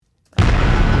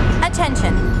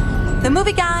Attention! The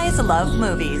movie guys love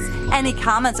movies. Any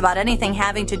comments about anything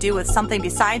having to do with something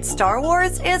besides Star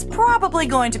Wars is probably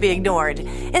going to be ignored.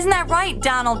 Isn't that right,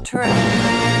 Donald Trump?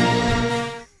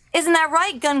 Isn't that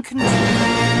right, gun control?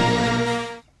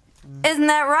 Isn't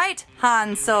that right,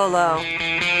 Han Solo?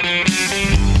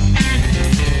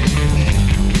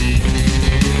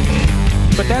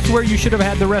 But that's where you should have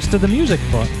had the rest of the music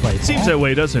played. Seems that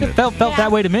way, doesn't it? It felt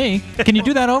that way to me. Can you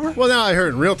do that over? Well, now I heard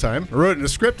it in real time. I wrote it in a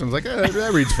script and I was like,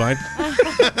 that reads fine.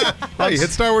 Oh, you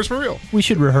hit Star Wars for real. We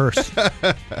should rehearse.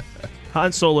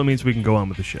 Han Solo means we can go on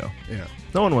with the show. Yeah.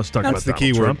 No one wants to talk That's about the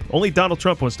Donald key Trump. word. Only Donald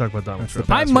Trump wants to talk about Donald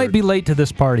Trump. I might be late to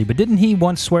this party, but didn't he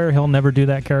once swear he'll never do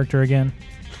that character again?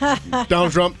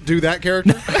 Donald Trump do that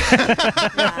character?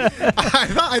 I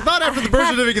thought after the birth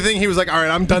certificate thing, he was like, all right,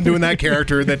 I'm done doing that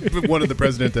character that wanted the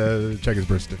president to check his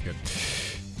birth certificate.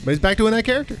 But he's back doing that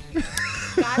character.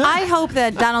 I hope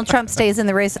that Donald Trump stays in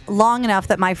the race long enough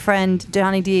that my friend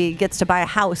Johnny D gets to buy a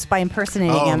house by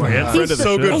impersonating him. My God. Friend of the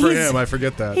So show. good for him. I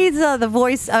forget that. He's the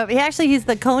voice of. He's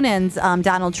the Conan's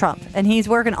Donald Trump, and he's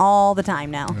working all the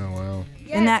time now. Oh, wow.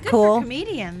 Yeah, Isn't that it's good cool? for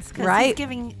comedians, because Right? he's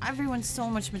giving everyone so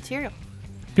much material.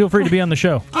 Feel free to be on the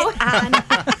show. Sorry,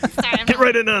 Get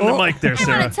right in on the mic there, I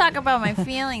Sarah. want to talk about my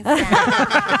feelings. But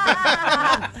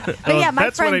yeah, my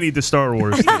That's when I need the Star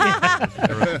Wars.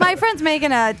 my friend's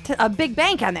making a big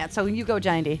bank on that. So you go,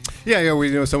 Johnny D. Yeah, we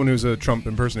know someone who's a Trump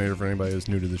impersonator for anybody who's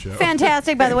new to the show.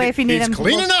 Fantastic, by the way, if you need He's him.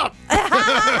 cleaning up.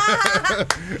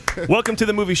 Welcome to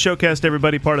the Movie Showcast,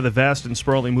 everybody, part of the vast and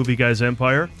sprawling Movie Guys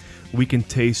empire. We can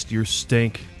taste your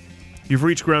stink. You've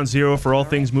reached ground zero for all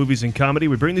things movies and comedy.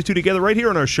 We bring the two together right here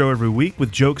on our show every week with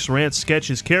jokes, rants,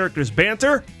 sketches, characters,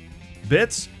 banter,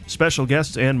 bits, special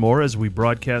guests, and more as we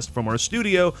broadcast from our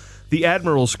studio, the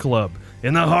Admirals Club,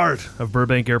 in the heart of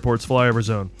Burbank Airport's flyover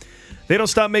zone. They don't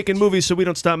stop making movies, so we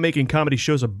don't stop making comedy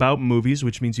shows about movies,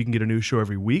 which means you can get a new show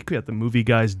every week at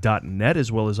themovieguys.net,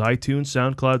 as well as iTunes,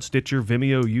 SoundCloud, Stitcher,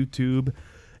 Vimeo, YouTube,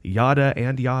 yada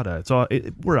and yada. It's all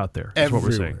we're out there. That's what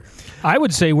we're saying. I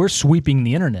would say we're sweeping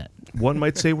the internet. One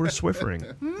might say we're Swiffering.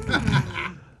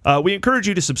 We encourage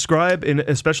you to subscribe,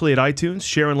 especially at iTunes.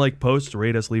 Share and like posts,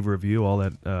 rate us, leave a review, all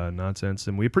that nonsense.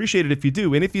 And we appreciate it if you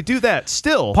do. And if you do that,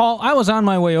 still... Paul, I was on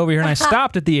my way over here and I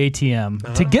stopped at the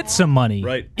ATM to get some money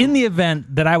in the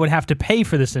event that I would have to pay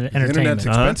for this entertainment. The internet's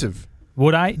expensive.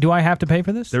 Would I? Do I have to pay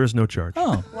for this? There is no charge.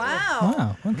 Oh. Wow.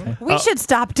 Wow. Okay. We should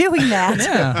stop doing that.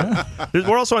 Yeah.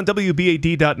 We're also on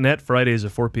WBAD.net, Fridays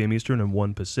at 4 p.m. Eastern and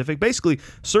 1 Pacific. Basically,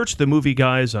 search the Movie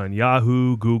Guys on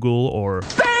Yahoo, Google, or...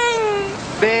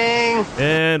 Bing!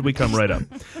 And we come right up.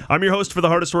 I'm your host for the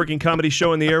hardest working comedy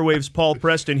show in the airwaves, Paul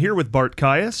Preston, here with Bart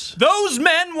Caius. Those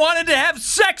men wanted to have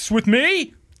sex with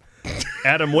me.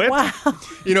 Adam Witt. Wow.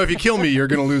 You know, if you kill me, you're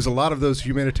going to lose a lot of those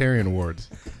humanitarian awards.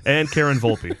 And Karen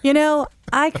Volpe. You know,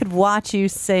 I could watch you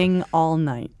sing all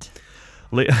night.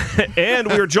 And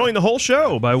we are joined the whole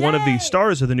show by one of the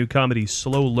stars of the new comedy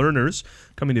Slow Learners,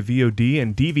 coming to VOD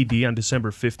and DVD on December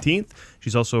 15th.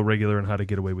 She's also a regular in How to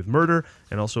Get Away with Murder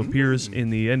and also appears in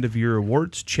the end-of-year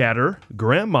awards chatter,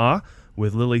 Grandma,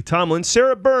 with Lily Tomlin.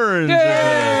 Sarah Burns. Those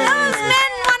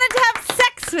men wanted to have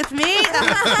sex with me.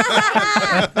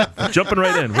 Jumping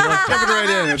right in. Jumping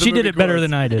right in. She did it better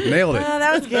than I did. Nailed it. Oh,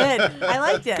 that was good. I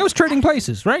liked it. It was Trading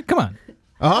Places, right? Come on.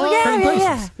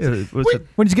 yeah.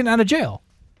 When he's getting out of jail.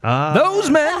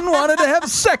 Those men wanted to have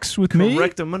sex with me.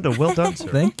 Correctamundo. Well done, sir.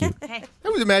 Thank you. I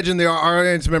would imagine the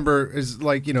audience member is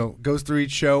like, goes through each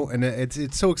show, and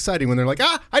it's so exciting when they're like,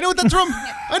 I know what that's from.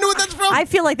 I know what that's from. I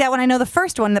feel like that when I know the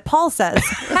first one that Paul says.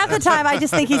 Half the time, I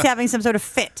just think he's having some sort of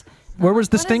fit. Where was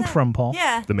the stink from, Paul?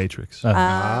 Yeah. The Matrix.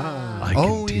 I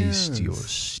can taste your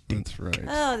stink. That's right.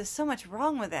 Oh, there's so much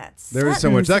wrong with that. There is so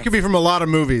much. That could be from a lot of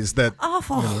movies that...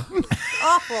 Awful.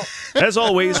 Awful. As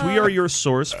always, we are your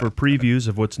source for previews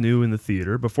of what's new in the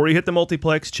theater. Before you hit the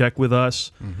multiplex, check with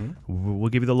us. We'll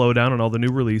give you the lowdown on all the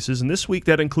new releases. And this week,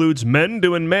 that includes men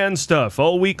doing man stuff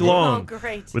all week long. Oh,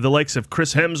 great. With the likes of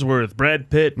Chris Hemsworth,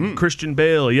 Brad Pitt, Christian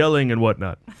Bale yelling and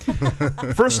whatnot.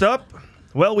 First up,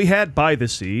 well, we had By the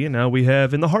Sea, and now we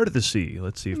have In the Heart of the Sea.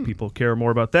 Let's see if people care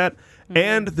more about that.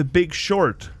 And The Big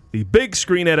Short, the big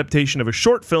screen adaptation of a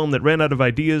short film that ran out of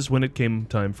ideas when it came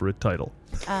time for a title.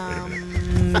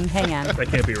 Hang on. That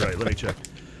can't be right. Let me check.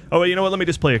 Oh, wait, you know what? Let me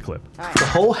just play a clip. The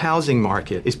whole housing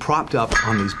market is propped up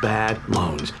on these bad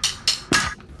loans.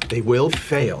 They will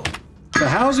fail. The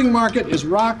housing market is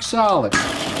rock solid.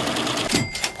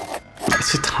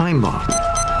 It's a time bomb.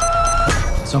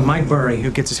 So Mike Burry,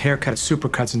 who gets his hair cut at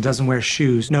Supercuts and doesn't wear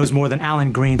shoes, knows more than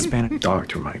Alan Greenspan.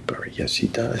 Dr. Mike Burry, yes, he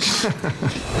does.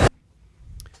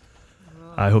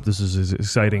 I hope this is as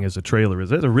exciting as a trailer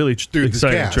is. It's a really exciting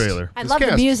cast. trailer. I This love the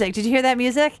cast. music. Did you hear that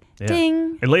music? Yeah.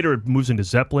 Ding. And later it moves into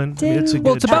Zeppelin. I mean, it's a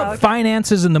Well, good it's about show.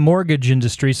 finances in the mortgage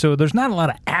industry, so there's not a lot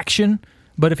of action.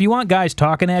 But if you want guys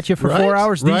talking at you for 4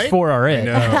 hours, these 4 are it.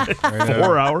 I know.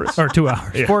 4 hours. Or 2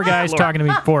 hours. Yeah. 4 guys talking to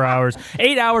me 4 hours.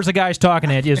 8 hours of guys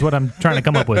talking at you is what I'm trying to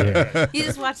come up with here. You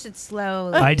just watched it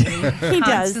slowly. I do. He does.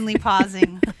 Constantly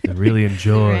pausing. I really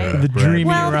enjoy Right. The dreamy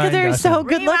Well, Ryan because they're Gosling. so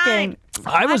good looking.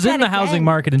 I was in that the housing again.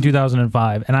 market in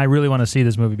 2005, and I really want to see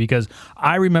this movie because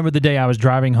I remember the day I was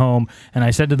driving home, and I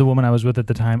said to the woman I was with at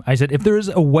the time, I said, if there is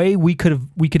a way we could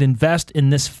invest in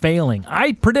this failing,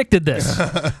 I predicted this.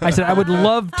 I said, I would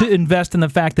love to invest in the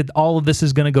fact that all of this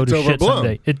is going to go to It's shit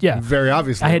overblown. someday. Very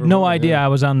obviously. I had no overblown, idea yeah. I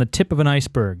was on the tip of an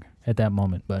iceberg at that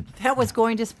moment, but That was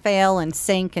going to fail and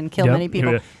sink and kill Yep. many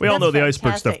people. Yeah, we all That's know the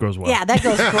iceberg stuff fantastic. goes well. Yeah, that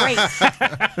goes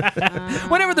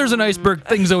great. whenever there's an iceberg,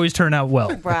 things always turn out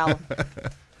well. Well,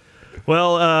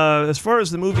 Well, as far as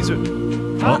the movies are...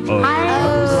 Uh-oh.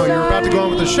 Oh, you're about to go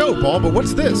on with the show, Paul, but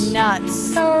what's this?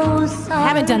 nuts.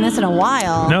 Haven't done this in a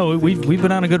while. No, we've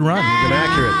been on a good run. Been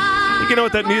accurate. You know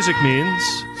what that music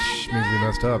means? Means we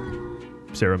messed up.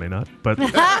 Sarah may not, but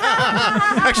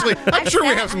Actually, I'm sure we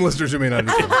have some listeners who may not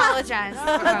I understand. apologize for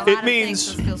a lot of means-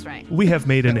 things. This feels right. we have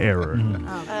made an error.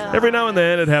 Every now and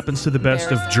then it happens to the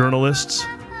best of journalists,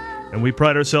 and we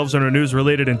pride ourselves on our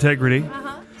news-related integrity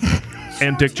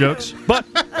and dick jokes. But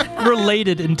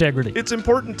Related integrity. it's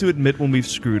important to admit when we've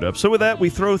screwed up. So with that, we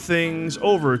throw things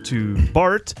over to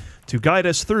Bart to guide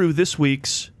us through this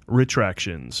week's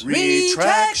retractions.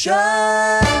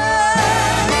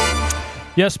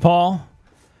 Yes, Paul.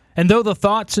 And though the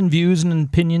thoughts and views and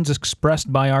opinions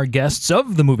expressed by our guests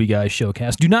of the Movie Guys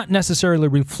Showcast do not necessarily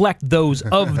reflect those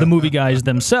of the Movie Guys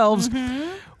themselves,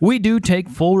 we do take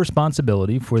full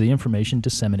responsibility for the information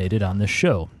disseminated on this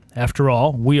show. After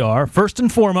all, we are, first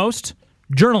and foremost,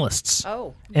 journalists.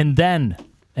 And then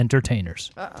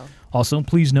entertainers. Also,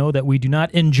 please know that we do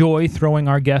not enjoy throwing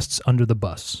our guests under the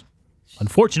bus.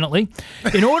 Unfortunately,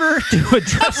 in order to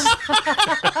address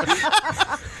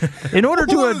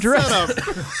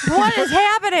What is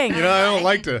happening? You know, I don't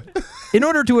like to. in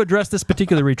order to address this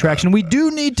particular retraction, we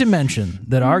do need to mention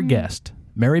that our guest,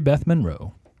 Mary Beth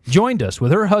Monroe, joined us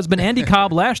with her husband Andy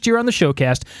Cobb last year on the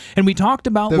Showcast, and we talked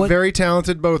about They're what very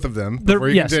talented, both of them. they're- Before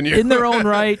you yes, continue. in their own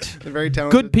right, They're very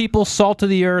talented. good people, salt of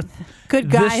the earth. Good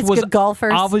guys, This was good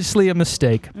golfers. obviously a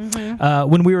mistake.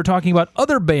 When we were talking about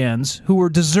other bands who were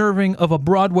deserving of a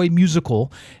Broadway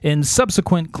musical and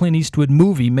subsequent Clint Eastwood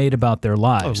movie made about their Oh,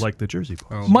 lives, like the Jersey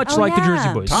Boys. much Oh, like the yeah.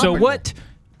 Jersey Boys. So Topical. what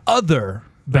other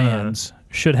bands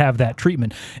should have that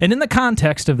treatment? And in the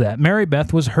context of that, Mary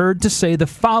Beth was heard to say the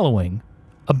following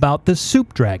about the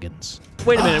Soup Dragons.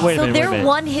 Wait a minute, So their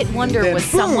one-hit wonder was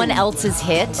someone else's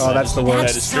hit? Oh, that's the word.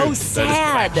 That's so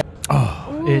sad.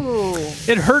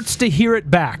 It hurts to hear it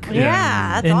back.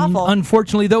 Yeah, that's And awful.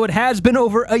 unfortunately, though, it has been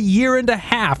over a year and a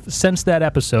half since that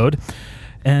episode.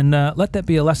 And let that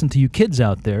be a lesson to you kids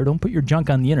out there. Don't put your junk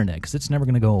on the internet because it's never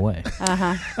going to go away.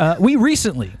 We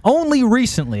recently, only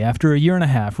recently, after a year and a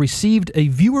half, received a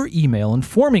viewer email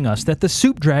informing us that the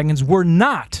Soup Dragons were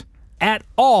not at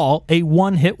all a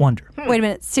one-hit wonder. Wait a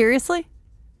minute. Seriously?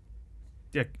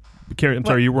 Yeah, Carrie, I'm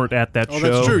sorry, you weren't at that Oh,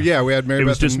 show. that's true. Yeah, we had Mary It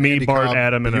was Beth just and me, Andy Bart, Cobb,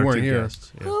 Adam, and but you our weren't two here.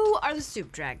 guests. Yeah. Who are the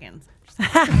Soup Dragons?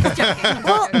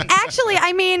 Well, actually,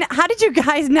 I mean, how did you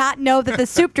guys not know that the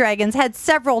Soup Dragons had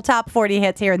several top 40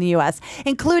 hits here in the U.S.,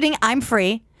 including I'm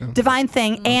Free, Divine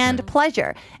Thing, and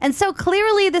Pleasure? And so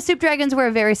clearly the Soup Dragons were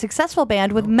a very successful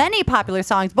band with many popular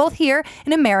songs, both here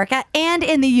in America and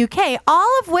in the U.K.,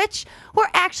 all of which were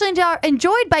actually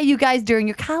enjoyed by you guys during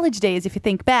your college days, if you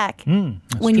think back,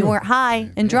 when you weren't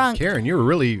high and drunk. Karen, you were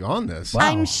really on this.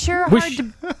 I'm sure Wish-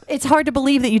 it's hard to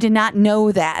believe that you did not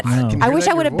know that. No. Can I hear wish that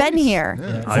I in would your have been voice. here.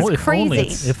 Yeah. It's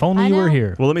crazy. If only I you were know.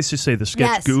 here. Well, let me just say the sketch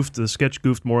Yes. goofed. The sketch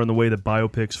goofed more in the way that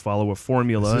biopics follow a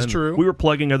formula. This is and true. We were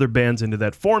plugging other bands into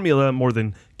that formula more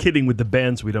than kidding with the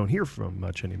bands we don't hear from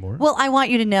much anymore. Well, I want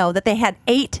you to know that they had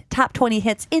 8 top 20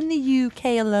 hits in the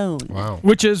UK alone. Wow.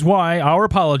 Which is why our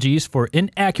apologies for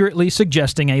inaccurately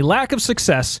suggesting a lack of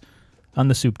success on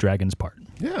the Soup Dragons' part.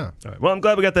 Yeah. All right. Well, I'm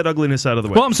glad we got that ugliness out of the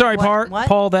way. Well, I'm sorry, What?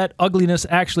 Paul, that ugliness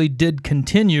actually did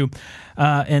continue.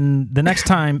 And the next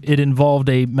time it involved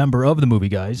a member of the Movie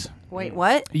Guys. Wait,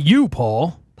 what? You,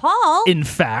 Paul, Paul? in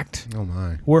fact, Oh,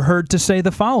 my. were heard to say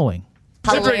the following.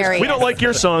 Hilarious. we don't like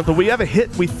your song, but we have a hit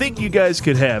we think you guys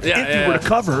could have if you were to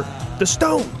cover the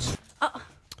Stones.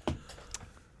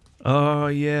 Oh,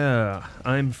 yeah.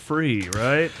 I'm Free,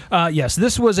 right? Yes,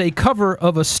 this was a cover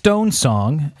of a Stone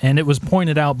song, and it was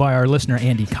pointed out by our listener,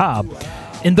 Andy Cobb.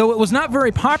 And though it was not a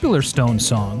very popular Stone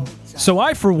song, So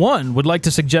I, for one, would like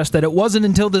to suggest that it wasn't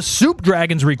until the Soup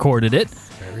Dragons recorded it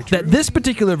that this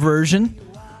particular version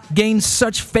gained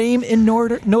such fame and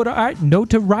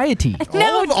notoriety.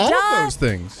 All of those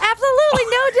things. Absolutely,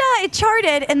 no duh. It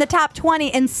charted in the top 20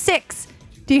 in 6.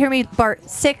 Do you hear me, Bart?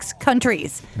 6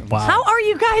 countries. Wow. How are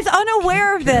you guys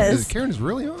unaware of this? Karen's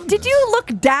really on. Did you look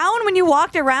down when you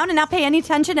walked around and not pay any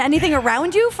attention to anything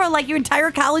around you for like your entire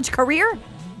college career?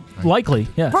 Likely,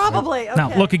 yes. Probably. Okay.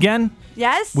 Now, look again.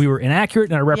 Yes. We were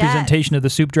inaccurate in our representation of the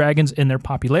Soup Dragons and their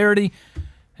popularity.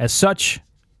 As such,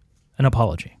 an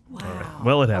apology. Wow.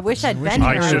 Well, it I happens. wish I'd been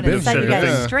I here. I should would have have set you said guys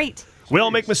everything. straight. We all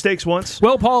make mistakes once.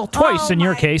 Well, Paul, twice in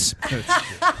your case.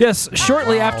 Yes,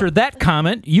 shortly after that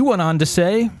comment, you went on to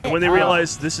say, And when they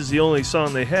realize this is the only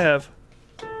song they have,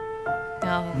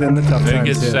 Then the tough It times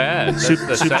gets hit. sad. That's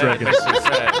the Soup sad. Dragons. Makes it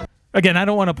sad. again, I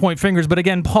don't want to point fingers, but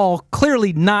again, Paul,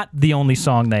 clearly not the only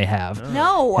song they have.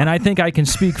 No. And I think I can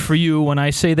speak for you when I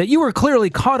say that you were clearly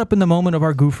caught up in the moment of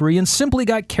our goofery and simply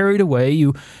got carried away.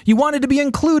 You wanted to be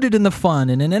included in the fun,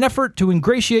 and in an effort to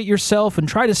ingratiate yourself and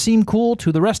try to seem cool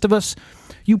to the rest of us,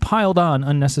 you piled on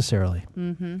unnecessarily.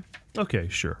 okay,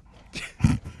 sure.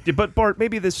 Yeah, but Bart,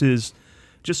 maybe this is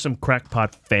just some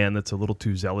crackpot fan that's a little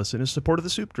too zealous in his support of the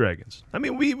Soup Dragons. I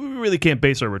mean, we really can't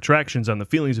base our retractions on the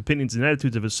feelings, opinions, and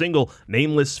attitudes of a single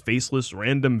nameless, faceless,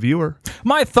 random viewer.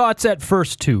 My thoughts at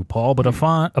first, too, Paul, but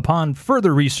upon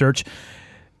further research,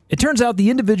 it turns out the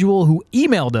individual who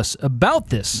emailed us about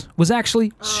this was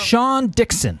actually Sean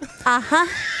Dixon,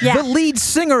 Yeah. the lead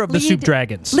singer of the Soup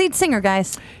Dragons. Lead singer,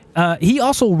 guys. He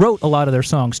also wrote a lot of their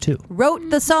songs, too.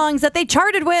 Wrote the songs that they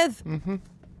charted with.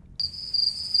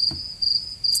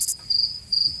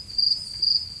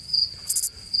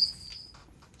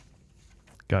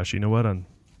 Gosh, you know what? On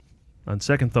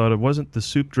second thought, it wasn't the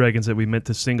Soup Dragons that we meant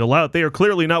to single out. They are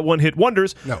clearly not one-hit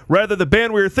wonders. No. Rather, the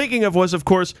band we were thinking of was, of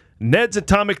course, Ned's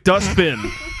Atomic Dustbin.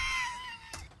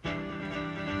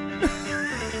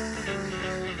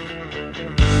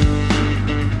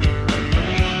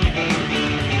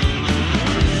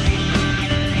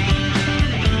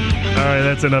 All right,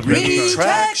 that's enough.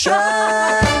 Retraction. All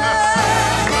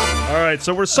right,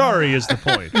 so we're sorry is the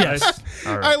point. Yes.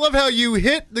 All I right. love how you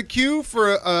hit the cue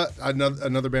for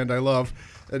another band I love,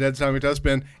 Ned's Atomic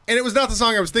Dustbin, and it was not the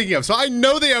song I was thinking of. So I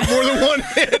know they have more than one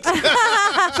hit.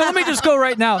 So let me just go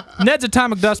right now. Ned's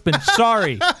Atomic Dustbin,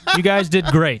 sorry. You guys did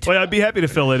great. Well, I'd be happy to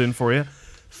fill that in for you.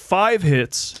 5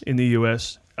 hits in the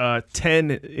U.S.,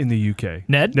 10 in the UK.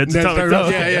 Ned's Atomic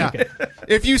Dustbin. Yeah.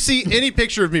 If you see any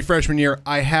picture of me freshman year,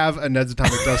 I have a Ned's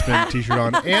Atomic Dustbin T-shirt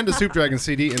on and a Soup Dragon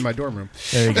CD in my dorm room.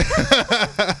 There you go.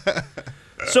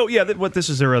 So, yeah, this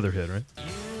is their other hit, right?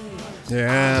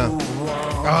 Yeah.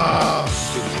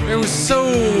 It was so.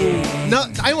 No,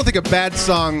 I don't think a bad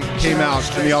song came out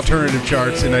in the alternative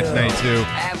charts in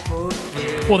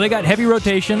 1992. Well, they got heavy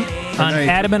rotation on 92,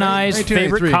 Adam and I's 92,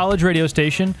 favorite 93. college radio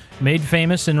station, made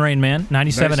famous in Rain Man,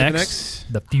 97X, 97X,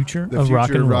 the future The of future rock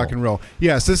and of roll. rock and roll.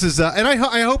 Yes, this is, and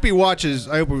I hope he watches.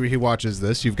 I hope he watches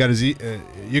this. You've got his. You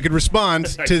can respond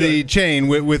to the chain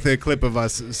with a clip of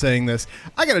us saying this.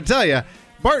 I got to tell you.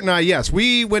 Bart and I, yes,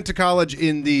 we went to college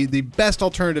in the best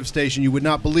alternative station you would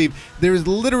not believe. There is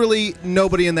literally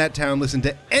nobody in that town listened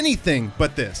to anything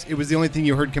but this. It was the only thing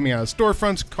you heard coming out of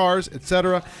storefronts, cars,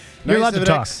 etc. You're allowed to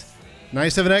talk.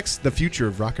 97X, the future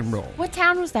of rock and roll. What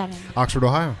town was that in? Oxford,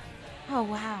 Ohio. Oh,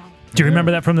 wow. Do you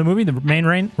remember that from the movie, the main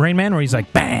Rain Man, where he's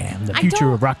like, bam, the I future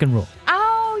don't- of rock and roll.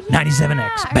 Oh, yeah.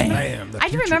 97X, bam. I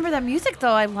do remember that music,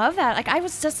 though. I love that. Like, I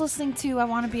was just listening to I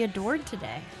Want to Be Adored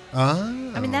today.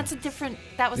 Oh. I mean, that's a different,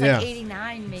 that was Yeah. like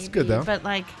 89 maybe. good, though. But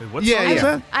like, What Yeah, song is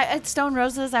yeah. that? it's Stone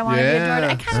Roses, I Want to Be Yeah, Adored.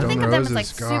 I kind Stone of think of them as like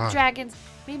Roses, God. Soup Dragons,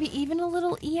 maybe even a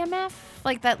little EMF.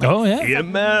 Like that. Like, Oh, yeah.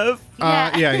 EMF.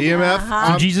 Yeah, EMF.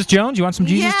 Some Jesus Jones? You want some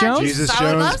Jesus Yeah, Jones? Jesus I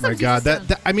would love Jones, some my God, Jesus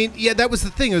that I mean, yeah, that was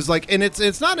the thing. It was like, and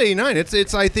it's not 89.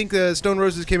 It's I think Stone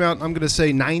Roses came out. I'm gonna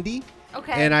say 90.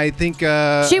 Okay. And I think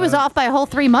She was off by a whole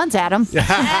 3 months, Adam.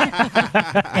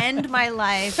 End my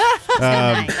life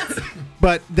tonight.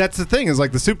 But that's the thing is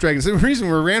like the Soup Dragons. The reason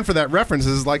we ran for that reference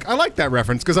is like I like that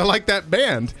reference because I like that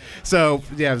band. So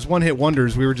yeah, it was one hit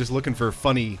wonders. We were just looking for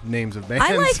funny names of bands.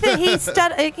 I like that he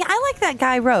I like that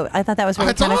guy wrote. I thought that was really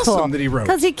That's kind of awesome cool. that he wrote.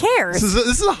 Because he cares. This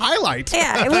is a highlight.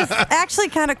 Yeah, it was actually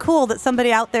kind of cool that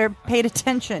somebody out there paid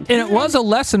attention. And it was a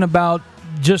lesson about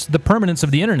just the permanence of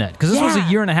the internet, because this was a Yeah.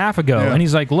 year and a half ago, Yeah. and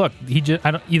he's like, look,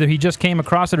 either he just came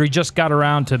across it or he just got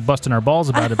around to busting our balls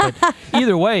about it, but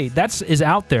either way, is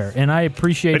out there, and I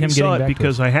appreciate And him you getting saw back it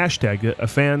because to I hashtagged it. A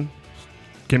fan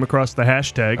came across the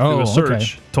hashtag Oh, through a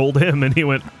search, okay. told him, and he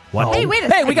went, "What?" Hey, wait a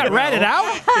Hey, we second. got ratted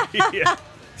out? Yeah.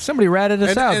 Somebody ratted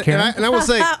us out, Karen. And I will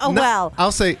say, Oh, well.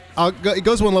 it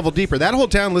goes one level deeper. That whole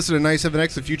town listened to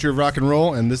 97X, The Future of Rock and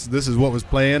Roll, and this is what was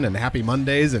playing, and Happy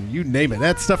Mondays, and you name it.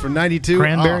 That stuff from 92.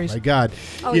 Cranberries? Oh, my God.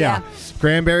 Oh, yeah.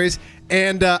 Cranberries.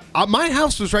 And my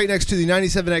house was right next to the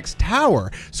 97X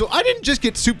tower. So I didn't just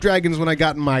get Soup Dragons when I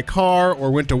got in my car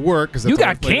or went to work. You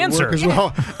got cancer. As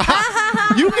well.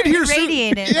 You could hear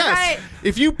Radiated. Yes. Right.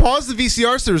 If you paused the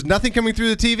VCR so there was nothing coming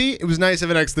through the TV, it was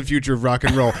 97X, The Future of Rock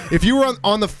and Roll. If you were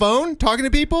on the phone talking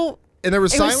to people and there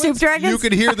was silence, Soup Dragons? you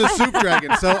could hear the Soup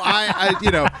Dragons. So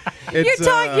it's,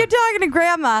 You're talking to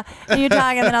Grandma, and you're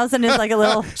talking, and then all of a sudden it's like a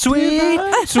little Sweet.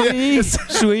 That's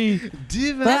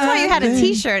why you had a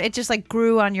T-shirt. It just like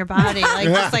grew on your body, like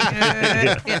just like.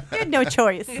 You had no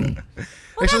choice.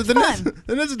 Actually, the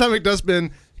Ned's Atomic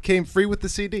Dustbin came free with the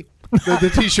CD.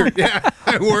 The T-shirt. Yeah,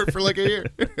 I wore it for like a year.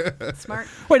 Smart.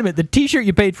 Wait a minute. The T-shirt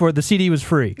you paid for, the CD was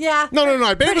free. Yeah. No.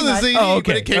 I paid for the CD, Oh,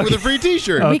 but it came with a free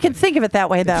T-shirt. We can think of it that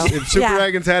way, though. If Super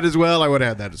Dragons had as well, I would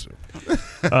have had that as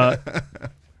well.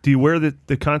 Do you wear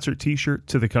the concert T-shirt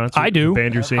to the concert? I do. The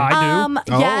band you're seeing? I do.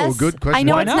 Yes. good question. I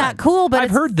know Why it's not? not cool, but I've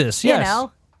it's, heard this, yes. You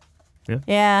know. Yeah.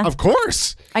 Yeah. Of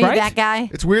course. Are you Right? that guy?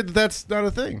 It's weird that that's not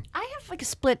a thing. I have like a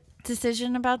split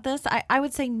decision about this. I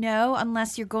would say no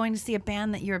unless you're going to see a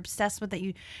band that you're obsessed with.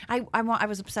 I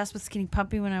was obsessed with Skinny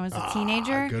Puppy when I was a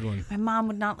teenager. good one. My mom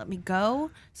would not let me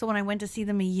go, so when I went to see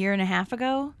them a year and a half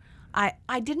ago,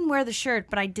 I didn't wear the shirt,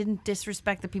 but I didn't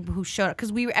disrespect the people who showed up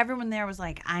because everyone there was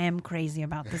like, I am crazy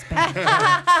about this band.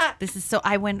 This is so.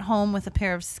 I went home with a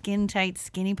pair of skin tight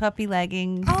Skinny Puppy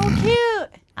leggings. Oh,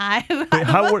 cute. Wait,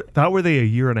 how were they a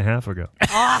year and a half ago?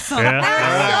 Awesome. Yeah.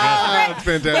 That's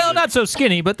fantastic. Well, not so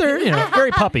skinny, but they're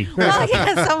very puppy. Well,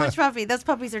 yeah, so much puppy. Those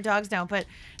puppies are dogs now. But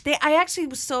I actually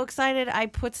was so excited. I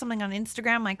put something on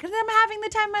Instagram like, because I'm having the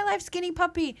time of my life, Skinny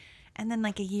Puppy. And then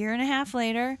like a year and a half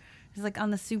later, it's like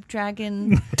on the Soup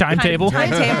Dragon Timetable.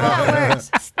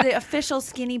 the official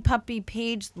Skinny Puppy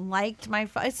page liked my.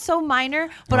 It's so minor,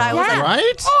 but I was like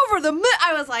right? over the moon.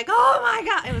 I was like, oh my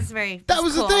god, it was very. That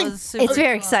was the cool. thing. It was super It's very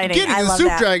cool. exciting. Getting I the love Soup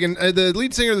that. Dragon, the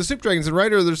lead singer of the Soup Dragons and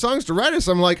writer of their songs to write us,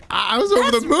 I'm like, I was over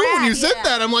That's the moon when you rad, said yeah.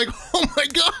 that. I'm like, oh my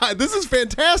God, this is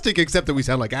fantastic, except that we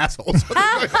sound like assholes.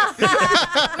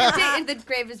 The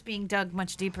grave is being dug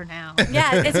much deeper now.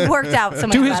 Yeah, it's worked out so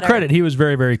much To his better. credit, he was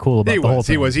very, very cool about the whole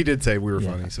thing. He did say we were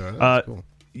funny, so that was cool.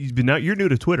 You're new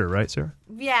to Twitter, right, Sarah?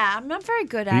 Yeah, I'm not very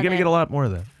good at You're going to get a lot more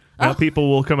of that. Now people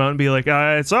will come out and be like,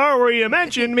 I saw where you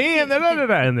mentioned me, and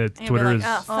and the Twitter is.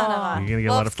 Oh, son of a. You're going to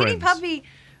get a lot of Skinny friends. Puppy,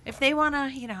 if they want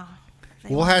to,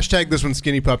 We'll hashtag this one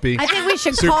Skinny Puppy. I think we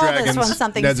should Soup call Dragons, this one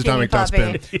something Ned's Skinny Atomic Puppy.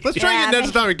 Dustbin. Let's try and get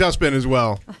Ned's Atomic Dustbin as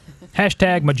well.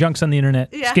 Hashtag my junk's on the internet.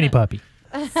 Yeah. Skinny puppy.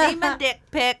 see my dick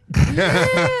pic. All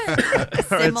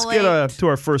right, let's get to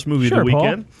our first movie Sure, of the Paul.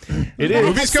 weekend. It is.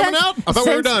 Movie's coming out? I thought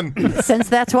we were done. Since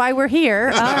that's why we're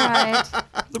here. All right.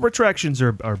 The retractions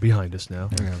are behind us now.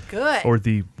 Good. Or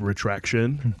the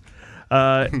retraction.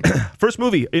 First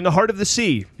movie, In the Heart of the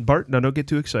Sea. Bart, now don't get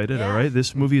too excited, all right?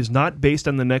 This movie is not based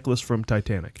on the necklace from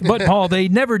Titanic. But, Paul, they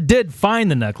never did find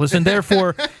the necklace, and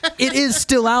therefore it is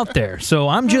still out there. So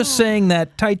I'm just saying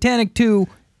that Titanic 2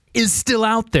 is still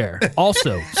out there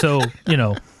also. So,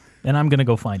 and I'm going to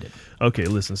go find it. Okay,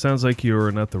 listen, sounds like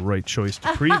you're not the right choice to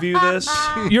preview this.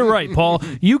 You're right, Paul.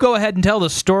 You go ahead and tell the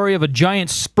story of a giant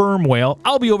sperm whale.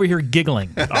 I'll be over here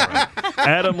giggling. All right.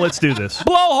 Adam, let's do this.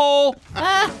 Blowhole!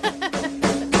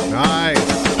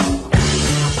 Nice.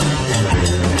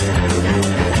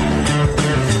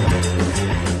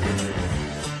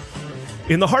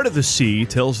 In the Heart of the Sea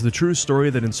tells the true story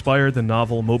that inspired the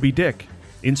novel Moby Dick.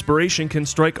 Inspiration can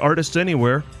strike artists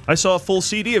anywhere. I saw a full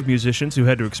CD of musicians who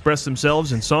had to express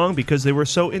themselves in song because they were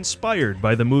so inspired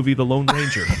by the movie The Lone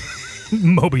Ranger.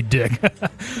 Moby Dick.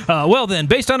 Well, then,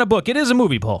 based on a book, it is a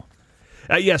movie, Paul.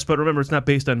 Yes, but remember, it's not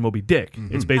based on Moby Dick.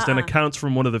 It's based on accounts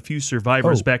from one of the few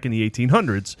survivors back in the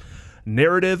 1800s.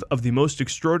 Narrative of the most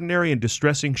extraordinary and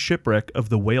distressing shipwreck of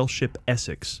the whale ship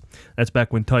Essex. That's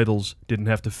back when titles didn't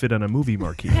have to fit on a movie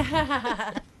marquee.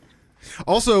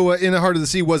 Also, In the Heart of the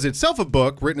Sea was itself a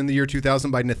book written in the year 2000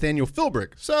 by Nathaniel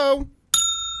Philbrick. So,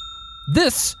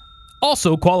 This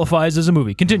also qualifies as a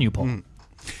movie. Continue, Paul.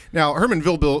 now, Herman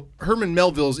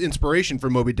Melville's inspiration for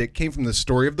Moby Dick came from the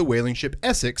story of the whaling ship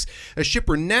Essex, a ship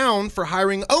renowned for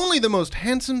hiring only the most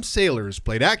handsome sailors,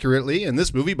 played accurately in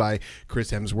this movie by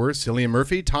Chris Hemsworth, Cillian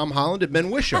Murphy, Tom Holland, and Ben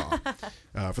Whishaw.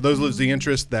 For those losing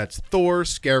interest, that's Thor,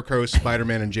 Scarecrow,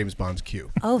 Spider-Man, and James Bond's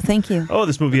Q. Oh, thank you. Oh,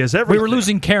 this movie has everything. We were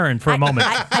losing Karen for a moment.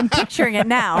 I'm picturing it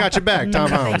now. Got your back, Tom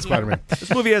Holland, Spider-Man.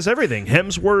 This movie has everything.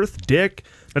 Hemsworth, Dick.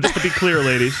 Now, just to be clear,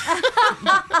 ladies,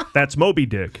 That's Moby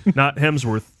Dick, not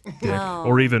Hemsworth Dick,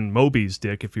 or even Moby's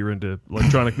Dick if you're into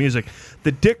electronic music.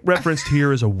 The dick referenced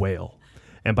here is a whale.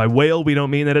 And by whale, we don't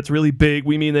mean that it's really big.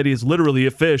 We mean that he's literally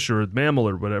a fish or a mammal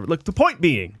or whatever. Look, the point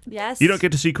being, Yes. you don't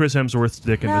get to see Chris Hemsworth's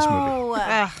dick in this movie.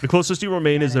 The closest you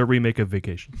remain is their remake of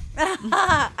Vacation.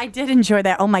 I did enjoy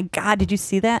that. Oh my God, did you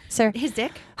see that, sir? His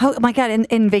dick? Oh my God,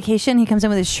 in Vacation, he comes in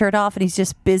with his shirt off and he's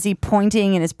just busy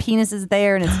pointing and his penis is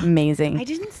there and it's amazing. I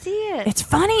didn't see it. It's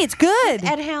funny. It's good.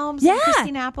 Ed Helms Yeah. and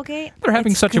Christine Applegate. They're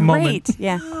having such a moment. Great.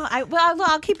 Yeah. Oh,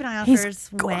 I'll keep an eye out for He's his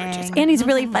gorgeous. wang. And he's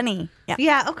really funny. Yeah.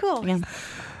 Yeah, oh, cool. Yeah.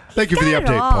 Thank you for the Got it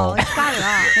update, all. Paul. He's got it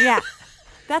all. Yeah.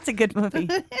 That's a good movie.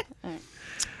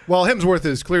 While Hemsworth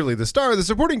is clearly the star, the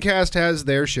supporting cast has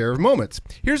their share of moments.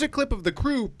 Here's a clip of the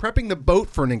crew prepping the boat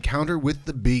for an encounter with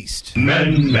the Beast.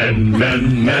 Men, men,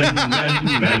 men, men, men,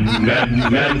 men, men,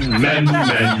 men, men, men,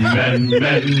 men,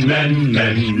 men,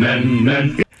 men, men,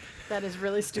 men. That is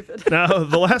really stupid. Now,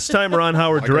 the last time Ron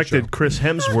Howard directed Chris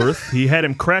Hemsworth, he had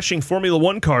him crashing Formula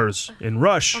One cars in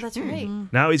Rush. Oh, that's right.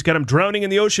 Now he's got him drowning in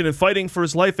the ocean and fighting for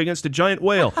his life against a giant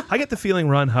whale. I get the feeling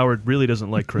Ron Howard really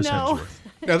doesn't like Chris Hemsworth.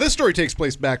 Now, this story takes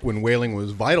place back when whaling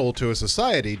was vital to a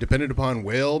society dependent upon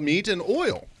whale meat and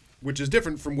oil, which is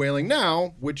different from whaling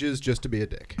now, which is just to be a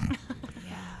dick.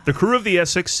 The crew of the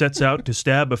Essex sets out to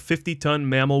stab a 50-ton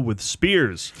mammal with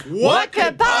spears. What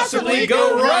could possibly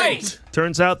go right?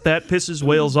 Turns out that pisses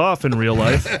whales off in real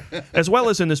life, as well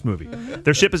as in this movie.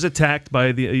 Their ship is attacked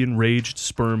by the enraged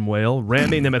sperm whale,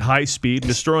 ramming them at high speed and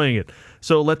destroying it.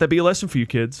 So let that be a lesson for you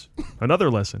kids. Another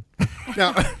lesson.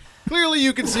 Now, clearly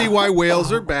you can see why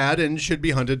whales are bad and should be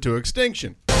hunted to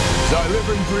extinction. So I live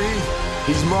and breathe.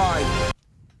 He's mine.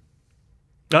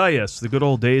 Ah, yes, the good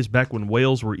old days back when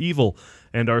whales were evil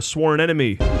and our sworn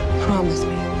enemy. Promise me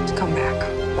to come back.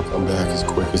 I'll come back as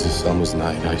quick as the summer's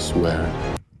night, I swear.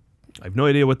 I have no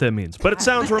idea what that means, but it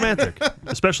sounds romantic,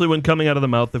 especially when coming out of the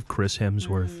mouth of Chris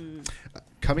Hemsworth.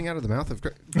 Coming out of the mouth of...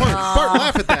 Bart,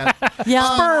 laugh at that.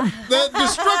 Yeah. The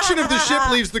destruction of the ship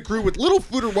leaves the crew with little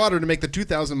food or water to make the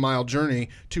 2,000-mile journey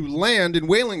to land in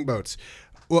whaling boats,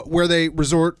 where they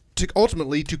resort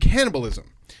ultimately to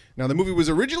cannibalism. Now, the movie was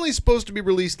originally supposed to be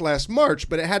released last March,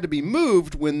 but it had to be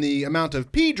moved when the amount of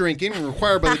pee drinking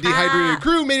required by the dehydrated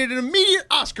crew made it an immediate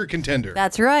Oscar contender.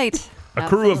 That's right. A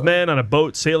crew of men on a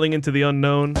boat sailing into the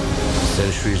unknown.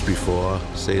 Centuries before,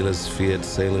 sailors feared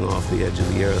sailing off the edge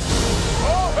of the earth.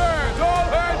 All hands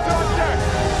on deck!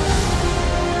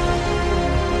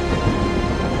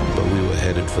 But we were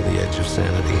headed for the edge of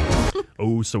sanity.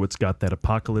 Oh, so it's got that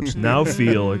Apocalypse Now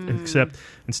feel, except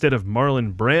instead of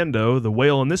Marlon Brando, the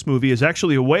whale in this movie is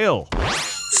actually a whale.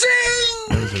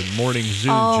 That was a morning zoo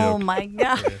joke. Oh, my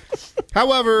God.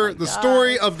 However, the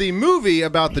story of the movie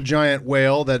about the giant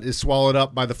whale that is swallowed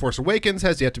up by The Force Awakens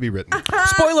has yet to be written.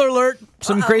 Spoiler alert,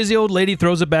 some crazy old lady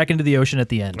throws it back into the ocean at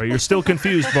the end. You're still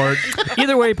confused, Bart.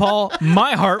 Either way, Paul,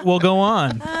 my heart will go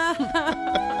on. All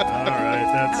right,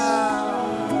 that's...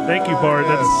 Thank you, Bart.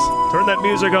 Turn that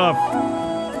music off.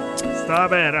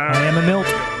 Stop it. All right. I am a milk.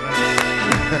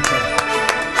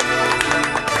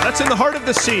 That's In the Heart of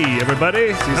the Sea, everybody.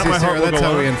 See, Sarah, that's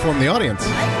how we inform the audience.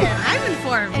 I'm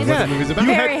informed. What the movie's about.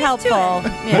 Very helpful.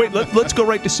 Yeah. Wait, let's go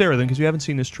right to Sarah then, because you haven't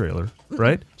seen this trailer,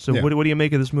 right? So Yeah. what do you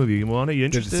make of this movie? You want to? You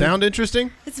Does interested? it sound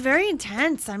interesting? It's very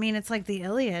intense. I mean, it's like the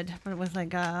Iliad, but with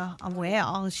like a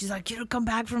whale. She's like, "You don't come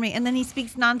back for me," and then he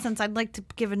speaks nonsense. I'd like to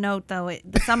give a note though.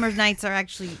 The summer nights are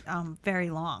actually very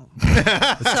long. So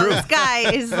this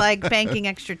guy is like banking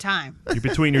extra time. You're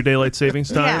between your daylight savings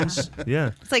Yeah. times.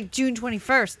 Yeah. It's like June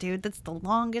 21st, dude. That's the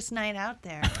longest night out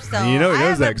there. So You know he I knows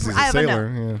have that because he's I a have note.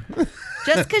 sailor. Yeah.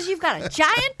 Just because you've got a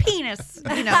giant penis,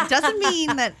 doesn't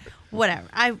mean that whatever.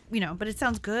 But it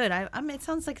sounds good. It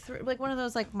sounds like like one of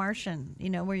those like Martian,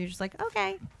 where you're just like,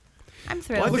 okay, I'm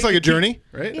thrilled. Well, it looks like a journey,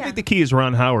 right? I think the key is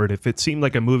Ron Howard. If it seemed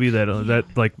like a movie that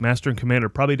like Master and Commander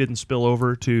probably didn't spill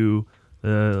over to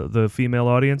the female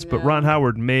audience, but Ron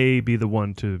Howard may be the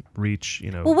one to reach.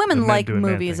 Well, women the men like doing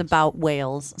man movies things. about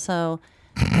whales, so.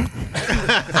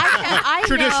 I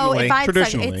Traditionally- know if I'd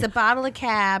traditionally. it's a bottle of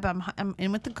cab. I'm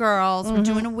in with the girls. We're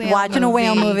doing a whale Watching a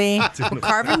whale movie. We're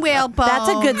carving whale bones. That's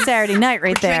a good Saturday night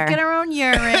right there. Drinking our own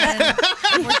urine.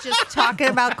 And we're just talking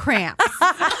about cramps.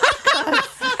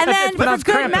 And then But for it's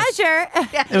good Krampus. measure,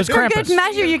 It was for good Krampus.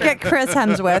 measure, you get Chris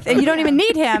Hemsworth, and you don't even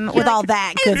need him with all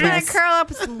that I'm gonna goodness. curl up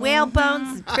with some whale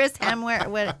bones. And Chris Hemsworth.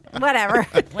 Whatever.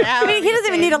 I mean, he doesn't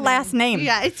even need a last name.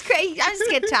 Yeah, it's great. I just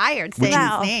get tired saying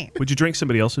No. his name. Would you drink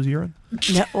somebody else's urine?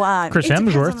 No, well, Chris It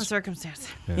depends on the Hemsworth. circumstance.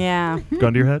 yeah.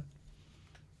 Gun to your head?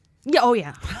 Yeah. Oh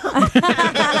yeah.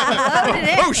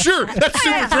 Oh sure, that's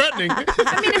super threatening.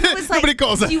 I mean, if it was like, Nobody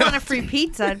calls do that you want a out. free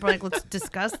pizza? I'd be like, let's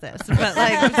discuss this. But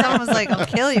like, if someone was like, I'll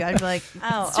kill you, I'd be like,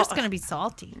 it's just gonna be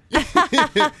salty.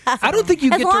 I don't think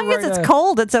you As get long to as write it's a-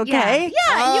 cold, it's okay.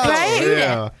 Yeah, you can shoot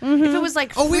yeah. it. If it was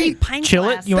like free pint Chill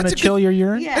glass, it? You want to chill your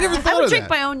urine? Yeah, I never thought would of drink that.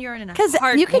 my own urine in a Because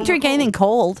heartbeat. you can drink anything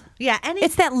cold. Yeah, any.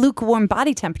 It's that lukewarm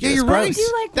body temperature. Yeah, you're It's right. gross.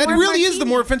 do like That warm really is the martini.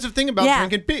 more offensive thing about Yeah.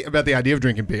 drinking pee. About the idea of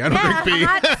drinking pee. I don't Yeah, drink pee.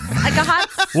 like a hot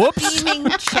Whoops.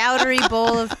 steaming, chowdery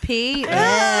bowl of pee.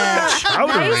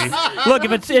 Chowdery. Look,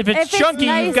 if it's chunky,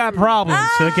 nice- you've got problems.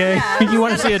 Okay, you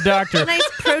want to see a doctor. A nice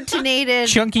proteinated.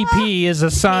 Chunky pee is a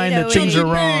sign that things are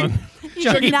wrong.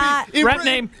 Should not. Rap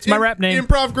name. It's my rap name.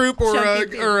 Improv group or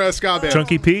Chunky P. a ska band.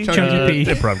 Chunky P? Chunky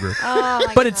P. Improv group.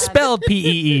 But it's spelled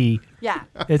P-E-E. Yeah.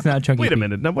 It's not chunky. Wait a P.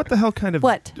 minute. Now, what the hell kind of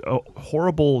What?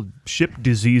 horrible ship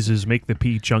diseases make the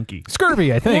pee chunky?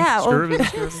 Scurvy, I think. Yeah.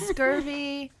 well,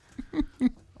 Scurvy.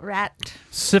 Rat.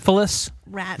 Syphilis.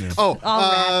 Rat. Oh,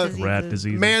 all rat diseases. Rat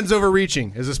disease. man's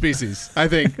overreaching as a species, I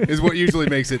think, is what usually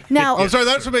makes it. Now- oh, sorry,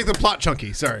 that's what makes the plot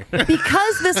chunky. Sorry.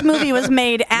 because this movie was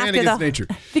made Man after against the nature.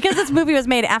 because this movie was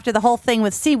made after the whole thing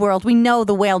with SeaWorld, we know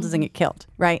the whale doesn't get killed,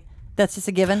 right? That's just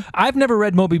a given. I've never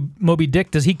read Moby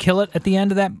Dick. Does he kill it at the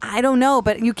end of that? I don't know,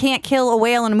 but you can't kill a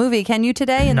whale in a movie, can you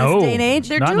today in No. this day and age?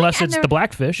 They're Not doing unless it, and it's they're- the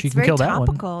blackfish. You It's can very kill that one.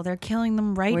 topical. They're killing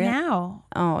them right Where? now.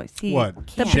 Oh, see. What?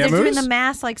 They're Shamus? doing the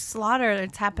mass like slaughter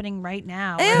that's happening right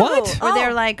now. Ew. What? Where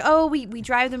they're Oh. like, oh, we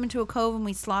drive them into a cove and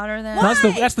we slaughter them.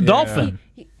 That's the dolphin.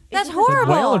 That's The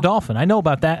horrible. whale or dolphin? I know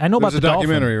about that. I know There's about a the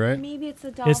documentary, dolphin. right? Maybe it's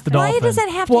the dolphin. It's the dolphin. Why does it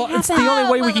have to Well, happen? it's the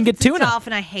only way we can get It's a tuna.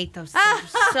 dolphin. I hate those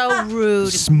things. So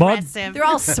rude, Smug. aggressive. They're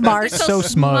all smart. They're So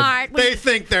smug. smart. They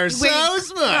think they're so Oh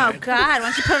smart. God! Why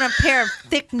don't you put on a pair of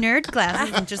thick nerd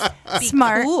glasses and just be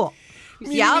Smart. cool?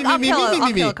 Yeah, I'll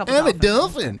kill a couple I'm a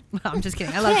dolphins. dolphin. I'm just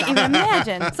kidding. I love Can't even dolphins.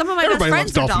 imagine. Some of my Everybody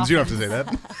best loves friends dolphins. You are don't have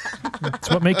to say that. That's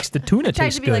what makes the tuna Trying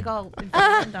taste to be good. like all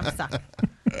important dumb stuff.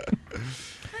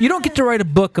 You don't get to write a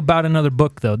book about another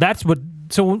book, though. That's what.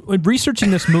 So when researching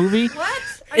this movie, What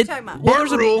are you talking about? well,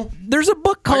 Bart rule. there's a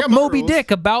book I got called my Moby rules. Dick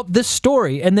about this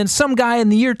story, and then some guy in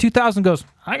the year 2000 goes,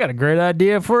 "I got a great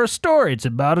idea for a story. It's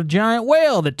about a giant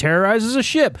whale that terrorizes a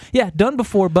ship." Yeah, done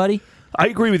before, buddy. I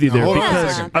agree with you there Hold on a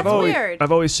because second. I've That's always weird.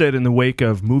 I've always said in the wake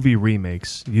of movie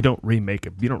remakes, you don't remake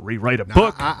it. You don't rewrite a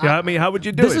book. Yeah, I mean, how would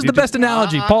you do it? This is You the just- best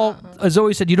analogy. Paul has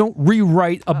always said you don't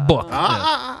rewrite a book.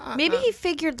 Maybe he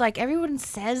figured like everyone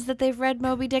says that they've read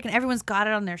Moby Dick and everyone's got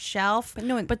it on their shelf,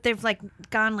 but they've like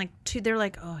gone like to. They're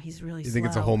like, oh, he's really. You think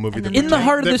it's a slow. whole movie And that then In the they're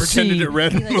heart of that the pretended sea it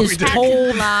read like, Moby is Dick.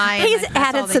 told. lie, He's and that's all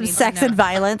added they some need to sex know. and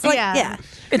violence. Like, yeah.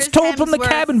 It's Chris told from the Hemsworth's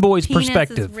cabin boy's penis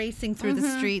perspective. Is racing through the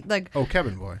street like. Oh,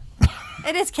 Cabin Boy.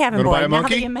 It is Cabin Want to Boy. buy a Now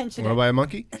monkey? that you mention Want to it. buy a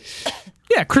monkey?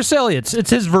 Yeah, Chris Elliott's. It's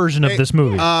his version of Hey, this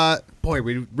movie. Boy,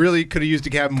 we really could have used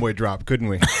a Cabin Boy drop, couldn't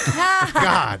we?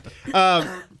 God.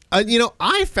 You know,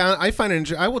 I find it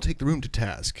interesting. I will take the room to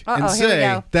task and Uh-oh, here we say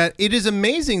go. that it is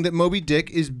amazing that Moby Dick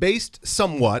is based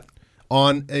somewhat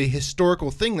on a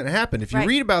historical thing that happened. If you Right.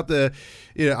 read about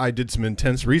I did some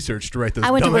intense research to write those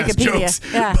I went to dumbass Wikipedia, jokes.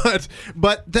 yeah.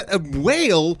 But a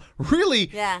whale really.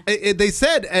 Yeah. They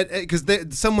said because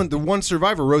the one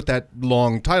survivor wrote that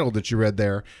long title that you read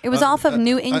there. It was off of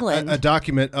New England. A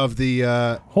document of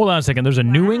the. Hold on a second. There's a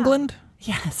New England?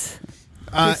 Yes.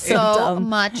 So dumb.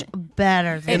 much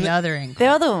better than the other English. The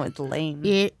other one was lame.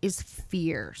 It is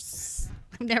fierce.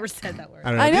 I've never said that word.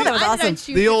 I don't I know The- that was Why did I awesome.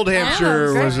 choose The Old it?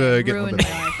 Hampshire Oh, was great. getting a Ruined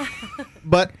little my bit. life.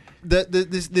 But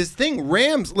this thing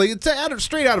rams like it's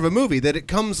straight out of a movie that it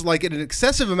comes like at an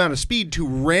excessive amount of speed to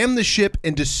ram the ship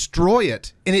and destroy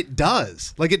it, and it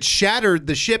does. Like it shattered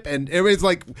the ship, and it's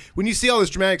like when you see all this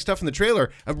dramatic stuff in the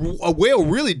trailer, a whale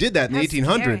really did that in That's the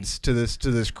 1800s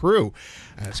to this crew.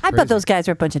 That's I crazy. bet those guys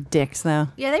are a bunch of dicks, though.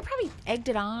 Yeah, they probably egged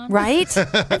it on. Right?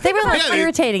 They were like Yeah,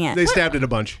 irritating it. They stabbed it a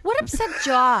bunch. What upset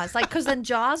Jaws? Like, because then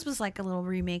Jaws was like a little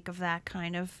remake of that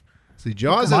kind of. See,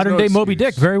 Jaws has Modern no day Moby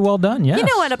excuse. Dick. Very well done. Yes. You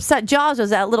know what upset Jaws was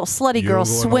that little slutty You girl go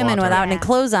in the swimming water. without any Yeah.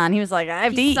 clothes on. He was like, I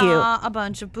have to He eat you. saw a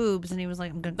bunch of boobs and he was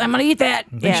like, I'm gonna eat that.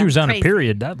 I think she was on Crazy. a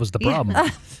period. That was the problem.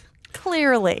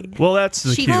 Clearly. Well, that's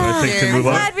the She cue, I think, to did. move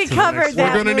I'm on. glad we to the covered next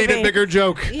that. We're gonna need a movie. bigger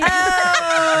joke.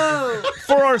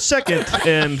 For our second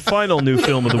and final new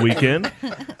film of the weekend,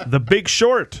 The Big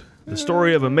Short. The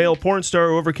story of a male porn star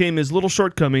who overcame his little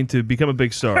shortcoming to become a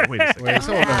big star. Wait a second. Wait,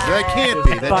 hold on. That can't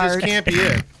be. That Bart. just can't be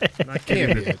it. That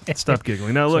can't be it. Stop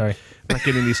giggling. Now, look, Sorry. I'm not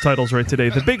getting these titles right today.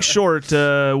 The Big Short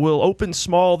will open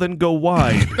small, then go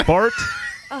wide. Bart,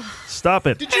 stop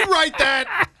it. Did you write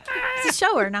that? It's a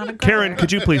shower, not a girl. Karen,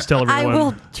 could you please tell I everyone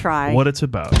will try. what it's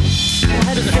about?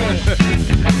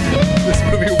 This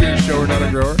movie will be a shower, not a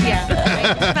grower. Yeah.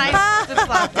 Nice.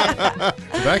 Flip-flopped it.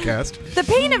 that cast. The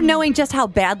pain of knowing just how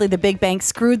badly the big bank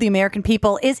screwed the American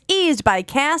people is eased by a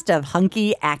cast of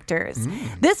hunky actors.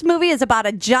 This movie is about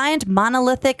a giant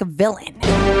monolithic villain.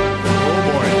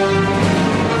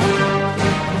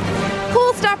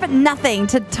 Cool start, but nothing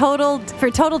for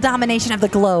total domination of the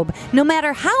globe, no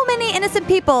matter how many innocent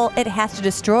people it has to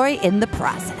destroy in the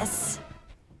process.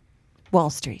 Wall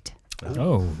Street.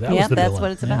 Oh, that was Yep, the that's villain.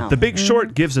 what it's about. The Big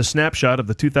Short gives a snapshot of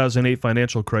the 2008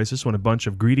 financial crisis when a bunch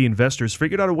of greedy investors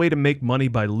figured out a way to make money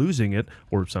by losing it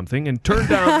or something and turned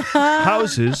down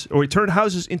houses, or turned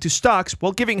houses into stocks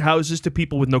while giving houses to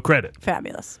people with no credit.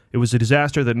 Fabulous. It was a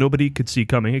disaster that nobody could see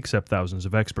coming except thousands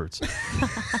of experts.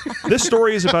 This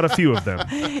story is about a few of them.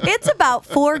 It's about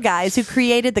 4 guys who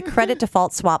created the credit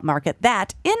default swap market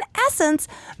that, in essence,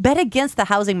 bet against the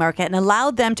housing market and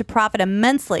allowed them to profit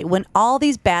immensely when all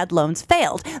these bad loans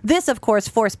failed. This, of course,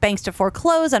 forced banks to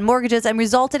foreclose on mortgages and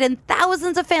resulted in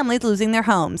thousands of families losing their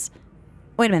homes.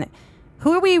 Wait a minute.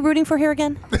 Who are we rooting for here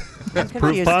again?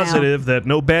 Proof positive that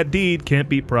no bad deed can't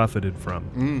be profited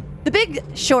from. The Big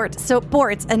Short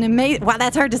sports an amazing. Wow,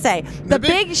 that's hard to say. The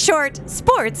Big Short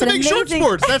sports The an Big amazing. Short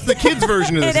Sports. That's the kids'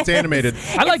 version of this. It It's is. animated.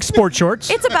 I like sport shorts.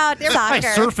 It's about I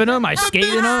soccer. surf in them. I skate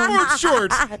in them. Sports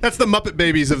shorts. That's the Muppet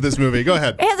Babies of this movie. Go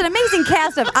ahead. It has an amazing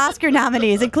cast of Oscar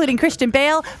nominees, including Christian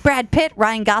Bale, Brad Pitt,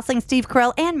 Ryan Gosling, Steve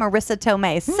Carell, and Marissa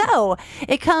Tomei. So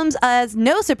it comes as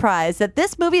no surprise that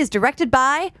this movie is directed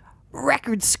by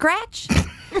Record Scratch,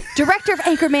 director of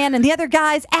Anchorman and the other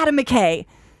guys, Adam McKay.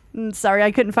 Sorry,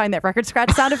 I couldn't find that Record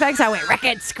Scratch sound effects. I went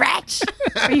Record Scratch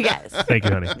for you guys. Thank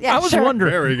you, honey. Yeah, I was sure.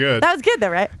 wondering. Very good. That was good, though,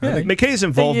 right? McKay's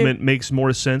involvement makes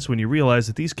more sense when you realize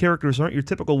that these characters aren't your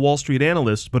typical Wall Street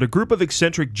analysts, but a group of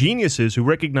eccentric geniuses who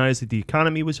recognized that the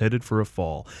economy was headed for a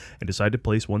fall and decided to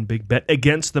place one big bet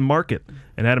against the market.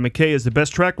 And Adam McKay has the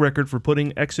best track record for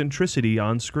putting eccentricity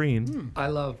on screen. I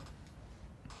love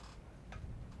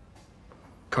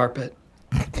carpet.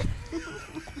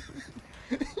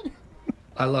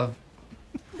 I love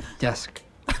desk.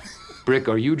 Brick,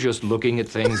 are you just looking at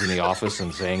things in the office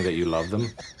and saying that you love them?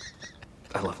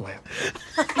 I love lamp.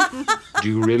 Do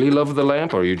you really love the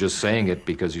lamp, or are you just saying it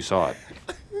because you saw it?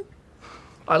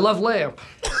 I love lamp.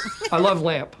 I love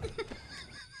lamp.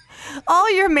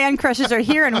 All your man crushes are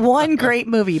here in one great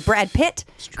movie. Brad Pitt,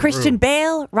 Christian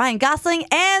Bale, Ryan Gosling,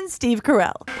 and Steve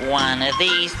Carell. One of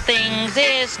these things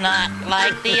is not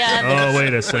like the other. Oh,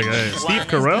 wait a second. Steve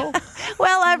Carell?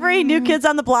 Well, every New Kids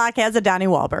on the Block has a Donnie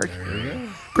Wahlberg.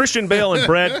 Christian Bale and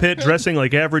Brad Pitt dressing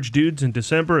like average dudes in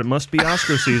December. It must be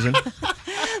Oscar season.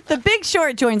 The Big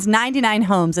Short joins 99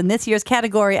 Homes in this year's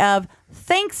category of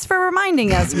Thanks for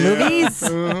Reminding Us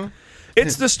movies.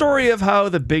 It's the story of how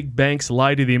the big banks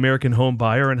lie to the American home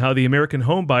buyer and how the American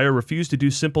home buyer refused to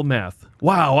do simple math.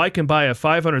 Wow, I can buy a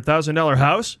 $500,000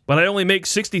 house, but I only make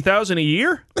 $60,000 a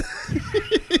year?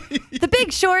 The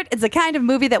Big Short is the kind of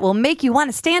movie that will make you want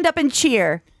to stand up and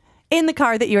cheer in the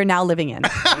car that you are now living in.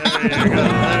 There you go.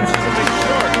 That's The Big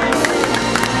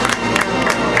Short.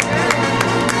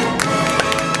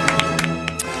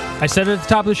 I said it at the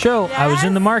top of the show. I was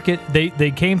in the market. They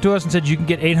came to us and said you can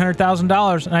get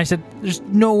 $800,000, and I said there's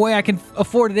no way I can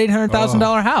afford an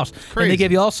 $800,000 house. crazy. And they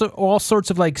gave you all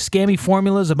sorts of like scammy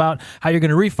formulas about how you're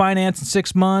going to refinance in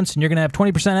 6 months and you're going to have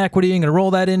 20% equity and going to roll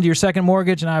that into your second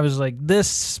mortgage. And I was like, this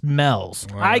smells.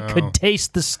 I could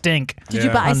taste the stink. Did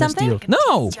you buy on this something? deal.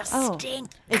 No.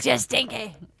 It's just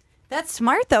stinky. That's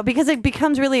smart, though, because it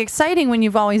becomes really exciting when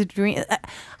you've always dreamed.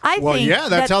 Well, yeah,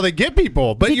 that's how they get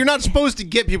people. But you're not supposed to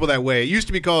get people that way. It used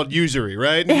to be called usury,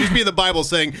 right? And it used to be in the Bible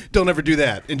saying, don't ever do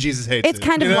that. And Jesus hates it. It's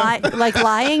kind of you know? like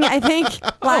lying, I think.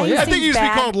 Lying I think it seems used to be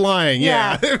bad. called lying,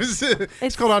 yeah. Yeah.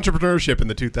 It's called entrepreneurship in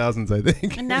the 2000s, I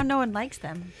think. And now no one likes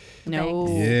them. The No.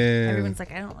 banks. Yeah. Everyone's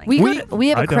like, I don't like We them. have I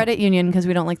a don't. credit union because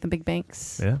we don't like the big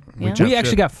banks. Yeah. Yeah. We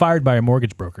actually got fired by a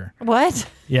mortgage broker. What?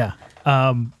 Yeah.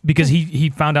 Because he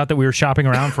found out that we were shopping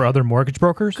around for other mortgage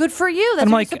brokers. Good for you. That's And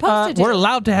I'm what like, you're supposed to do. we're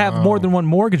allowed to have more than one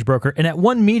mortgage broker. And at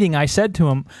one meeting, I said to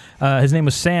him, his name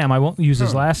was Sam. I won't use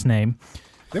his last name.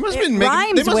 They must It have been making.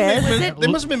 rhymes They must have with- been, they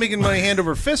must have been making money hand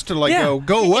over fist to like Yeah.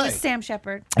 go It away. was Sam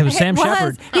Shepard. It was Sam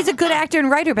Shepard. He's a good actor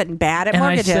and writer, but bad at And I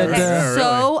mortgages. said, Yeah,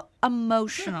 So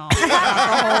emotional about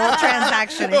the whole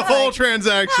transaction. The It's whole like,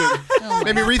 transaction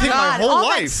made me rethink my God, whole all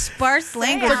that life. sparse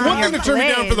language. It's like one on thing to your turn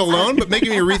me down for the plays. loan, but making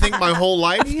me rethink my whole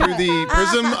life through the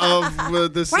prism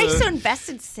of this. Why are you so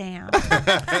invested, Sam?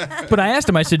 But I asked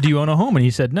him, I said, do you own a home? And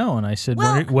he said, no. And I said,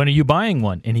 when are you buying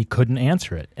one? And he couldn't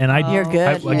answer it. And I, You're good.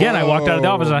 I walked out of the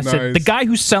office and I said, nice. the guy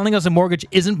who's selling us a mortgage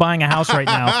isn't buying a house right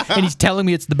now. And he's telling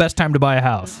me it's the best time to buy a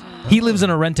house. He lives in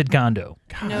a rented condo.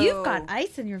 You've got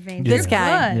ice in your veins. This You're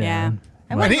guy. good. Yeah.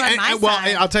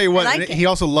 I'll tell you what. I like he it.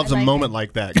 also loves I like a moment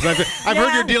like that. 'Cause I've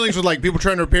heard your dealings with like people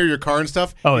trying to repair your car and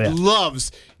stuff. Oh, He yeah.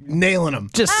 loves nailing them.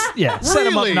 Just set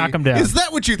him up, Really? knock him down. Is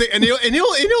that what you think? And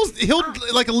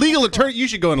he'll like a legal attorney. You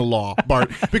should go into law,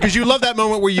 Bart, because you love that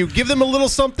moment where you give them a little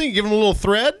something, you give them a little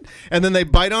thread, and then they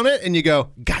bite on it, and you go,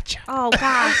 "Gotcha." Oh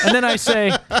gosh. And then I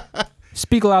say,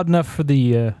 speak loud enough for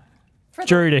the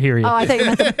jury to hear you. Oh, I think you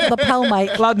meant the lapel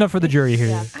mic. Loud enough for the jury to hear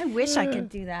you. I wish I could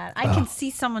do that. I can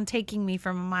see someone taking me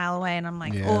from a mile away, and I'm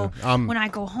like, when I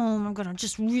go home, I'm gonna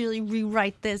just really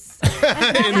rewrite this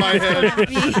in my head.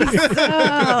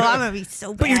 I'm gonna be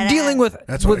so bad. But you're dealing with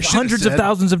That's what I should've hundreds of said.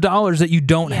 thousands of dollars that you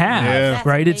don't have, Yeah.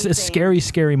 right? It's a scary,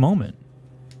 scary moment.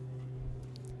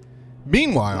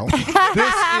 Meanwhile, this is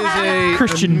a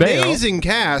Christian Bale. amazing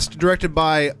cast directed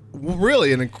by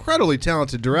really an incredibly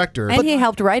talented director. And he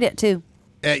helped write it, too.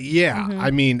 I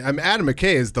mean, Adam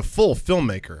McKay is the full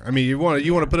filmmaker. I mean, you want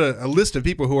to put a list of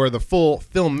people who are the full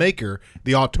filmmaker,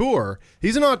 the auteur.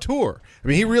 He's an auteur. I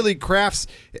mean, he really crafts,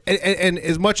 and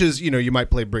as much as you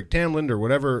might play Brick Tamland or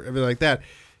whatever, everything like that.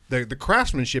 The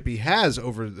craftsmanship he has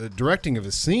over the directing of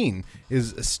a scene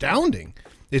is astounding.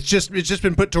 It's just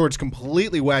been put towards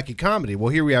completely wacky comedy. Well,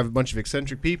 here we have a bunch of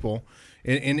eccentric people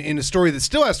in a story that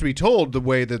still has to be told the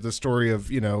way that the story of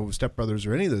Step Brothers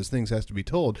or any of those things has to be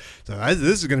told. So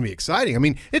this is going to be exciting. I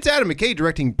mean, it's Adam McKay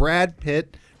directing Brad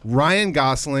Pitt, Ryan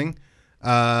Gosling,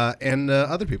 and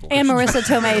other people. And Marissa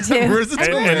Tomei, too. Marissa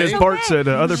Tomei. And as Bart said,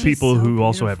 other people who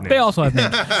also have names. They also have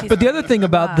names. But the other thing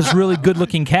about this really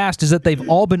good-looking cast is that they've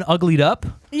all been uglied up,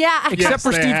 Yeah. except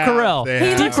for Steve Carell.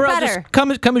 He Steve looks Carell, better.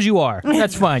 just come as you are.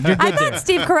 That's fine. You're good I thought there.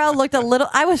 Steve Carell looked a little.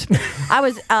 I was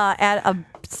at a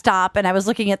stop and I was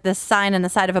looking at this sign on the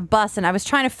side of a bus and I was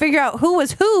trying to figure out who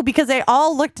was who because they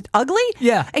all looked ugly.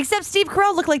 Yeah. Except Steve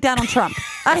Carell looked like Donald Trump.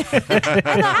 I thought,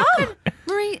 how could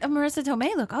Marissa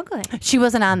Tomei look ugly? she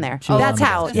wasn't on there? was That's on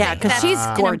how. there. Yeah, because she's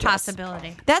an gorgeous.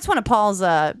 impossibility. That's one of Paul's.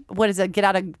 What is it? Get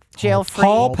out of jail free.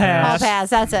 Hall pass. Hall pass.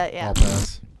 That's it. Yeah. All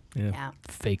pass. Yeah.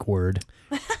 Fake word.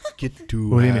 Get to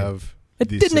What do you mean? have. It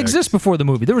the didn't sex. exist before the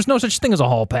movie. There was no such thing as a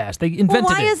hall pass. They invented Well,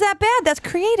 why it. is that bad? That's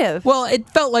creative. Well, it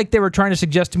felt like they were trying to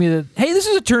suggest to me that, hey, this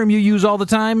is a term you use all the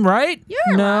time, right?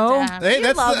 No. Hey, You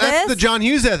that's love the this. John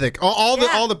Hughes ethic. All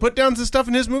the put downs and stuff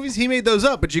in his movies, he made those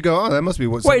up. But you go, oh, that must be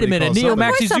what. Wait somebody a minute. calls Neo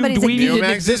somebody. Maxi Zoom somebody's a Dweeby geek. Neo didn't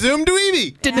Maxi exist, Zoom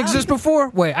Dweeby. didn't exist before?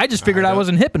 Wait, I just figured I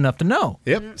wasn't hip enough to know.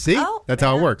 Yep. See, Oh, that's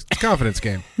how it works. It's a confidence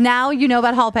game. Now you know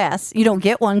about hall pass. You don't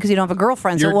get one because you don't have a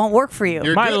girlfriend, so it You're- won't work for you.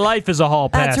 you're My good. life is a hall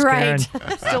pass, That's right.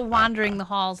 Karen. Still wandering the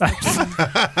halls looking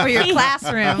for your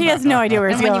classroom. He has no idea where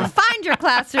he's And when going. you find your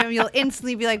classroom, you'll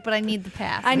instantly be like, "But I need the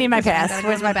pass. I need my Because I pass. gotta go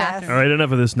Where's to my the pass? bathroom." All right,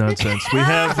 enough of this nonsense. We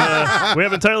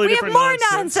have entirely We have different more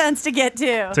nonsense nonsense to get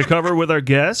to. to cover with our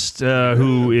guest,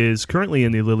 who is currently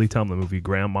in the Lily Tomlin movie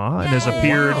Grandma and has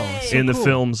appeared in the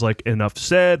films like Enough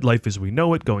Said, Life as We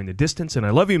Know It, Going the Distance, and I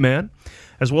Love You Man,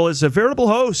 as well as a veritable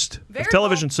host of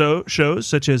television shows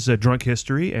such as Drunk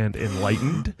History and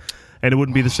Enlightened. And it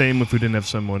wouldn't be the same if we didn't have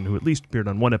someone who at least appeared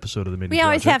on one episode of the Mini We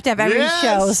always Project. have to have every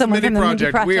show someone from the Mindy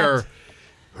Project. We are.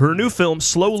 Her new film,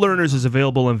 Slow Learners, is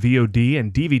available on VOD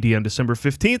and DVD on December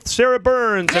 15th. Sarah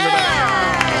Burns,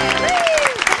 everybody.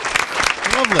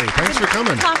 Lovely. Thanks for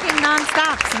coming. Talking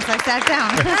nonstop since I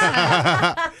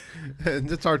sat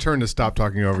down. It's our turn to stop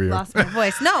talking over you. Lost my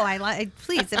voice. No,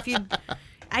 please, if you.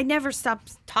 I never stop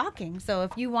talking, so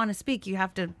if you want to speak, you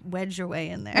have to wedge your way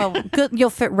in there. Well, good. You'll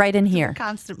fit right in here.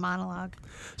 Constant monologue.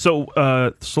 So,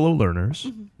 Slow Learners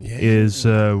is,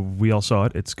 we all saw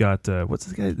it. It's got, what's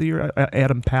the guy,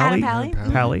 Adam Pally? Adam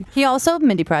Pally. Pally. He also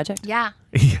Mindy Project. Yeah.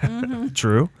 Yeah,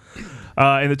 true.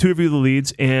 And the two of you are the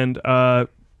leads, and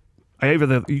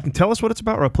you can tell us what it's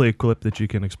about, or I'll play a clip that you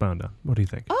can expound on. What do you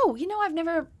think? Oh,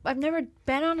 I've never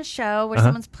been on a show where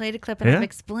someone's played a clip and Yeah? I've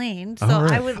explained. So All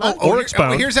right. I would love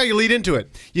Here's how you lead into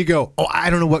it. You go, oh, I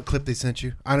don't know what clip they sent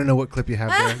you. I don't know what clip you have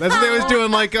there. That's what they was doing,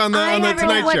 like on the I never know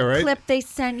Tonight what Show, right? clip they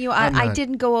sent you. I'm I not.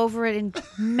 didn't go over it in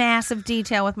massive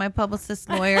detail with my publicist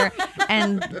lawyer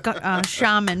and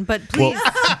shaman, but please.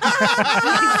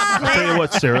 I'll tell you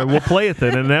what, Sarah, we'll play it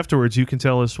then, and afterwards you can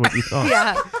tell us what you thought.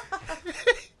 Yeah.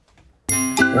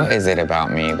 What is it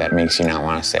about me that makes you not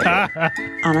want to say it?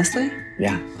 Honestly,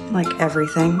 Yeah. like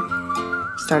everything.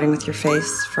 Starting with your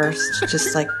face first,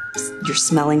 just like you're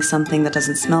smelling something that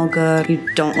doesn't smell good. You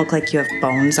don't look like you have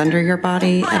bones under your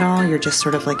body at all. You're just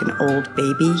sort of like an old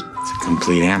baby. It's a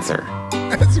complete answer.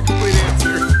 That's a complete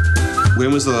answer.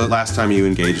 When was the last time you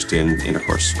engaged in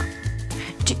intercourse?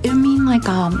 Do you mean like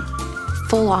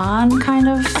full on kind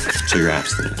of? So you're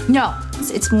abstinent. No,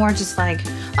 it's more just like,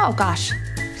 oh gosh,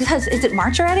 because is it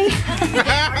March already? So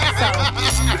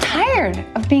I'm tired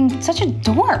of being such a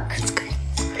dork. It's good.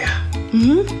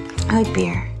 Mm-hmm. I like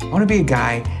beer. I want to be a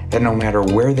guy that no matter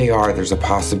where they are, there's a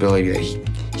possibility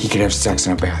that he could have sex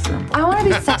in a bathroom. I want to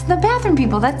be sex in the bathroom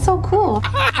people. That's so cool.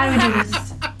 How do we do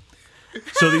this?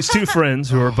 So these two friends,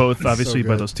 who are both obviously so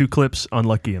by good. those two clips,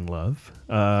 unlucky in love,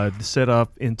 set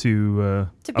up into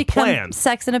To a become plan.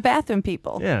 sex in a bathroom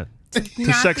people. Yeah, to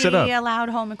Not sex it up. be allowed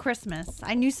home at Christmas.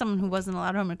 I knew someone who wasn't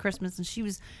allowed home at Christmas, and she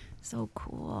was so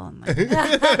cool. And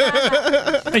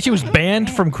like, And she was banned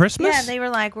from Christmas? yeah, they were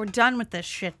like, "We're done with this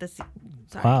shit."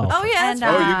 Sorry. Wow. Oh, yeah, And,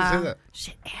 that's Oh, you can say that.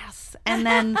 Shit ass. And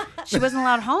then she wasn't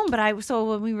allowed home, but so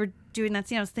when we were doing that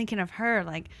scene, I was thinking of her,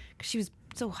 like, 'cause she was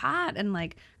so hot and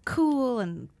like cool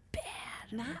and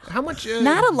How much?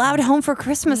 Not allowed home for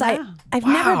Christmas. I've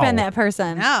never been that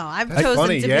person. no, I've That's chosen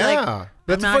funny, to be yeah. like,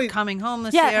 That's I'm not funny. coming home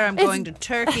this Yeah, year. I'm it's- going to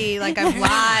Turkey. Like I've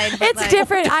lied. but, It's like,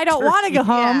 different. I don't want to go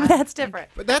home. Yeah. That's different.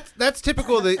 But that's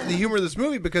typical of the humor of this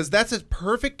movie because that's a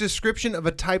perfect description of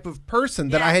a type of person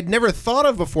that I had never thought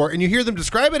of before. And you hear them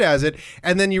describe it as it,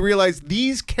 and then you realize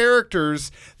these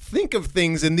characters think of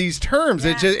things in these terms.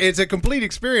 Yeah. It's a complete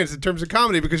experience in terms of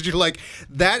comedy because you're like,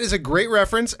 that is a great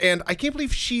reference, and I can't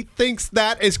believe she thinks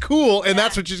that is cool, and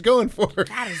that's what she's going for.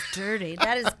 That is dirty.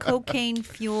 That is cocaine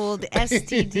fueled,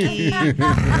 STD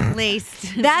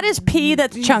laced. That is pee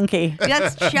that's chunky.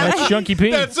 That's That's chunky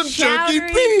pee. That's some chunky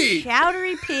pee.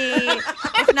 Chowdery pee.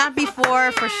 If not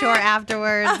before, for sure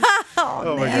afterwards.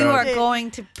 Oh my You God. are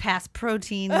going to pass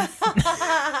proteins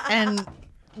and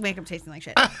wake up tasting like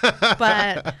shit.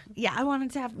 But yeah, I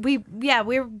wanted to have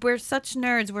we're such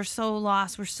nerds. We're so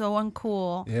lost. We're so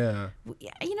uncool. Yeah.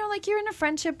 You know, like you're in a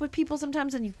friendship with people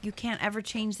sometimes and you can't ever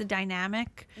change the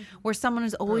dynamic where someone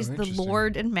is always the interesting.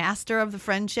 lord and master of the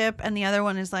friendship and the other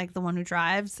one is like the one who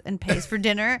drives and pays for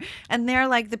dinner. And they're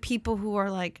like the people who are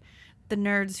like the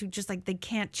nerds who just like they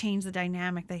can't change the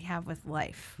dynamic they have with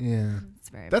life. Yeah. It's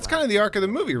very That's kind of the arc of the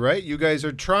movie, right? You guys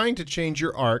are trying to change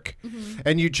your arc, Mm-hmm.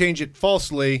 and you change it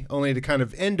falsely, only to kind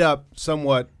of end up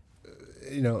somewhat,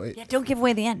 Yeah, don't give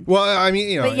away the end. Well, I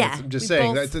mean, But yeah, I'm just we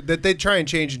saying both- that they try and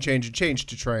change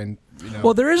to try and,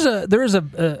 Well, there is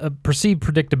a perceived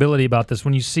predictability about this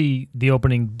when you see the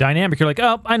opening dynamic. You're like,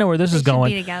 oh, I know where this is should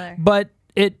going. be together. But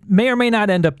it may or may not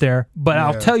end up there. But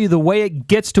I'll Yeah. tell you, the way it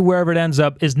gets to wherever it ends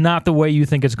up is not the way you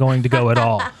think it's going to go at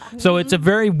all. So it's a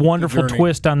very wonderful journey.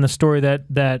 twist on the story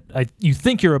that you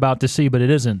think you're about to see, but it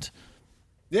isn't.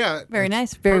 Yeah. Very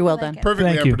nice. Very well done.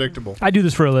 Perfectly Thank you. unpredictable. I do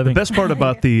this for a living. The best part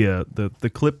about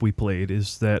the clip we played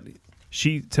is that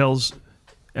she tells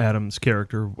Adam's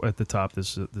character at the top,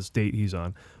 this date he's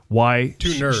on, why Two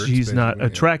nerds, she's not basically, yeah.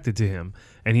 attracted to him.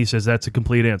 And he says that's a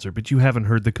complete answer, but you haven't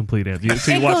heard the complete answer.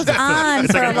 So you It watch goes the film. on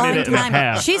It's for like a long minute and a time.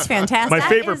 half. She's fantastic. My That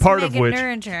favorite is part of Megan which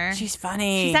Nuringer. She's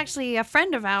funny. She's actually a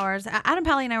friend of ours. Adam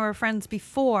Pally and I were friends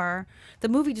before. The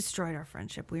movie destroyed our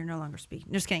friendship. We are no longer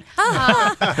speaking. Just kidding.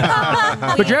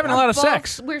 But you're having a lot of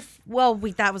sex.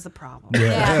 That was the problem.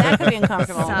 Yeah, that could be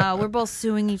uncomfortable. So we're both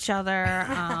suing each other.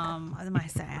 My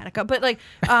sciatica, but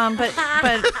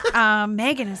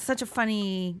Megan is such a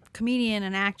funny comedian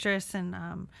and actress, and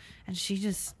she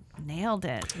just nailed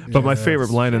it. But my favorite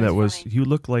line in that was, "You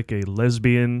look like a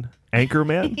lesbian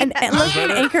anchorman." And lesbian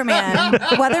anchorman,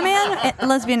 weatherman,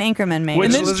 lesbian anchorman, maybe.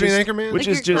 Which Which is lesbian just- anchorman? which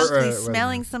Like is you're just constantly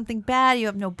smelling something bad. You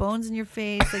have no bones in your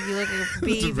face. Like you look like a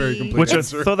baby. That's a very complete Which I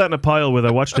answer. throw that in a pile with.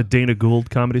 I watched a Dana Gould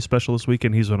comedy special this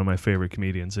weekend. He's one of my favorite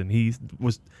comedians, and he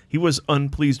was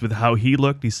unpleased with how he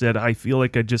looked. He said, "I feel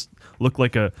like I just look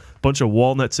like a bunch of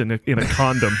walnuts in a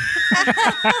condom."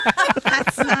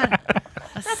 That's not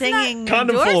a singing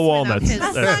Condom full of endorsement walnuts. his-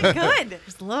 That's That's not good.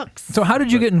 His looks. So how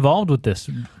did you get involved with this?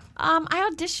 I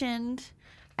auditioned,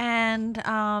 and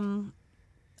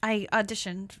I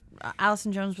auditioned.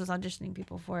 Allison Jones was auditioning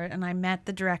people for it, and I met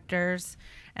the directors,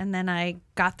 and then I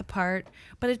got the part.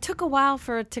 But it took a while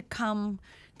for it to come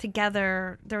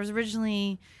together. There was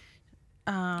originally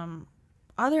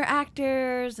other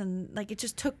actors, and like it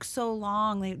just took so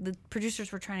long. The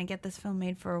producers were trying to get this film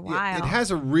made for a while. It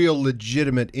has a real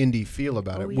legitimate indie feel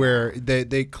about it, where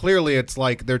they clearly it's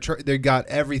like they got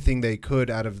everything they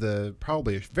could out of the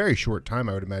probably a very short time,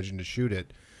 I would imagine, to shoot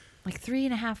it. like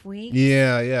 3.5 weeks.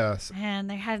 Yeah. And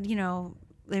they had,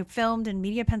 they filmed in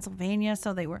Media, Pennsylvania,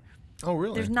 so they were. Oh,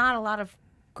 really? There's not a lot of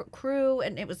crew,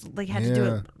 and it was they had to do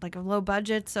Yeah. it like a low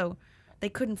budget, so they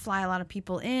couldn't fly a lot of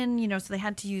people in, so they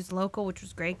had to use local, which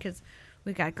was great because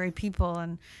we got great people,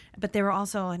 but they were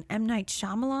also an M. Night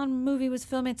Shyamalan movie was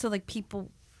filming, so like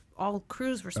people, all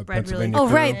crews were spread really. Oh,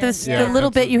 right. The little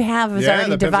bit you have is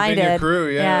already the Pennsylvania divided. crew,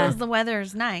 yeah. Because the weather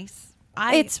is nice.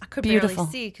 It's I could beautiful.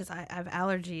 barely see because I have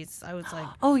allergies. I was like,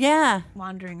 Oh, yeah.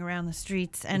 wandering around the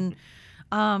streets, and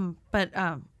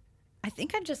I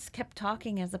think I just kept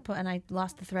talking and I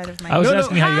lost the thread of my. I was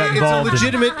asking how you got involved. It's a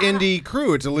legitimate indie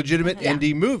crew. It's a legitimate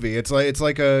indie movie. It's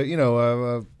like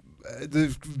a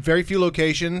there's very few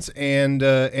locations and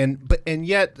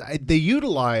yet they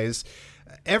utilize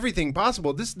everything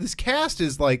possible. This cast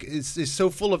is so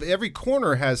full of, every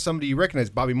corner has somebody you recognize.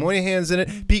 Bobby Moynihan's in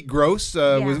it. Pete Gross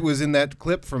was in that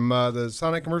clip from the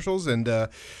Sonic commercials, and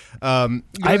Ivan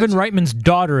Reitman's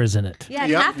daughter is in it. Yeah,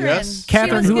 Catherine. Yes.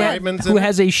 Catherine, who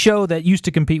has a show that used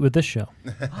to compete with this show.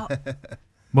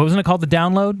 What wasn't it called? The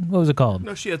Download? What was it called?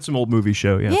 No, she had some old movie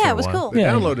show. Yeah, Yeah, for a it was while. cool. The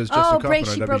Download is just a couple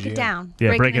she on broke it WGN. down.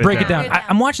 Yeah, break Break it down.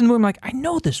 I'm watching the movie. I'm like, I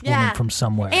know this woman from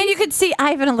somewhere. And you could see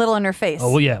Ivan a little in her face.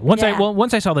 Oh well, yeah.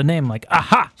 Once I saw the name, I'm like,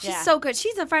 aha. She's so good.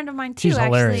 She's a friend of mine too. She's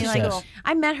hilarious, Actually, yes.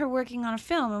 I met her working on a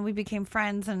film, and we became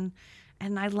friends. And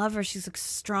I love her. She's a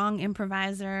strong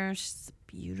improviser. She's a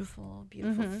beautiful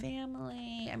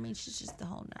family. I mean, she's just the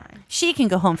whole nine. She can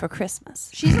go home for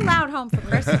Christmas. She's allowed home for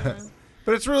Christmas.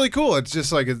 But it's really cool. It's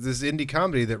just like this indie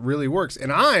comedy that really works.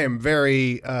 And I am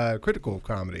very critical of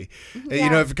comedy. You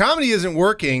know, if a comedy isn't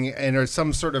working and there's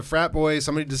some sort of frat boy,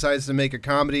 somebody decides to make a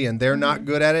comedy and they're not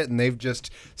good at it and they've just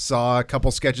saw a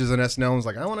couple sketches on SNL and was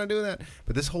like, I want to do that.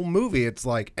 But this whole movie, it's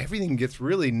like everything gets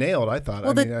really nailed, I thought.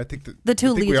 Well, I think the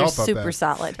two we leads all are thought super that.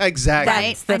 solid. Exactly.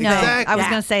 Right? I know. Exactly. I was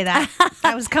going to say that.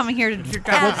 I was coming here to drop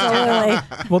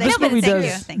Well,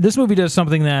 Thank this movie does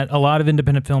something that a lot of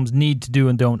independent films need to do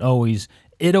and don't always.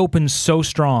 It opens so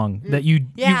strong that you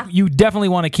definitely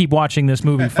want to keep watching this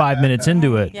movie 5 minutes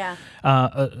into it. Yeah.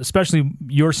 Especially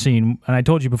your scene, and I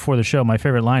told you before the show, my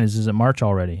favorite line is it March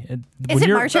already? Is it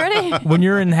March already? When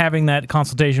you're in having that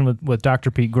consultation with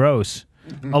Dr. Pete Gross,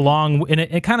 and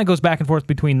it kind of goes back and forth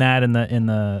between that and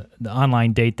the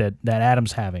online date that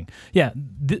Adam's having. Yeah,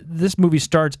 this movie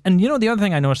starts, and the other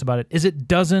thing I noticed about it is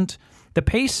the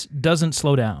pace doesn't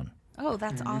slow down. Oh,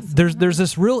 that's awesome. There's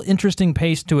this real interesting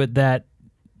pace to it that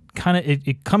kind of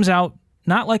it comes out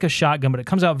not like a shotgun, but it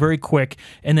comes out very quick,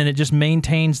 and then it just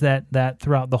maintains that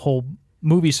throughout the whole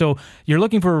movie. So you're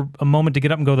looking for a moment to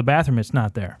get up and go to the bathroom, it's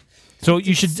not there. So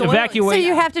you should evacuate. So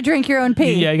you have to drink your own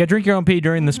pee. Yeah, you got to drink your own pee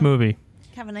during this movie.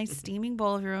 Have a nice steaming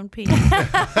bowl of your own pee.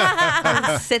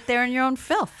 Sit there in your own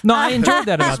filth. No, I enjoyed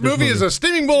that about this movie. Is a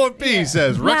steaming bowl of pee,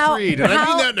 says Rex Now, Reed, and I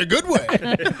mean that in a good way.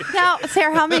 Now,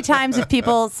 Sarah, how many times have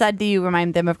people said do you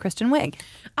remind them of Kristen Wiig?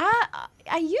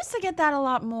 I used to get that a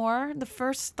lot more. The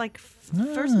first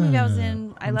movie I was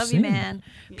in, I Love You Man,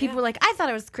 people were like, I thought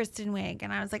it was Kristen Wiig,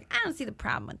 and I was like, I don't see the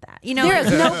problem with that. There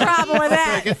is no problem with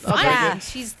that. Funny.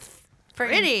 She's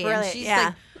pretty, and she's yeah.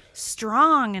 like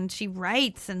strong, and she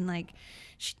writes, and like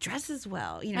she dresses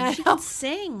well. She can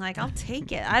sing. Like, I'll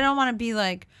take it. I don't want to be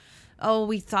like, oh,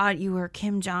 we thought you were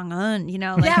Kim Jong-un, the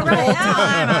whole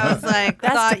time I was like,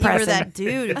 thought you were that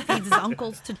dude who feeds his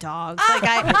uncles to dogs. Like,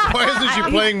 why isn't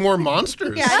she playing more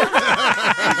monsters? Yeah,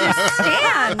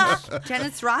 I don't understand.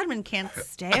 Dennis Rodman can't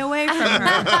stay away from her.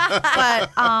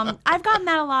 But I've gotten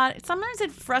that a lot. Sometimes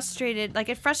it frustrated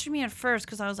me at first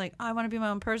because I was like, oh, I want to be my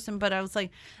own person, but I was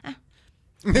like,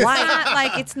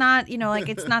 why? It's not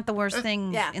the worst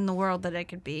thing in the world that I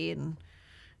could be,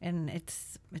 and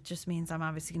it just means I'm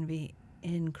obviously going to be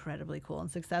incredibly cool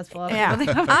and successful. Yeah,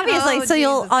 obviously. So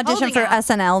you'll audition for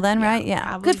SNL then, right? Yeah,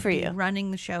 probably good for you.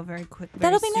 Running the show very quickly.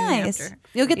 That'll be nice.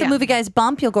 You'll get the movie guys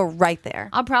bump. You'll go right there.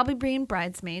 I'll probably be in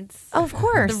Bridesmaids. Oh, of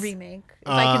course, the remake. If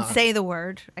I can say the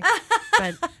word,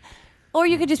 but or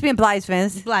you could just be in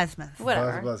Bridesmaids.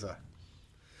 Whatever.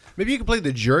 Maybe you could play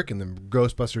the jerk in the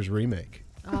Ghostbusters remake.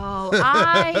 Oh,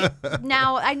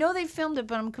 I know they filmed it,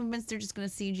 but I'm convinced they're just going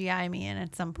to CGI me in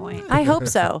at some point. I hope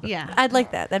so. Yeah, I'd like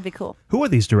that. That'd be cool. Who are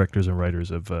these directors and writers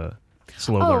of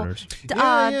Slow Learners?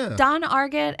 Don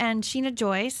Argett and Sheena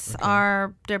Joyce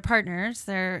are their partners.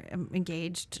 They're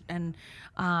engaged, and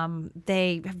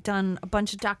they have done a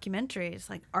bunch of documentaries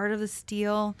like Art of the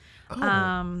Steal,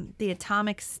 The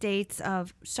Atomic States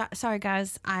of. Sorry,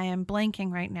 guys, I am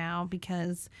blanking right now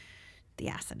because the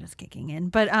acid is kicking in.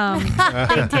 But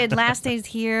they did Last Days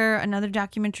Here, another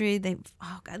documentary. They've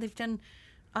done.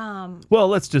 Well,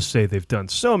 let's just say they've done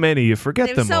so many, you forget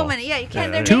them all. There's so many. Yeah, you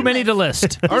can't. Too many to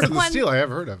list. Art of the Steal, I have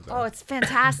heard of. Oh, it's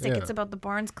fantastic. It's about the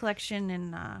Barnes collection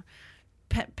in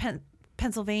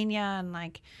Pennsylvania and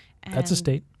like. And that's a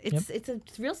state. It's a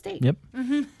real state. Yep.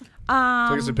 Mm-hmm. So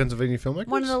I guess a Pennsylvania filmmaker.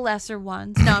 One of the lesser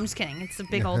ones. No, I'm just kidding. It's a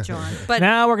big old John. But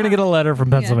now we're gonna get a letter from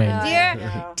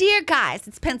Pennsylvania. Dear guys,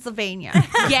 it's Pennsylvania.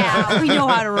 Yeah, we know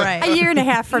how to write. A year and a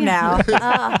half from now.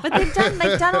 But they've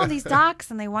done all these docs,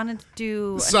 and they wanted to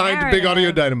do signed Big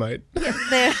Audio Dynamite.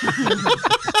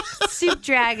 Soup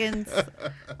Dragons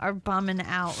are bumming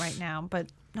out right now, but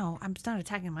no, I'm not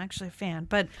attacking him. I'm actually a fan,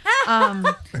 but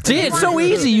See, it's so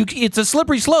easy. It's a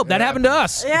slippery slope. That happened to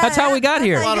us. That's how we got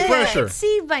here. A lot of pressure.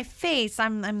 See my face.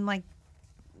 I'm like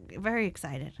very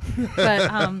excited,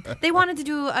 but they wanted to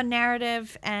do a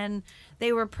narrative, and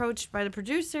they were approached by the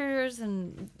producers,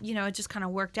 and it just kind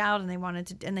of worked out, and they wanted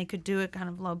to, and they could do it kind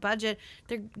of low budget.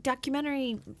 They're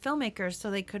documentary filmmakers, so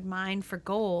they could mine for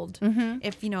gold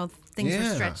if things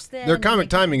were stretched thin. Their comic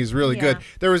timing is really good.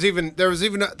 Yeah.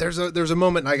 There's a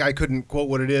moment I couldn't quote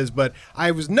what it is, but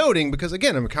I was noting, because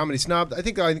again I'm a comedy snob. I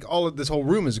think all of this whole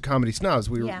room is a comedy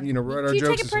snobs. We write our you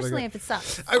jokes. take it personally if it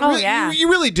sucks. You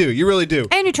really do. You really do.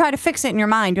 And you try to fix it in your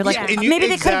mind. You're like, maybe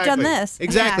they could have done this.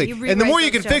 Exactly. Yeah, and the more you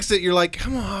rewrite can those fix it, you're like,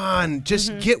 come on,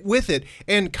 just get with it.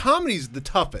 And comedy's the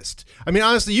toughest. I mean,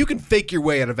 honestly, you can fake your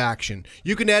way out of action.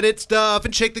 You can edit stuff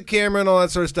and shake the camera and all that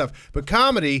sort of stuff. But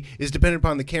comedy is dependent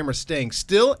upon the camera staying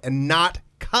still and not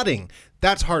cutting.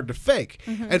 That's hard to fake.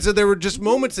 And so there were just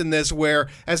moments in this where,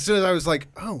 as soon as I was like,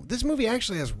 oh, this movie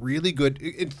actually has really good,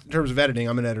 in terms of editing,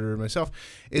 I'm an editor myself,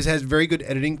 has very good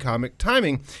editing comic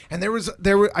timing. And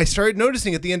I started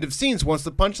noticing at the end of scenes, once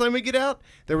the punchline would get out,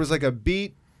 there was like a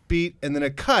beat, and then a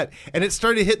cut, and it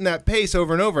started hitting that pace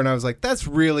over and over, and I was like, that's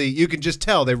really, you can just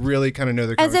tell they really kind of know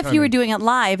their as if timing. you were doing it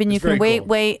live, and you can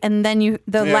wait, and then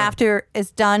the laughter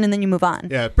is done, and then you move on.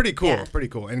 Yeah, pretty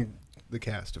cool. And the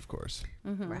cast, of course.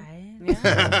 Right.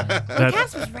 Yeah. The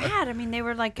cast was rad. I mean, they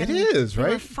were like, It they is, were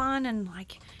right? fun, and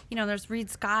like, there's Reed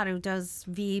Scott who does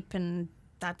Veep, and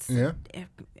that's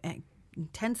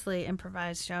intensely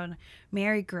improvised show. And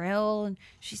Mary Grill, and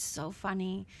she's so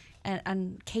funny.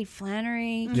 And Kate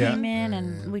Flannery came in,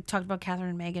 and we talked about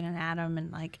Catherine, Megan, and Adam,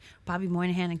 and like Bobby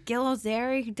Moynihan and Gil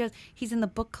Ozeri. He's in the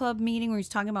book club meeting where he's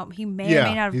talking about he may or may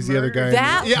not have he's the other guy.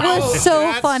 That was so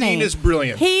that funny. Scene is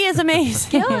brilliant. He is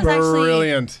amazing. Gil is actually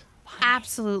Brilliant.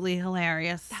 absolutely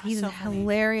hilarious. He's a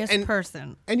hilarious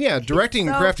person. And yeah, directing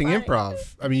and so crafting funny.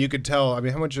 improv. I mean, you could tell. I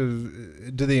mean, how much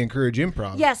do they encourage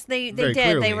improv? Yes, they Very did.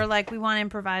 clearly. They were like, we want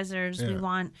improvisers. We Yeah.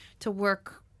 want to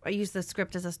work. I use the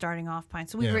script as a starting off point.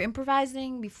 So we were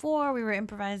improvising before. We were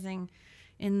improvising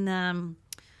in the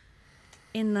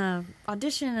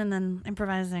audition, and then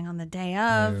improvising on the day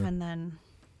of, and then,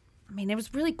 I mean, it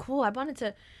was really cool. I wanted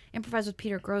to improvise with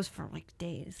Peter Grosz for like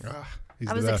days. He's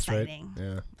that the was best, exciting. Right?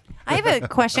 Yeah. I have a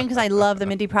question because I love the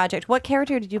Mindy Project. What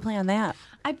character did you play on that?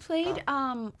 I played.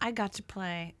 I got to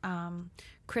play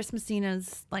Chris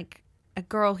Messina's like a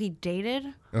girl he dated.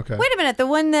 Okay. Wait a minute, the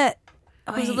one that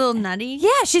was a little nutty. Yeah,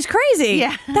 she's crazy.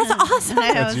 Yeah. That's awesome.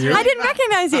 That's you? I didn't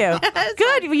recognize you.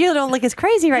 Good. You don't look as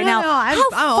crazy right now. No, I'm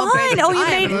How fun. baby. Oh, you I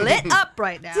made am lit up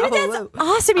right now. Dude, that's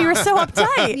awesome. You were so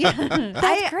uptight.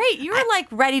 That's great. You were like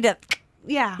ready to.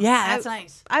 Yeah. Yeah, that's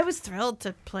nice. I was thrilled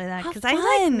to play that because I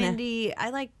fun. like Mindy.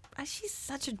 She's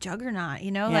such a juggernaut,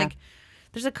 Yeah. Like,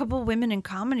 there's a couple women in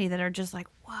comedy that are just like,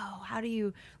 whoa,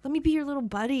 let me be your little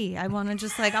buddy. I want to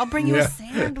just like, I'll bring you a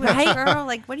sandwich, girl.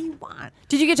 Like, what do you want?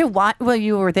 Did you get to watch? Well,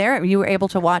 you were there. You were able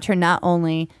to watch her not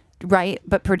only write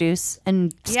but produce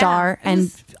and star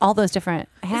and all those different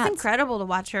hats. It's incredible to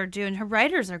watch her do, and her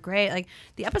writers are great. Like,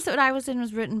 the episode I was in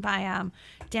was written by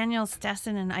Daniel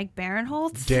Stessen and Ike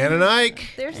Barinholtz. Dan and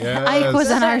Ike. Ike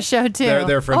was on our show too.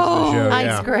 They're friends of the show.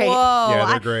 Ike's great. Whoa. Yeah,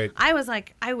 they're great.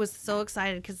 I was so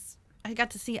excited because I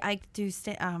got to see Ike do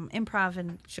improv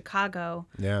in Chicago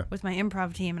with my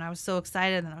improv team, and I was so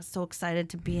excited, and I was so excited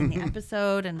to be in the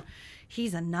episode, and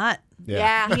he's a nut.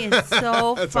 Yeah. He is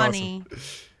so That's funny. awesome.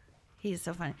 He is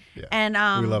so funny. Yeah. And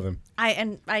we love him.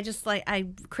 I just like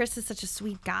Chris is such a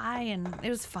sweet guy, and it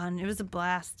was fun. It was a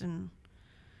blast, and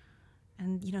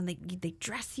they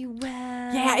dress you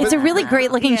well. Yeah, it's a really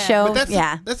great looking show. But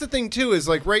that's the thing too. Is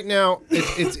like right now,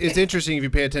 it's interesting if you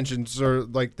pay attention. So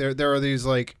like there are these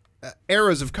like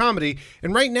eras of comedy,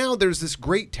 and right now there's this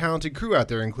great talented crew out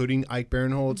there, including Ike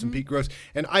Barinholtz and Pete Grosz.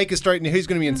 And Ike is starting. He's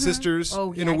going to be in Sisters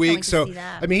in a week. So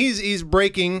I mean, he's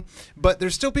breaking, but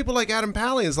there's still people like Adam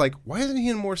Pally is like, why isn't he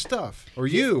in more stuff? Or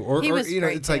you? Or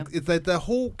it's like it's like the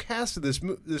whole cast of this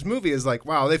movie is like,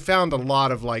 wow, they found a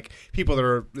lot of like people that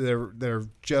are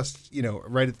just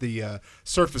right at the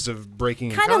surface of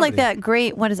breaking. Kind of like that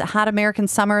great, what is it, Hot American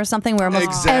Summer or something, where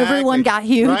almost everyone got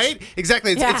huge. Right?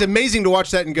 Exactly. It's amazing to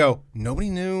watch that and go, nobody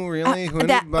knew really who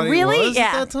anybody was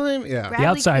at that time. Yeah. Bradley The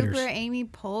Outsiders. Cooper, Amy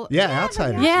Poehler. Yeah,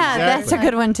 Outsiders. Yeah, that's a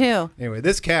good one too. Anyway,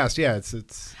 this cast,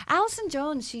 it's Allison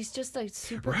Jones, she's just a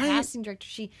super casting director.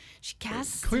 She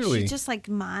casts Clearly. She just like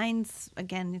minds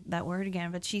that word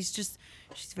again, but she's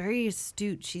very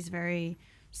astute. She's very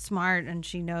smart, and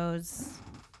she knows.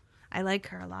 I like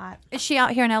her a lot. Is she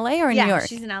out here in LA or in Yeah, New York?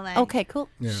 she's in LA. Okay, cool.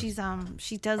 Yeah. She's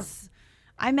she does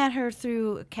I met her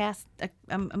through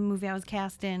a movie I was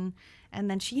cast in, and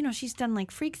then she's done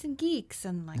like Freaks and Geeks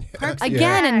and like Parks and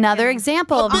Again, Rec another and-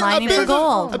 example of mining for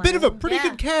gold. A bit of a pretty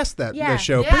good cast that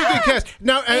show. Yeah. Pretty good cast.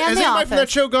 Now, has The anybody from that Office.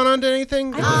 show gone on to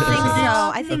anything? I don't think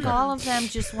so. I think all of them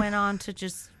just went on to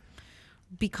just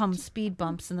become speed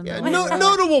bumps in the middle.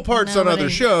 Notable parts on other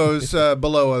Nobody- shows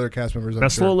below other cast members. I'm Now,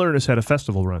 sure. Slow Learners had a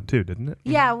festival run too, didn't it?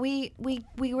 Yeah, we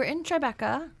were in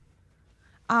Tribeca.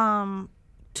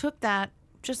 Took that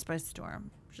just by storm.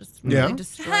 Just really Yeah?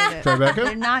 destroyed it. Tribeca?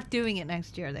 They're not doing it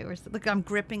next year. They were look. I'm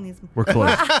gripping these. We're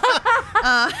close.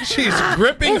 She's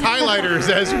gripping highlighters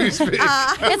as we speak.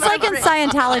 It's like in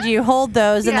Scientology, you hold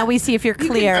those and then we see if you're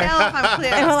clear. You can tell if I'm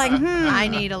clear. And we're like, I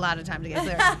need a lot of time to get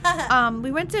clear.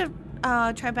 We went to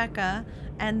Tribeca,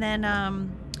 and then now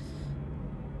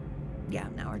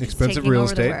we're just Expensive taking real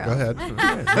over the estate. Go world.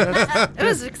 ahead. It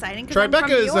was exciting. 'Cause I'm from Tribeca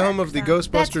New is the York, home of the so-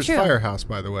 Ghostbusters true. Firehouse,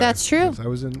 by the way. That's true. Yes, I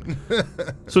was in.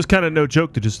 So it's kind of no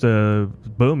joke to just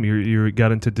boom, you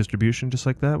got into distribution just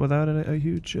like that without a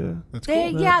huge. That's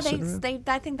They, cool. yeah, Sitting around. they.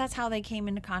 I think that's how they came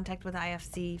into contact with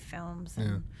IFC Films.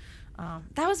 And,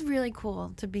 that was really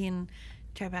cool to be in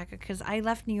Tribeca because I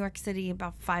left New York City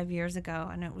about 5 years ago,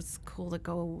 and it was cool to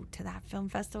go to that film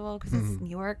festival because it's New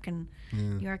York, and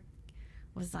New York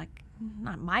was like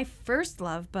not my first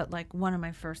love, but like one of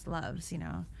my first loves,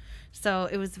 So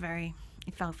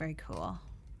it felt very cool.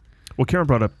 Well, Karen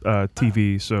brought up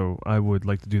TV, so I would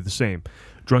like to do the same.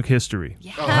 Drunk History.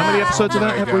 Yeah. How many episodes of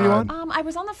that were you on? I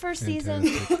was on the first season,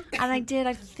 and I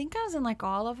think I was in like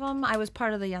all of them. I was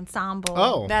part of the ensemble.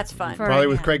 Oh, that's fun. Probably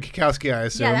with Craig Kikowski, I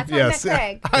assume. Yeah, that's how I met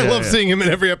Craig. I love Yeah. seeing him in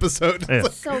every episode. Yeah.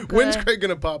 It's So like, when's good. Craig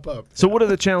gonna pop up? So what are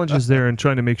the challenges there in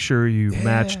trying to make sure you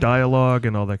match dialogue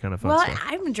and all that kind of fun Well, stuff?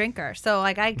 I'm a drinker, so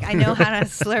like I know how to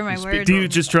slur my words. Do you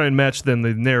just try and match then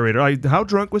the narrator? How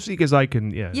drunk was he? Because I can,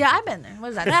 yeah. Yeah, I've been there. What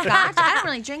is that? Scotch? I don't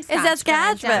really drink scotch. Is that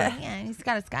scotch? Yeah, he's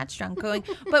got a scotch drunk going.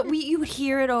 But you would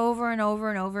hear it over and over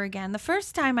and over again. The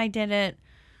first time I did it,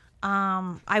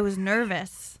 I was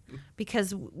nervous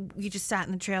because we just sat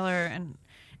in the trailer and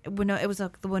it was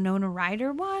the Winona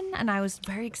Ryder one, and I was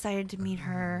very excited to meet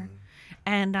her.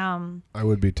 And I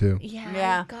would be too.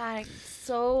 yeah. God,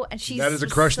 and she's That is a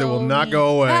just crush that will so not neat.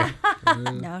 go away.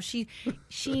 No,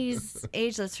 she's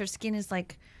ageless. Her skin is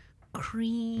like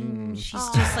cream. She's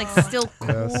just like still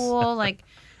cool. Like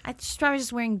she's probably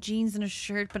just wearing jeans and a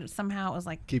shirt, but somehow it was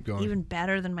like Keep going. even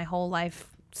better than my whole life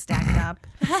stacked up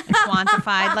and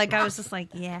quantified. Like I was just like,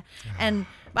 yeah. And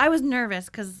I was nervous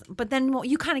but then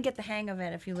you kind of get the hang of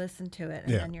it if you listen to it,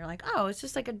 and then you're like, oh, it's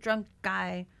just like a drunk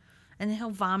guy, and he'll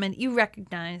vomit. You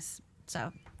recognize,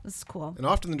 so this is cool. And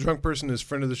often the drunk person is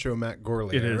friend of the show, Matt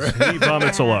Gorley. It is. Right? He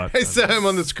vomits a lot. I saw him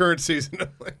on this current season.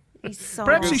 He's so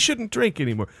Perhaps he shouldn't drink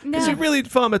anymore because he really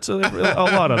vomits a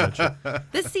lot on that show.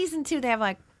 This season too, they have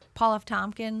like Paul F.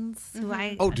 Tompkins, who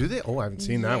Oh, do they? Oh, I haven't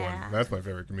seen that Yeah. one. That's my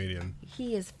favorite comedian.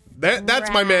 he is. That's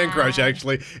my man crush,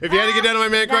 actually. If you had to get down on my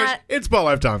man crush, it's Paul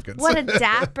F. Tompkins. What a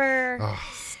dapper,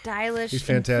 stylish. He's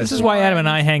fantastic. This is why Adam and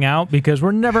I hang out, because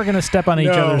we're never going to step on each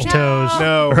other's toes.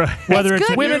 No. Whether it's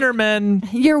good. women or men.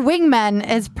 Your wingman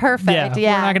is perfect. Yeah,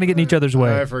 we're not going to get in each other's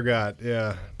way. I forgot.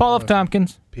 Yeah. Paul F.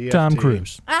 Tompkins, PFT. Tom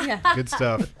Cruise. Good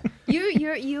stuff.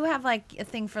 You have like a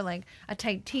thing for like a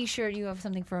tight T-shirt. You have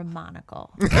something for a monocle.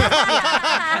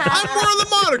 I'm more of the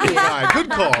monocle guy. Good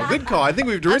call. Good call. I think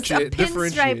we've differentiated.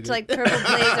 Pinstriped like purple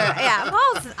blazer. Yeah,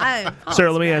 Paul's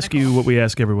Sarah, let me ask you what we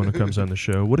ask everyone who comes on the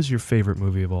show. What is your favorite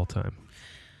movie of all time?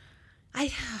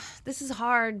 This is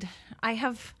hard. I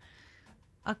have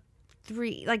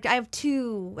three. Like I have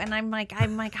two, and I'm like I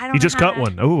don't. You just know how got to-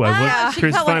 one. Oh, I was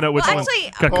curious to find out which one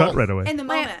actually, got cut right away. In the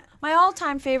moment. My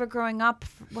all-time favorite growing up.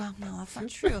 Well, no, that's not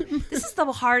true. This is the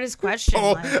hardest question.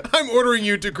 Oh, like- I'm ordering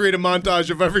you to create a montage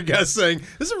of every guest saying,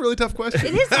 "This is a really tough question."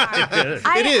 It is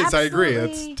hard. It is. I agree.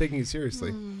 absolutely- That's taking it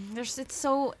seriously. It's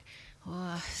so.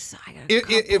 So I got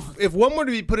If one were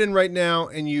to be put in right now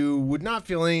and you would not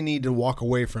feel any need to walk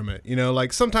away from it,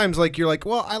 like sometimes like you're like,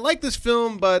 well, I like this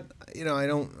film, but I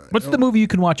don't. What's the movie you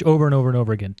can watch over and over and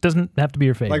over again? Doesn't have to be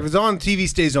your favorite. Like if it's on, TV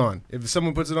stays on. If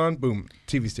someone puts it on, boom,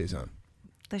 TV stays on.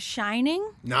 The Shining.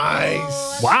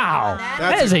 Nice. Wow. That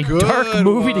That's is a good dark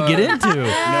movie to get one. into.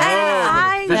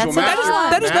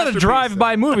 That is not a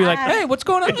drive-by movie. Like, hey, what's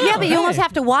going on? Yeah, but you almost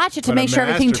have to watch it to But a make sure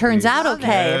everything turns out masterpiece.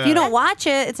 okay. Yeah. If you don't watch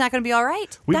it, it's not going to be all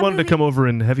right. We wanted to come over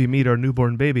and have you meet our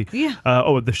newborn baby. Yeah.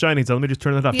 The Shining's on. Let me just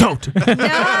turn that off. Yeah. Don't.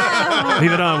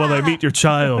 Leave it on while I meet your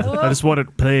child. I just want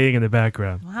it playing in the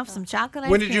background. We'll have some chocolate.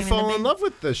 When ice did you cream fall in love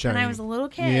with The Shining? When I was a little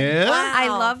kid. Yeah? I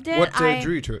loved it. What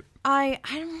drew you to it? I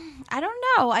don't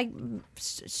know.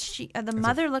 The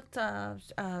mother looked.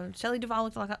 Shelley Duvall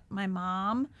looked like my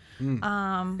mom.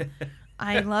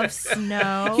 I love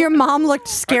snow. Your mom looked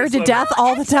scared to death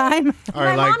all the time.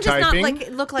 My mom does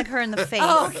not look like her in the face.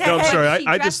 Oh, okay. No, I'm sorry. She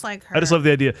I dressed just like her. I just love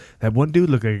the idea. That one dude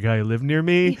looked like a guy who lived near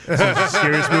me. It's the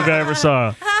scariest movie I ever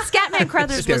saw. Scatman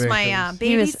Crothers was my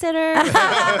babysitter.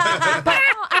 But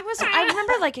I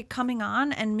remember like it coming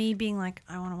on and me being like,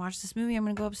 I want to watch this movie. I'm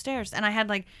going to go upstairs. And I had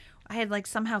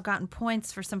somehow gotten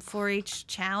points for some 4-H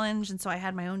challenge, and so I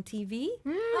had my own TV,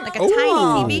 like a tiny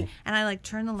TV, and I like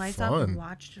turned the lights off and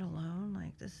watched it alone.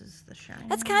 Like, this is The Shining.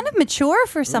 That's kind of mature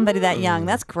for somebody that young.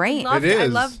 That's great. I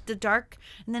love the dark,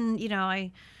 and then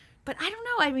but I don't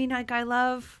know. I mean, like I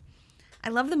love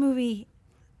the movie.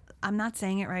 I'm not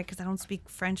saying it right because I don't speak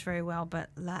French very well, but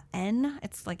La Haine.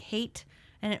 It's like hate.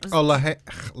 And it was. Oh, La Haine.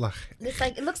 It's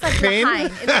like it looks like La Haine.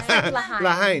 It looks like La Haine.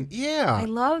 La Haine. Yeah. I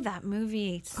love that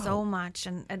movie so much,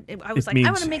 and I was It like, I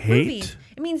want to means make hate? movies.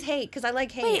 It means hate because I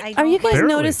like hate. Wait, are you guys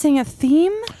noticing a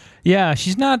theme? Yeah,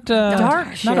 she's not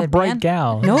Dark not a shit, bright man.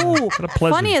 gal. No, Not a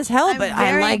pleasant. funny as hell, but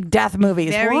I like death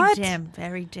movies. Very What? dim,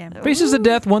 very dim. Faces of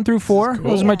Death 1 through 4.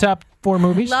 Those are my top 4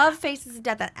 movies. Love Faces of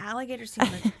Death. That alligator scene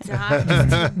to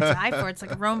die for. It's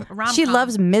like a rom-com. She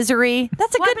loves Misery.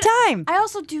 That's a good time. I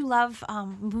also do love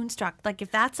Moonstruck. Like if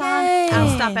that's on,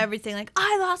 I'll stop everything. Like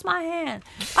I lost my hand.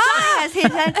 Johnny has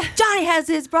his hand. Johnny has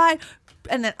his bride.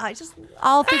 And then I just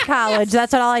all through college.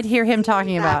 That's what I'd hear him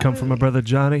talking about. Come from my brother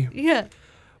Johnny. Yeah.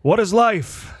 What is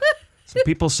life? Some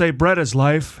people say bread is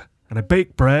life, and I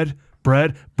bake bread,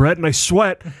 and I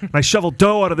sweat, and I shovel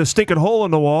dough out of the stinking hole in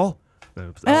the wall.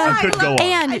 I could go on.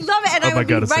 I love it, and Oh I my would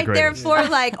God, be it's the right there greatest. for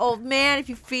like, old man, if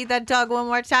you feed that dog one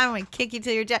more time, I'm gonna kick you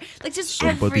till you're dead. Like just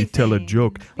Somebody everything. tell a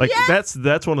joke. Like Yes!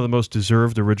 that's one of the most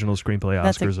deserved original screenplay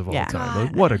That's Oscars of all yeah. time.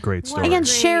 Like, what a great story. And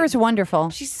Cher is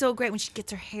wonderful. She's so great when she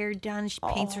gets her hair done. She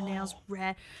paints her nails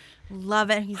red. Love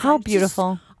it. He's How like,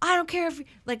 beautiful. I don't care if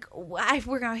like if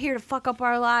we're here to fuck up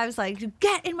our lives. Like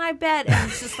get in my bed, and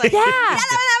it's just like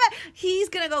he's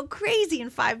gonna go crazy in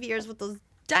 5 years with those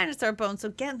dinosaur bones. So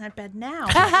get in that bed now.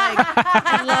 Like,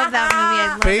 I love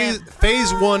that movie. I love it.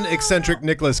 Phase 1 eccentric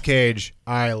Nicolas Cage.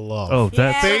 I love. Oh,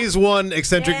 that's Phase 1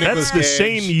 eccentric Nicolas that's Cage.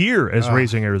 the same year as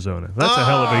Raising Arizona. That's a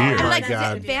hell of a year. And like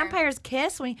God. Vampire's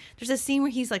Kiss, when there's a scene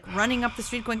where he's like running up the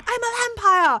street going, "I'm a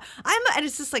vampire," and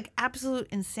it's just like absolute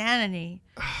insanity.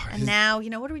 And now,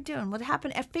 what are we doing? What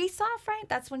happened at Face Off? Right?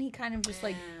 That's when he kind of just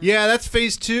like. Yeah, that's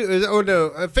Phase 2. Oh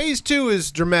no, Phase 2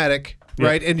 is dramatic,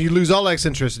 right? And you lose all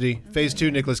eccentricity. Phase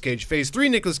 2, Nicolas Cage. Phase 3,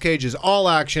 Nicolas Cage is all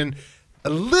action, a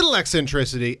little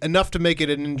eccentricity, enough to make it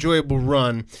an enjoyable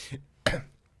run.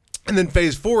 And then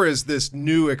Phase 4 is this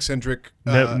new eccentric.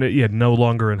 No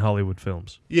longer in Hollywood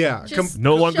films. Yeah,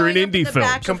 no longer in indie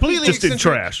films. Completely just in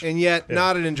eccentric, trash. and yet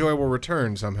not an enjoyable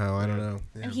return somehow. I don't know.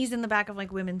 Yeah. And he's in the back of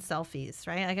like women's selfies,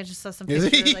 right? Like I just saw some Is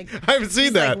picture. he? Like I haven't seen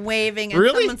he's, that. Like waving, and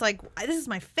Really? someone's like, "This is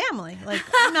my family. Like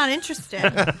I'm not interested."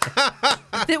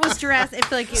 If it was Jurassic,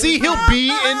 if like it See, was, he'll be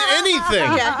in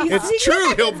anything. Yeah, he's- It's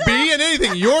true. He'll be in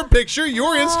anything. Your picture,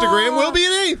 your Instagram will be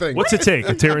in anything. What's it take?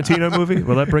 A Tarantino movie?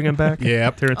 Will that bring him back?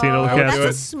 Yep. Tarantino will that's cast a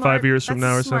it smart- 5 years from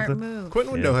that's now a or smart something. move.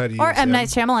 Quentin would know how to use Or M. him. Night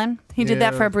Shyamalan. He did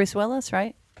that Yeah. for Bruce Willis,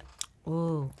 right?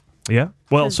 Ooh. Yeah.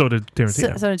 Well, so did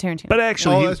Tarantino. So did Tarantino. But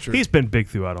actually, Oh, that's true. he's been big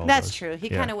throughout all That's those. true. He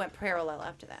Yeah. kind of went parallel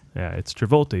after that. Yeah, it's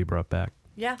Travolta he brought back.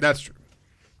 Yeah. That's true.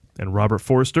 And Robert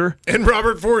Forster.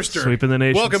 Sweeping the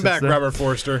nation. Welcome since back, then. Robert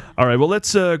Forster. All right, well,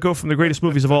 let's go from the greatest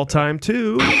movies of all time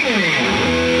to...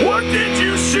 What did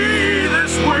you see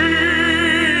this week?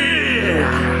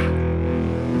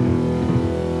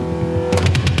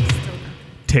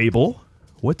 Table.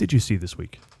 What did you see this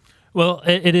week? Well,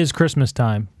 it is Christmas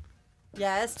time.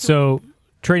 Yes. So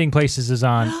Trading Places is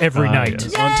on every night.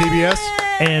 yes. On TBS?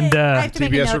 And I have to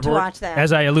make a TBS note to report? watch that.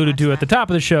 as I alluded to at the top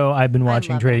of the show, I've been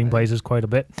watching Trading Places quite a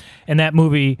bit. And that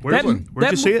movie... Where'd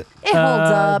you see it? It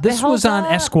holds up. This It holds was on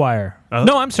up. Esquire. Oh.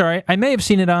 No, I'm sorry. I may have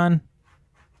seen it on...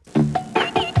 This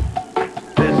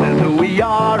is who we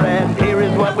are, and here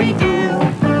is what we do.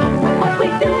 What we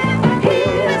do,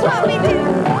 here's what we do.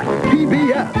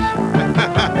 PBS.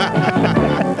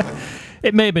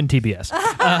 It may have been TBS.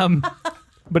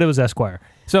 But it was Esquire.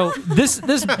 So this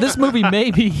movie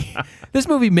may be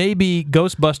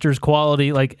Ghostbusters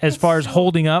quality, like as far as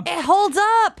holding up. It holds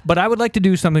up. But I would like to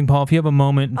do something, Paul. If you have a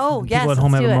moment, Oh, yes, people at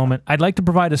home let's have do a it. moment. I'd like to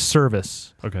provide a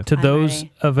service to those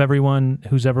ready. of everyone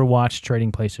who's ever watched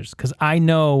Trading Places, because I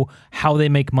know how they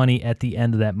make money at the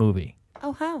end of that movie.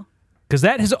 Oh, how? Because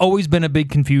that has always been a big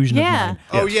confusion of Yeah. mine.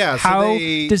 Oh, yeah. So How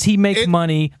does he make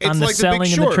money it's on the like selling Big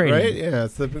and Short, the trading? right? Yeah.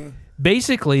 It's the,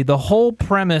 Basically, the whole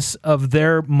premise of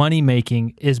their money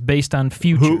making is based on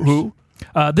futures. Who?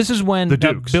 This is when The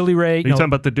Dukes. Billy Ray. Are you talking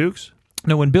about the Dukes?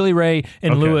 No, when Billy Ray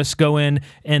and Lewis go in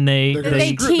and they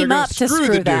team up to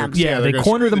screw them. Yeah, they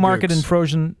corner the market in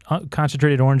frozen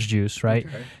concentrated orange juice, right?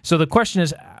 Okay. So the question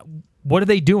is, what are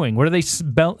they doing? What are they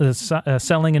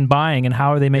selling and buying, and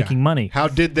how are they making money? How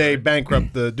did they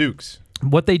bankrupt the Dukes?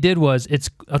 What they did was it's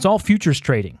all futures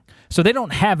trading. So they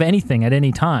don't have anything at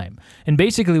any time. And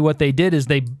basically what they did is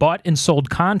they bought and sold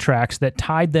contracts that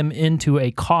tied them into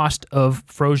a cost of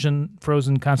frozen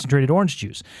concentrated orange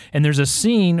juice. And there's a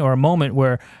scene or a moment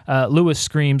where Lewis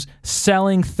screams,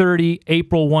 selling 30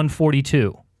 April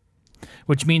 142,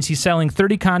 which means he's selling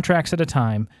 30 contracts at a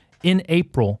time in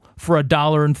April for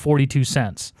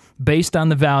 $1.42, based on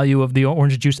the value of the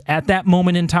orange juice at that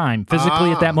moment in time,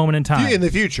 physically at that moment in time. In the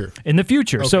future. In the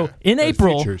future. Okay. So in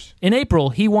April,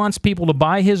 he wants people to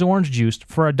buy his orange juice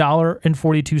for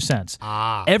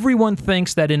 $1.42. Everyone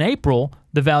thinks that in April,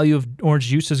 the value of orange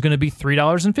juice is going to be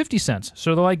 $3.50.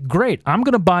 So they're like, great, I'm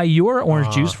going to buy your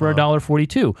orange juice for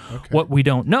 $1.42. Okay. What we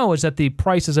don't know is that the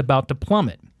price is about to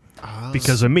plummet.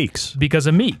 Because of Meeks.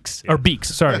 Or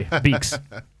Beeks, sorry, Beeks.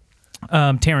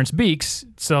 Terrence Beeks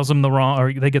sells them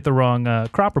they get the wrong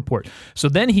crop report. So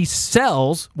then he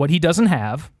sells what he doesn't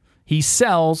have. He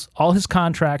sells all his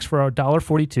contracts for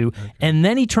 $1.42, and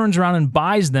then he turns around and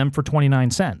buys them for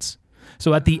 29 cents.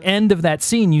 So at the end of that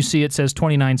scene, you see it says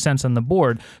 29 cents on the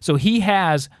board. So he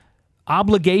has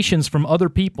obligations from other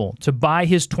people to buy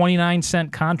his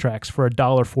 29-cent contracts for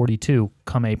 $1.42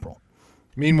 come April.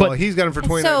 Meanwhile, he's got them for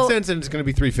 29 cents, and it's going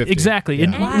to be $3.50. Exactly.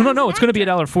 Yeah. No, it's going to be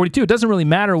 $1.42. It doesn't really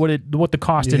matter what the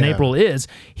cost in April is.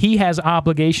 He has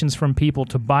obligations from people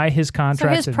to buy his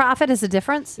contracts. So his profit is the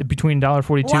difference? Between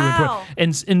 $1.42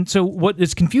 and 20. And so what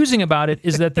is confusing about it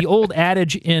is that the old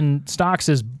adage in stocks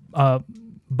is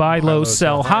buy low,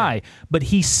 sell high. But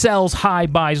he sells high,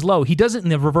 buys low. He does it in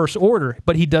the reverse order,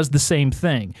 but he does the same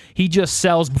thing. He just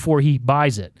sells before he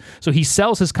buys it. So he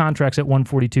sells his contracts at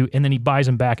 $1.42, and then he buys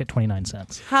them back at 29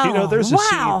 cents. Oh, there's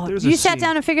you sat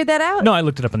down and figured that out? No, I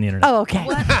looked it up on the internet. Oh, okay.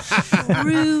 What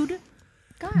rude.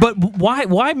 God. But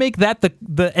why make that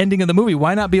the ending of the movie?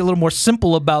 Why not be a little more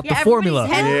simple about the formula?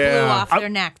 Everybody's head blew off their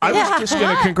neck. I was just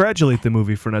going to congratulate the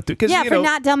movie for not doing. For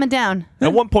not dumbing down.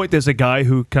 At one point, there's a guy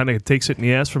who kind of takes it in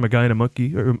the ass from a guy and a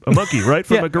monkey, right?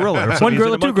 From a gorilla. Or one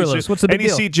gorilla, two gorillas. What's the big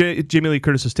deal? And you see Jamie Lee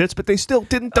Curtis's tits, but they still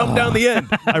didn't dumb down the end.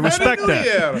 I respect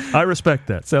that. I respect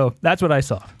that. So that's what I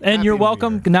saw. And you're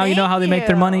welcome. Now you know how they make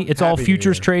their money. It's all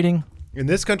futures trading. In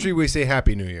this country, we say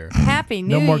Happy New Year. Happy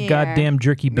New Year. No more goddamn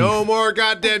jerky beef. No more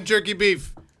goddamn jerky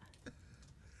beef.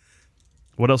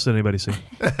 What else did anybody see?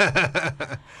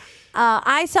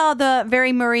 I saw the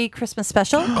Very Murray Christmas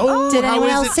special. Did anyone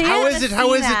else see it? How is it?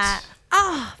 How is it?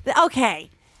 Oh, okay.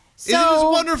 Is it as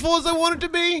wonderful as I want it to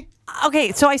be?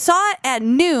 Okay, so I saw it at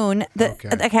noon.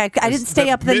 I didn't stay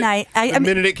up the night. The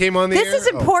minute it came on the air? This is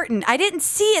important. I didn't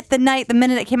see it the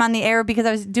minute it came on the air because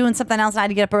I was doing something else and I had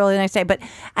to get up early the next day. But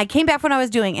I came back when I was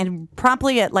doing, and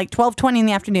promptly at like 12:20 in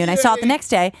the afternoon, I saw it the next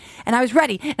day, and I was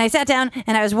ready. And I sat down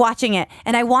and I was watching it,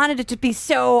 and I wanted it to be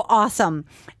so awesome.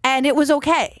 And it was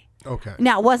okay. Okay.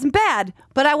 Now, it wasn't bad,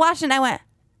 but I watched it and I went,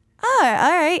 oh,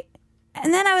 all right.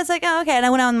 And then I was like, oh, okay. And I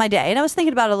went on my day. And I was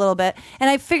thinking about it a little bit. And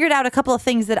I figured out a couple of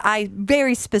things that I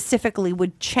very specifically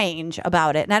would change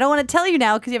about it. And I don't want to tell you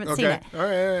now because you haven't seen it. All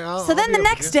right. So then the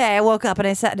next day I woke up and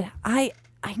I said, I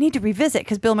need to revisit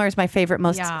because Bill Murray's my favorite,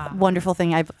 most wonderful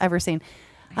thing I've ever seen.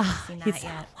 I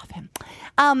love him.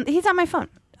 He's on my phone.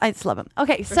 I just love him.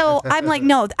 Okay, so I'm like,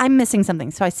 no, I'm missing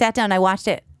something. So I sat down and I watched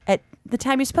it at the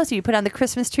time you're supposed to. You put on the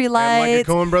Christmas tree lights.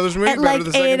 Like a Coen Brothers movie, at like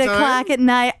 8 o'clock at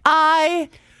night. I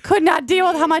could not deal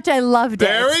with how much I loved it.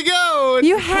 There we go.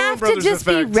 You have to just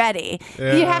be ready.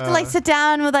 Yeah. You have to like sit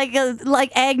down with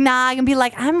like eggnog and be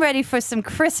like, I'm ready for some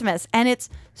Christmas. And it's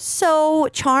so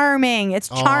charming. It's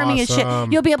charming as shit.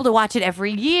 You'll be able to watch it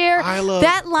every year. I love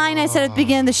that line I said at the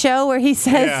beginning of the show where he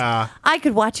says, I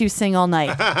could watch you sing all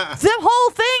night. The whole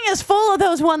thing is full of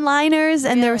those one-liners,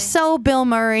 and they're so Bill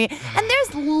Murray. And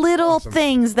there's little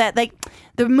things that like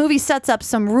the movie sets up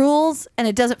some rules and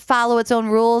it doesn't follow its own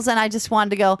rules, and I just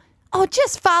wanted to go, oh,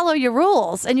 just follow your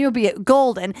rules and you'll be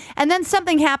golden. And then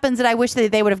something happens that I wish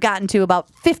that they would have gotten to about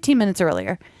 15 minutes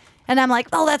earlier. And I'm like,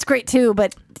 oh, that's great too.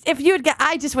 But if you had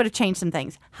I just would have changed some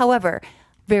things. However,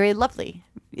 very lovely.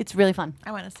 It's really fun.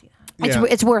 I want to see that.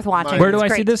 It's worth watching. Where do I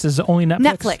see this? Is it only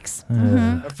Netflix?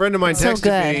 Netflix. A friend of mine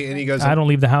texted me and he goes, I don't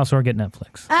leave the house or get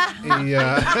Netflix.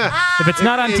 If it's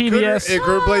not on TBS. It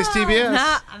could replace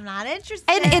TBS. I'm not interested.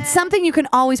 And it's something you can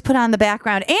always put on the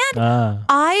background. And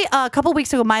a couple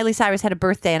weeks ago, Miley Cyrus had a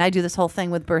birthday, and I do this whole thing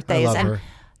with birthdays. I love her.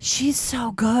 She's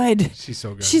so good. She's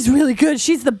so good. She's really good.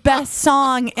 She's the best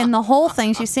song in the whole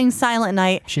thing. She sings Silent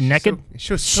Night. She naked?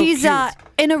 She's She's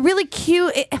in a really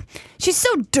cute. She's so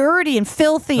dirty and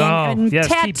filthy and yes,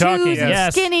 keep talking. tattoos and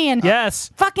Yes. skinny and Yes.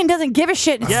 fucking doesn't give a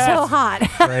shit. It's Yes. so hot.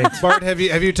 Bart, have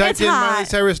you typed It's in hot. Miley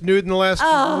Cyrus nude in the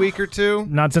last week or two?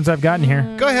 Not since I've gotten here.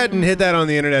 Go ahead and hit that on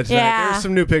the internet tonight. Yeah. There's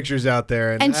some new pictures out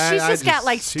there, And she's just got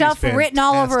like stuff written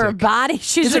all over her body.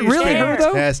 She's Is it really her,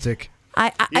 though? Fantastic.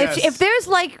 If, if there's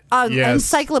like an Yes.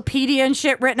 encyclopedia and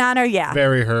shit written on her, yeah.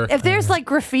 Very her. If there's like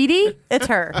graffiti, it's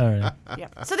her. All right. Yeah.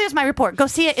 So there's my report. Go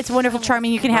see it. It's wonderful,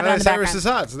 charming. You can have it on Miley the Cyrus background. is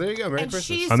hot, so there you go. Merry Christmas.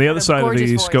 she's On the got other a side of gorgeous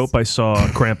the voice. scope, I saw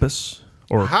Krampus.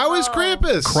 Or How is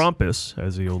Krampus? Krampus,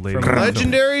 as the old lady. From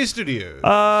Legendary Studios.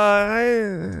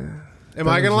 Am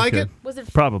I going to like it? Was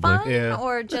it Probably. fun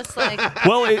or just like?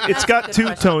 Well, it's got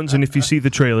two tones, and if you see the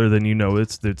trailer, then you know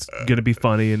it's going to be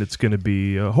funny and it's going to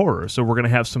be horror. So we're going to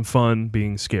have some fun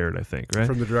being scared, I think, right?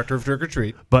 From the director of Trick or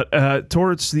Treat. But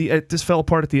towards this fell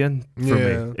apart at the end for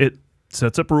me. It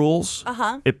sets up rules.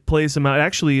 It plays them out.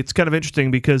 Actually, it's kind of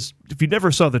interesting because if you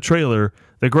never saw the trailer,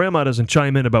 the grandma doesn't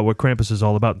chime in about what Krampus is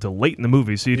all about until late in the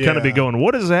movie. So you'd kind of be going,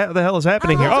 "What is that? The hell is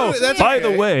happening here?" Oh, that's by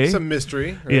okay. the way, Some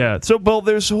mystery. Right? yeah. So, well,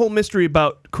 there's a whole mystery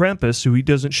about Krampus, who he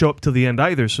doesn't show up till the end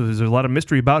either. So there's a lot of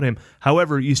mystery about him.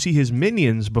 However, you see his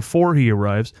minions before he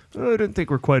arrives. I didn't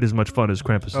think were quite as much fun as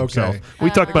Krampus himself.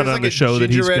 We talked about it There's on like the a show that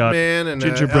he's gingerbread got man and a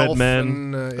gingerbread elf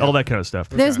men, and, all that kind of stuff.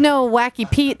 There's no Wacky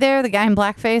Pete there, the guy in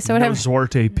blackface or No whatever.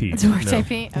 Zwarte Pete. Zwarte No.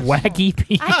 Pete. Wacky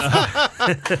Pete.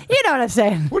 You know what I'm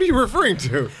saying? What are you referring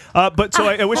to? But so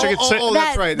I wish I could say.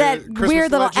 that's right. That Christmas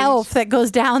weird little Legends. elf that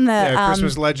goes down the. Yeah,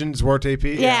 Christmas Legends, Zwarte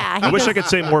Pete. Yeah. I wish I could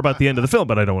say more about the end of the film,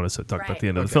 but I don't want to talk about the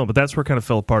end of the film. But that's where it kind of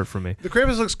fell apart for me. The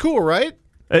Krampus looks cool, right?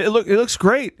 It looks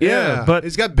great. Yeah, but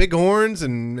he's got big horns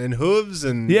and hooves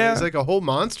and Yeah. he's like a whole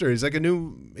monster. He's like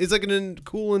a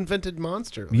cool invented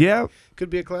monster. Yeah. Could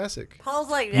be a classic. Paul's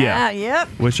like, Yeah. yep.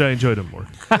 Wish I enjoyed him more.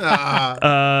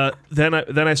 Then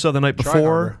I saw The Night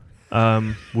Before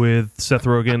with Seth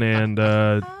Rogen and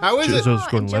How is it? Joseph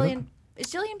Gordon-Levitt. Is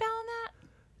Jillian Bell in that?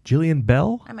 Jillian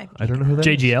Bell? I don't know who that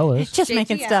is. JGL is. Just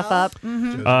making stuff up.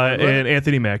 Mm-hmm. And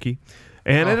Anthony Mackie.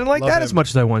 And I didn't like love that him. as much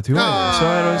as I wanted to either. So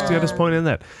I was disappointed in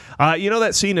that. You know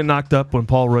that scene in Knocked Up when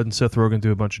Paul Rudd and Seth Rogen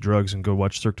do a bunch of drugs and go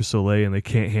watch Cirque du Soleil and they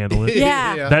can't handle it?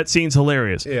 Yeah. That scene's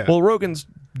hilarious. Yeah. Well, Rogen's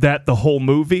that the whole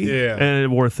movie, Yeah. and it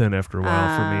wore thin after a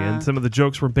while for me. And some of the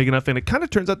jokes weren't big enough. And it kind of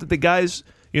turns out that the guys,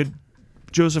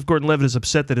 Joseph Gordon-Levitt is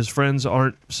upset that his friends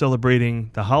aren't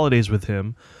celebrating the holidays with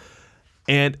him.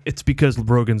 And it's because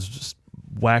Rogen's just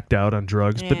whacked out on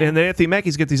drugs. But and then Anthony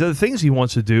Mackie's got these other things he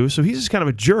wants to do, so he's just kind of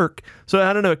a jerk. So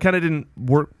I don't know, it kind of didn't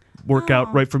work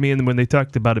out right for me. And then when they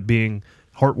talked about it being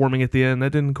heartwarming at the end,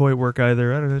 that didn't quite work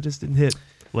either. I don't know, it just didn't hit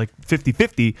like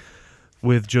 50-50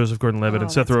 with Joseph Gordon-Levitt and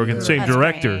Seth Rogen, same That's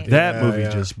director. great. That movie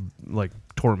just like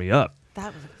tore me up.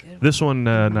 That was a good one. This one,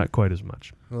 not quite as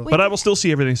much. But I will still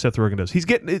see everything Seth Rogen does. He's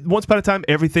getting once upon a time,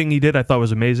 everything he did I thought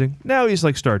was amazing. Now he's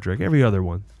like Star Trek, every other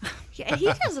one. Yeah, he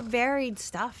does varied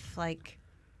stuff. Like,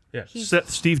 Yeah,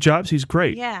 Steve Jobs, he's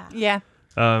great. yeah. Yeah.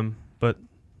 But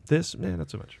this, not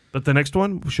so much. But the next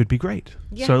one should be great.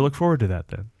 Yeah. So I look forward to that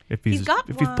then. If he's got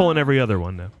if he's pulling every other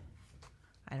one now.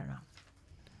 I don't know.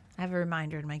 I have a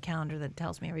reminder in my calendar that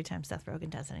tells me every time Seth Rogen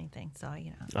does anything. So,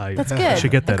 That's I good. should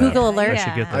get A that. Google out. alert. I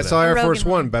should get that. I saw out. Air Rogen Force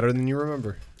one. One better than you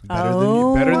remember. Better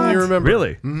Oh, than you remember.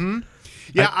 Really? Mm-hmm.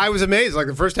 Yeah, I was amazed. Like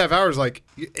the first half hour is like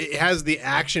it has the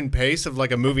action pace of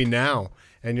like a movie now,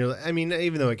 and you're. I mean,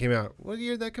 even though it came out, what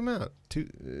year did that come out?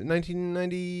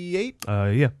 1998.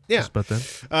 Yeah. Yeah. Just about then.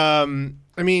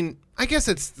 I mean, I guess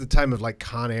it's the time of like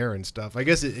Con Air and stuff. I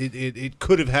guess it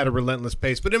could have had a relentless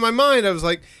pace, but in my mind, I was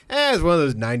like, it's one of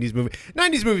those '90s movies.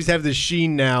 '90s movies have this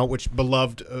sheen now, which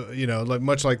beloved, like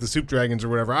much like the Soup Dragons or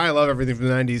whatever. I love everything from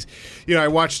the '90s. I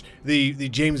watched the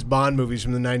James Bond movies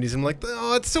from the '90s. I'm like,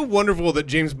 oh, it's so wonderful that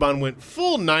James Bond went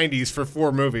full '90s for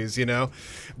 4 movies.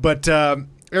 But.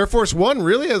 Air Force One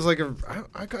really is like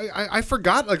I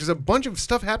forgot, like there's a bunch of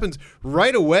stuff happens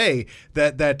right away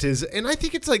that is, and I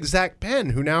think it's like Zach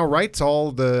Penn who now writes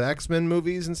all the X-Men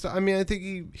movies and stuff. I mean, I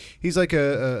think he's like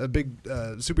a big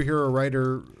superhero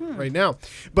writer right now,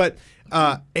 but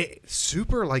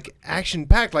super like action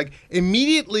packed. Like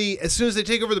immediately as soon as they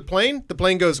take over the plane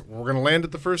goes, we're gonna land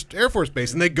at the first Air Force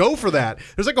base, and they go for that.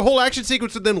 There's like a whole action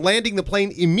sequence of them landing the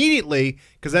plane immediately,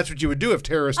 because that's what you would do if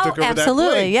terrorists took over absolutely,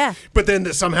 that plane. yeah. But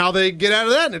then somehow they get out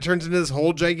of that, and it turns into this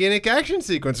whole gigantic action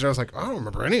sequence. And I was like, I don't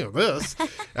remember any of this.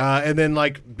 And then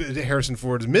like Harrison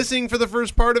Ford is missing for the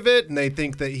first part of it, and they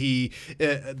think that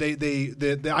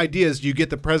the idea is you get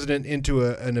the president into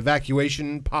an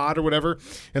evacuation pod or whatever,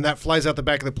 and that flies flies out the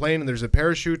back of the plane and there's a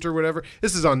parachute or whatever.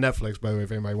 This is on Netflix, by the way,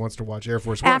 if anybody wants to watch Air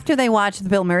Force One. After they watch the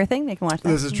Bill Murray thing, they can watch that.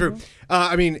 This is true.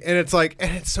 I mean, and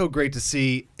it's so great to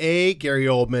see A, Gary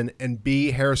Oldman, and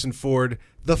B, Harrison Ford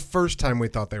the first time we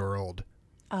thought they were old.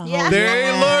 Oh,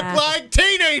 They look like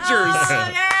teenagers.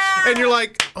 And you're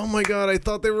like, oh my God, I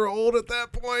thought they were old at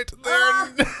that point.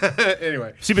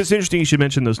 Anyway. See, but it's interesting you should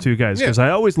mention those two guys because I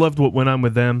always loved what went on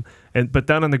with them. But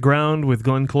down on the ground with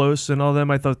Glenn Close and all them,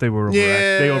 I thought they were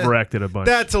they overacted a bunch.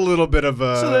 That's a little bit of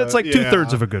a. So that's like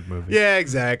 2/3 of a good movie. Yeah,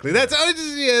 exactly.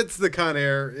 It's the Con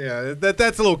Air. Yeah,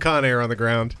 that's a little Con Air on the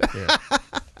ground. Yeah.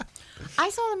 I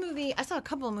saw a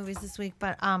couple of movies this week,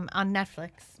 but on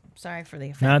Netflix. Sorry for the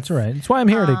offense. That's all right. That's why I'm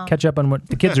here to catch up on what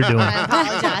the kids are doing. I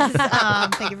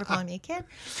apologize. Thank you for calling me a kid.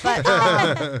 But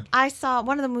I saw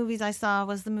one of the movies I saw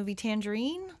was the movie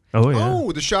Tangerine. Oh, yeah.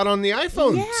 Oh, the shot on the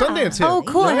iPhone Sundance hit. Oh,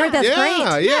 cool. I heard that's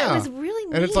great. Yeah, it was really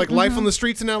neat. And it's like life on the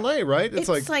streets in L.A., right? It's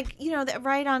like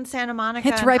right on Santa Monica.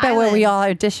 It's right by where we all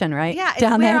audition, right? Yeah,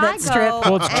 down there, where that strip.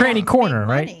 Well, it's Tranny Corner,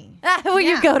 right? Where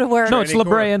you go to work. No, it's La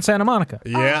Brea and Santa Monica.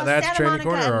 Yeah, that's Santa Tranny Monica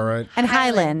Corner, all right. And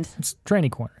Highland. It's Tranny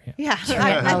Corner. Yeah.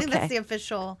 Yeah, I think that's the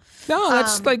official. No,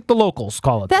 that's like the locals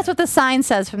call it. That's what the sign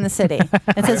says from the city.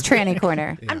 It says Tranny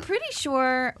Corner. I'm pretty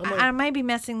sure, I might be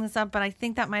messing this up, but I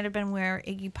think that might have been where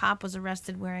Iggy Pop was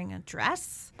arrested wearing a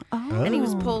dress. Oh. And he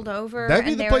was pulled over. That'd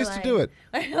be and the they place were to do it.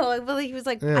 I know. Well, he was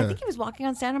like, Yeah. I think he was walking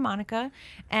on Santa Monica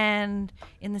and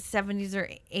in the 70s or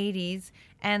 80s.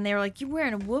 And they were like, "You're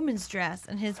wearing a woman's dress,"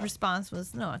 and his response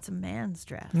was, "No, it's a man's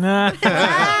dress." That's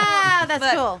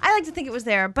cool. I like to think it was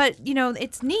there, but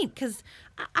it's neat because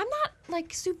I'm not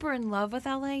like super in love with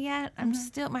LA yet. I'm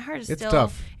still, my heart is It's still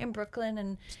tough. in Brooklyn,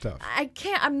 and It's tough. I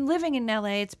can't. I'm living in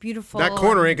LA. It's beautiful. That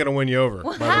corner ain't going to win you over,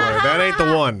 by the way. That ain't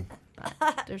the one.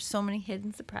 There's so many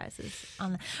hidden surprises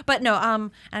on that. But no, and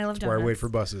I love That's why I donuts. wait for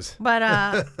buses. But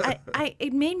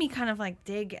it made me kind of like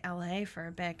dig LA for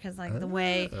a bit because like the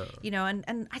way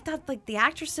and I thought like the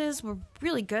actresses were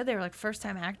really good. They were like first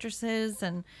time actresses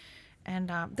and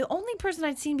the only person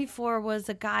I'd seen before was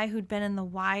a guy who'd been in The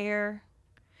Wire.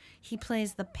 He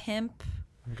plays the pimp.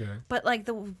 Okay. But like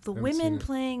the women seen it.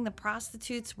 playing the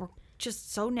prostitutes were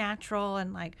just so natural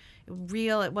and like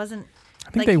real. It wasn't. I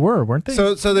think they were, weren't they?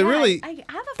 So they really. I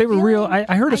have a They were real. feeling-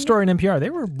 I heard a story in NPR. They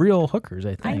were real hookers,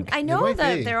 I think. I know might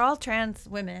that be. they're all trans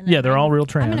women. Yeah, they're all real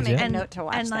trans. I'm going to make yeah. a note to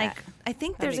watch and that. like I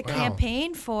think That'd there's a be great.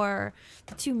 campaign for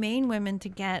the two main women to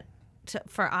get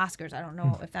for Oscars. I don't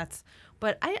know if that's,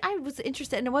 but I was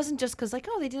interested, and it wasn't just because like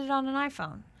they did it on an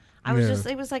iPhone. I was just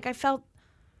it was like I felt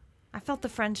the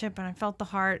friendship and I felt the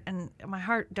heart, and my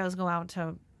heart does go out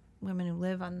to women who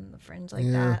live on the fringe like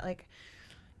that. Like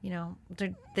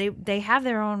they have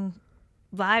their own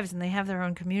lives and they have their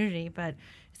own community, but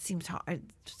it seems hard.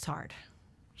 It's hard.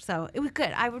 So it was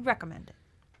good. I would recommend it.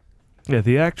 Yeah,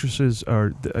 the actresses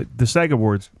are the SAG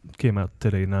Awards came out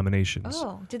today. Nominations.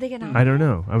 Oh, did they get I nominated? don't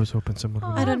know. I was hoping someone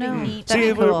would. I don't know.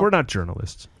 See, we're not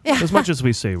journalists. As much as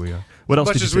we say we are. What else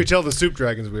As much did you as we see? tell the Soup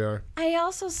Dragons we are. I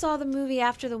also saw the movie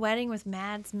After the Wedding with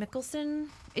Mads Mikkelsen.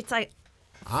 It's like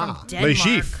from Les Denmark.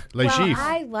 Chiffres. Les well, Chiffres.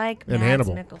 I like And Mads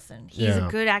Hannibal. Mikkelsen. He's Yeah.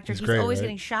 a good actor. He's He's great, always right?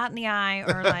 getting shot in the eye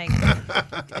or like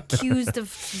accused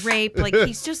of rape. Like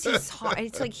he's hard.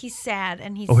 It's like he's sad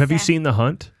and he's. Oh, have you sad. seen The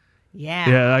Hunt? Yeah.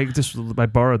 Yeah, I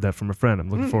borrowed that from a friend. I'm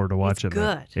looking forward to watching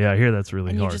that. good. Yeah, I hear that's really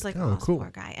And hard. you're just like, oh, cool.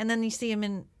 Poor guy. And then you see him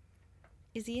in.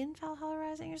 Is he in Valhalla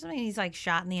Rising or something? He's like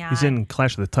shot in the eye. He's in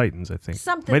Clash of the Titans, I think.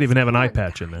 Something. Might even have an eye Poor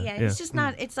patch guy. in there. Yeah, it's just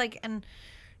not. It's like, and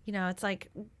it's like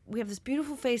we have this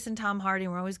beautiful face in Tom Hardy,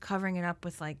 and we're always covering it up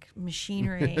with like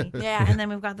machinery. Yeah. And then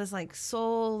we've got this like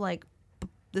soul, like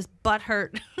this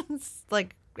butthurt,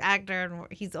 like actor, and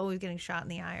he's always getting shot in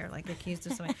the eye or like accused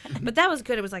of something. But that was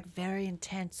good. It was like very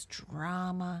intense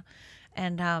drama,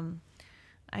 and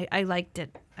I liked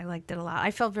it. I liked it a lot.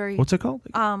 I felt very. What's it called?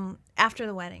 After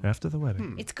the Wedding. After the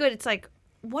Wedding. It's good. It's like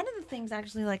one of the things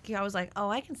actually, like I was like, oh,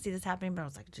 I can see this happening, but I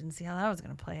was like, didn't see how that was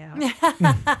going to play out.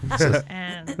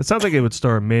 And It sounds like it would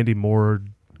star Mandy Moore,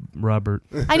 Robert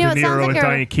I know, it De sounds Niro, like and a-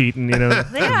 Diane Keaton,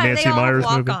 Nancy they all Myers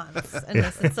have movie. walk-ons in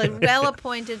this. It's like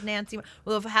well-appointed Nancy.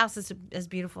 Well, if a house is as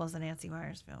beautiful as the Nancy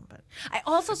Myers film, but I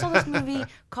also saw this movie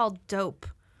called Dope.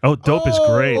 Oh, Dope is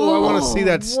great. Oh, I want to see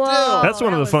that still. That's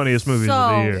one of the That funniest was movies so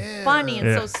of the year. Funny and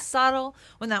Yeah. so subtle.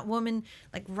 When that woman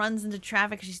like runs into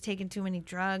traffic because she's taking too many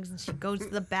drugs, and she goes to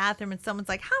the bathroom, and someone's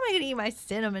like, "How am I going to eat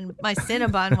my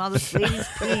Cinnabon while this lady's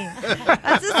peeing?"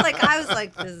 That's just like I was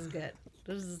like, "This is good.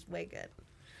 This is way good."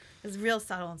 It's real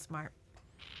subtle and smart.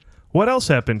 What else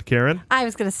happened, Karen? I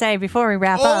was going to say before we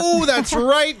wrap up. Oh, that's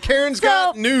right. Karen's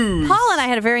got news. Paul and I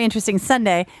had a very interesting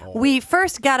Sunday. We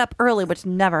first got up early, which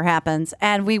never happens,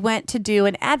 and we went to do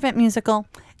an Advent musical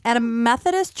at a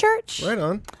Methodist church. Right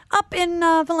on. Up in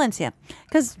Valencia.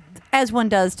 Because as one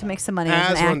does to make some money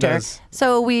as an As one actor. does.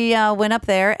 So we went up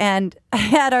there and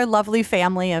had our lovely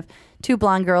family of 2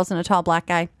 blonde girls and a tall black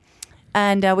guy.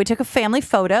 And we took a family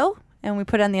photo and we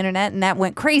put it on the internet, and that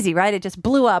went crazy, right? It just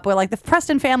blew up. We're like the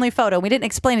Preston family photo. We didn't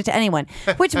explain it to anyone,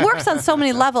 which works on so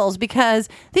many levels because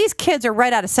these kids are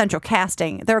right out of Central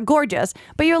Casting. They're gorgeous,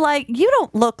 but you're like, you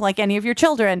don't look like any of your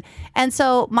children. And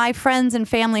so my friends and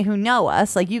family who know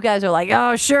us, like you guys are like,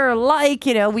 oh, sure,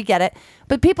 we get it.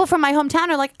 But people from my hometown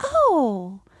are like,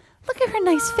 oh, look at her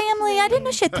nice family. I didn't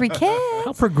know she had 3 kids.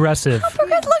 How progressive.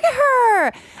 Look at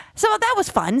her. So that was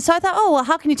fun. So I thought, oh, well,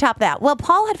 how can you top that? Well,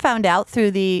 Paul had found out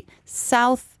through the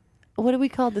what do we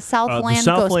call it? The Southland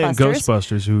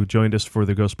Ghostbusters, who joined us for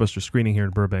the Ghostbusters screening here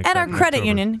in Burbank. At our credit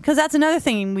union, because that's another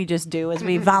thing we just do is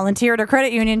we volunteer at our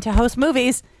credit union to host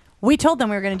movies. We told them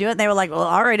we were going to do it, and they were like, well,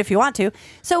 all right, if you want to.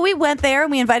 So we went there,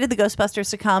 and we invited the Ghostbusters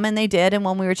to come, and they did. And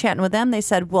when we were chatting with them, they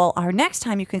said, well, our next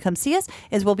time you can come see us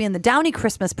is we'll be in the Downey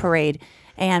Christmas Parade,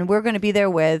 and we're going to be there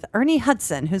with Ernie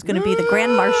Hudson, who's going to be the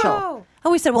Grand Marshal.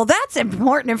 And we said, well, that's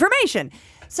important information.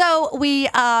 So we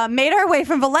made our way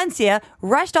from Valencia,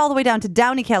 rushed all the way down to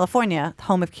Downey, California,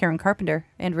 home of Karen Carpenter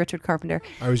and Richard Carpenter.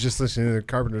 I was just listening to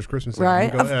Carpenter's Christmas album.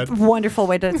 Right. Go ahead. A wonderful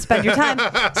way to spend your time.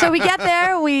 So we get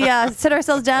there, we sit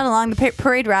ourselves down along the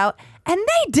parade route, and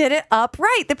they did it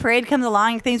upright. The parade comes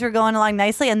along, things were going along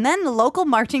nicely, and then the local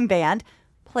marching band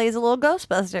plays a little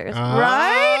Ghostbusters,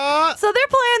 right? So they're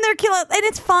playing their killer, and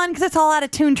it's fun because it's all out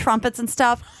of tuned trumpets and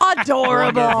stuff.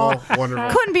 Adorable. Wonderful.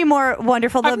 Couldn't be more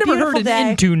wonderful. I've never heard an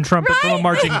in-tune trumpet from a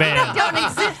marching band. They don't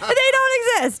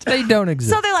exist. They don't exist.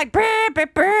 So they're like,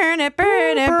 burn it.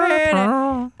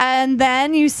 And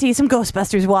then you see some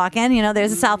Ghostbusters walking.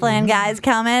 There's the Southland guys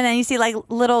coming, and you see like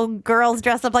little girls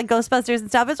dressed up like Ghostbusters and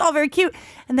stuff. It's all very cute.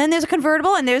 And then there's a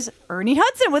convertible, and there's Ernie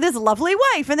Hudson with his lovely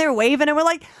wife, and they're waving, and we're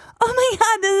like, oh my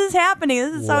God, this is happening.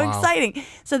 This is so exciting.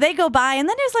 So they go by, and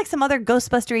then there's like some other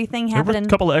Ghostbustery thing happening. There were a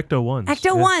couple of Ecto-1s.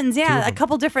 Ecto-1s, yeah. A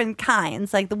couple different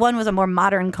kinds. Like the one was a more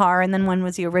modern car, and then one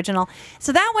was the original.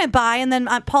 So that went by, and then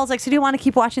Paul's like, so do you want to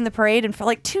keep watching the parade? And for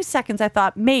like 2 seconds, I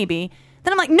thought, maybe.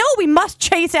 Then I'm like, no, we must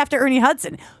chase after Ernie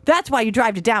Hudson. That's why you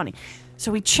drive to Downey.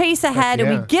 So we chase ahead, and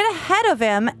we get ahead of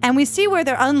him, and we see where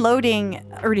they're unloading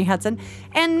Ernie Hudson,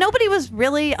 and nobody was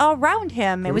really around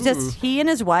him. It was just he and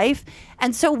his wife,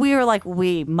 and so we were like,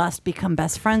 we must become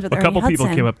best friends with Ernie Hudson. A couple people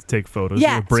came up to take photos.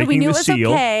 Yeah, They were breaking so we knew the it was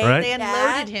seal, okay. right? They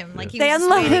unloaded him like he They was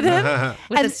unloaded waiting him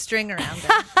with a string around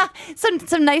him.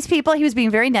 some nice people. He was being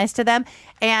very nice to them,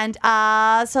 and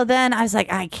so then I was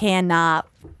like, I cannot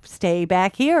stay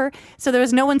back here. So there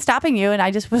was no one stopping you, and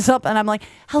I just was up, and I'm like,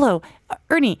 hello,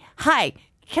 Ernie, hi.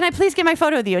 Can I please get my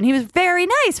photo with you? And he was very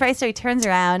nice, right? So he turns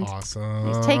around. Awesome.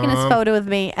 He's taking his photo with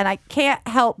me, and I can't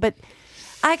help but.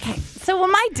 So when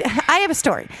I have a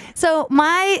story. So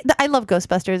I love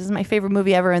Ghostbusters. It's my favorite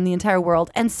movie ever in the entire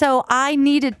world, and so I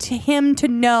needed him to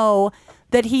know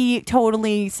that he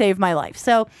totally saved my life.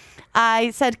 So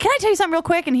I said, "Can I tell you something real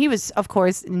quick?" And he was, of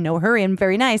course, in no hurry and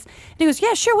very nice. And he goes,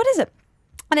 "Yeah, sure. What is it?"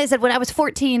 And I said, when I was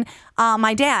 14,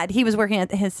 my dad, he was working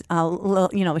at his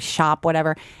shop,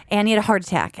 whatever, and he had a heart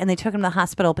attack, and they took him to the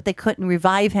hospital, but they couldn't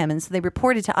revive him, and so they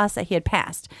reported to us that he had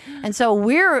passed. And so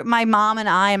my mom and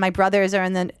I and my brothers are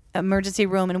in the emergency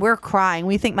room, and we're crying.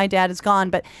 We think my dad is gone,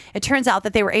 but it turns out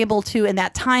that they were able to, in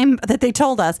that time that they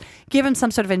told us, give him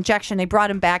some sort of injection. They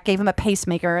brought him back, gave him a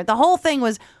pacemaker. The whole thing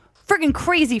was friggin'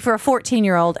 crazy for a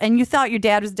 14-year-old, and you thought your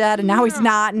dad was dead, and now he's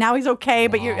not, and now he's okay,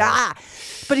 but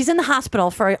But he's in the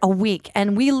hospital for a week,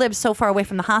 and we lived so far away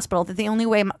from the hospital that the only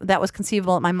way that was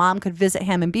conceivable that my mom could visit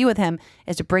him and be with him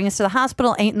is to bring us to the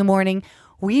hospital 8 a.m.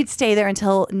 We'd stay there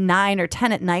until 9 or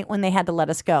 10 at night when they had to let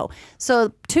us go.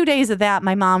 So 2 days of that,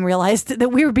 my mom realized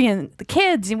that we were being the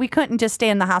kids, and we couldn't just stay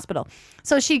in the hospital.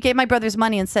 So she gave my brothers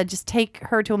money and said, just take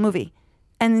her to a movie.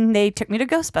 And they took me to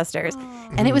Ghostbusters.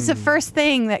 Aww. And it was the first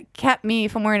thing that kept me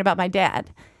from worrying about my dad.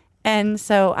 And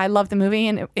so I loved the movie,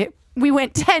 and we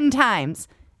went 10 times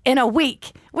in a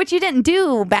week, which you didn't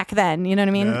do back then. You know what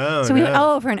I mean? So we went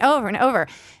over and over and over.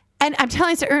 And I'm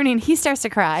telling it to Ernie, and he starts to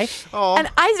cry. Oh. And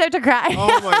I start to cry.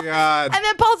 Oh, my God. And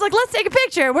then Paul's like, let's take a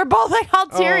picture. We're both like all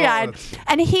teary-eyed.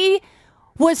 And he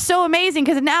was so amazing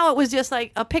because now it was just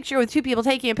like a picture with 2 people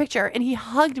taking a picture, and he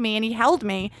hugged me and he held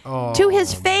me to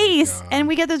his face, and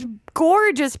we get this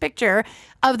gorgeous picture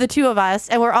of the 2 of us,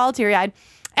 and we're all teary-eyed.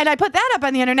 And I put that up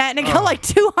on the internet, and it got like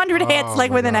 200 hits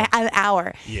like within an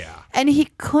hour. Yeah. And he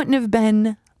couldn't have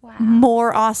been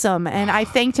more awesome. And I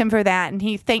thanked him for that, and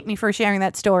he thanked me for sharing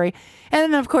that story.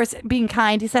 And then, of course, being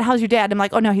kind, he said, "How's your dad?" I'm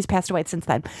like, "Oh no, he's passed away since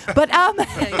then." But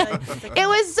it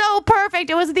was so perfect.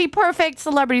 It was the perfect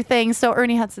celebrity thing. So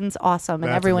Ernie Hudson's awesome,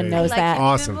 and That's everyone amazing. knows that.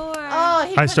 Awesome.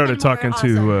 Oh, I started talking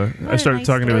to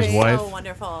his wife. So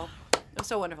wonderful. It was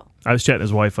so wonderful. I was chatting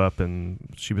his wife up, and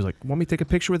she was like, "Want me to take a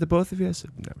picture with the both of you?" I said,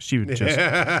 "No." She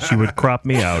would crop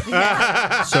me out.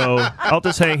 So I'll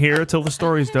just hang here until the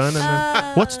story's done. And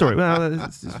then, what story?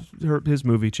 Well, his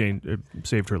movie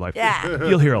saved her life. Yeah.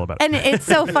 You'll hear all about it. And it's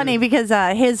so funny because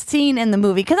his scene in the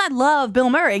movie, because I love Bill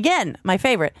Murray, again, my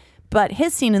favorite, but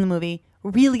his scene in the movie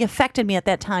really affected me at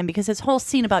that time because his whole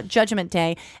scene about Judgment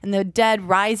Day and the dead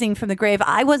rising from the grave.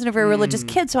 I wasn't a very religious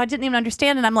kid, so I didn't even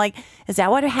understand it. I'm like, is that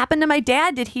what happened to my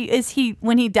dad?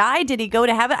 When he died, did he go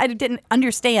to heaven? I didn't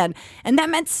understand. And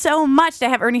that meant so much to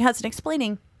have Ernie Hudson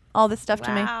explaining all this stuff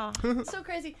to me. So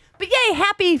crazy. But yay,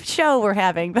 happy show we're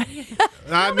having. I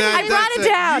brought it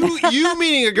down. You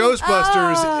meeting a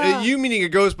Ghostbusters, you meeting a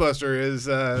Ghostbuster is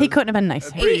he couldn't have been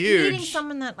nicer. pretty huge. Meeting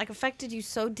someone that like affected you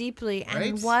so deeply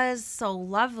and was so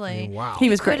lovely. Wow. He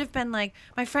was Could great. have been like,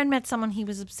 my friend met someone he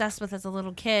was obsessed with as a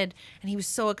little kid, and he was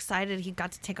so excited he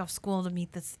got to take off school to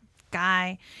meet this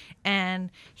guy,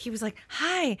 and he was like,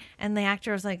 "Hi," and the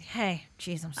actor was like, "Hey,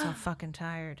 geez, I'm so fucking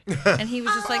tired," and he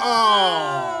was just like,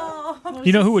 "Oh."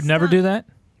 You know who would never do that?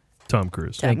 Tom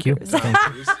Cruise. Thank you.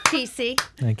 TC.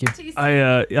 Thank you.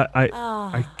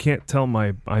 I can't tell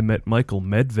my I met Michael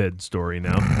Medved story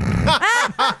now,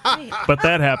 but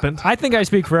that happened. I think I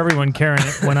speak for everyone, Karen,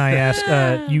 when I ask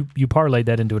you parlayed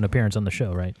that into an appearance on the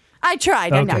show, right? I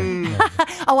tried. Okay. I know.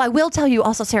 Oh, I will tell you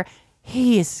also, Sarah,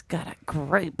 he's got a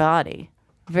great body.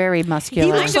 Very muscular.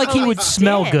 He looks like he would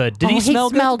smell good. Did he smell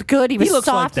good? He smelled good. He was looks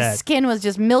soft. like that. His skin was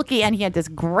just milky, and he had this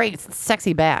great,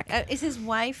 sexy back. Is his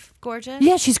wife gorgeous?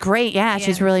 Yeah, she's great. Yeah,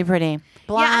 she's really pretty.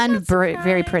 Blonde,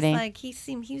 very pretty. Like he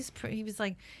was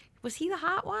like, was he the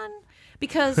hot one?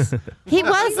 Because he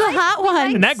was the hot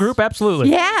one. In that group,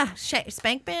 absolutely. Yeah.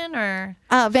 Spankman or?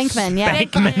 Venkman, yeah.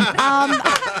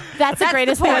 That's the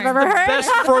greatest thing I've ever heard.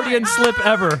 Best Freudian slip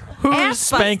ever. Who's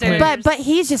Spankman? But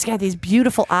he's just got these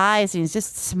beautiful eyes, and he's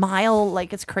just smile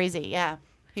like it's crazy. Yeah.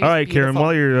 All right, Karen,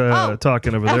 while you're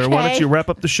talking over there, why don't you wrap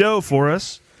up the show for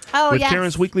us with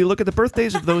Karen's weekly look at the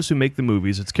birthdays of those who make the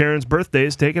movies. It's Karen's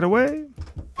birthdays. Take it away.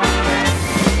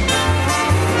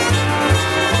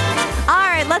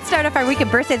 Let's start off our week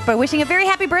of birthdays by wishing a very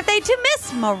happy birthday to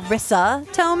Miss Marissa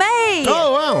Tomei.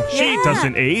 Oh, wow. She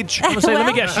doesn't age. I'm going to say, let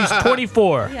me guess, she's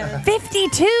 24.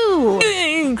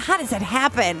 52. How does that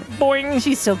happen? Boing.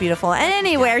 She's so beautiful. And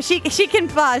anywhere, she can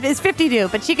is 52,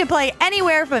 but she can play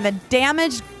anywhere from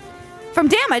damage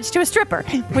to a stripper,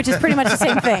 which is pretty much the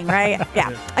same thing, right?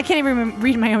 Yeah. I can't even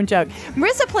read my own joke.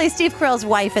 Marissa plays Steve Carell's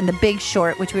wife in The Big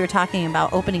Short, which we were talking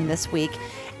about opening this week.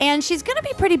 And she's going to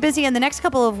be pretty busy in the next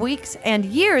couple of weeks and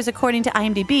years, according to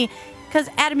IMDb. Because,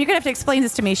 Adam, you're going to have to explain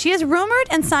this to me. She is rumored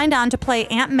and signed on to play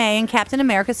Aunt May in Captain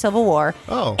America Civil War.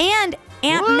 Oh. And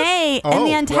Aunt May in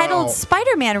the untitled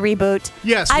Spider-Man reboot.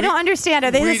 Yes. I don't understand.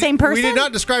 Are they the same person? We did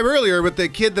not describe earlier, but the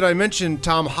kid that I mentioned,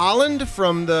 Tom Holland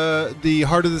from the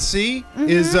Heart of the Sea,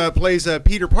 plays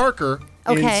Peter Parker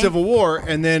in Civil War.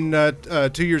 And then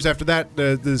 2 years after that,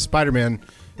 the Spider-Man...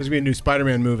 There's going to be a new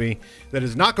Spider-Man movie that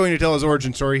is not going to tell his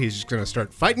origin story. He's just going to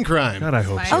start fighting crime. God, I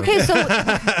hope so. Okay,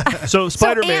 so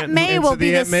Spider-Man. So Aunt May will be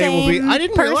the same I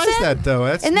didn't realize person? that, though.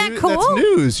 Isn't that cool? That's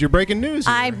news. You're breaking news.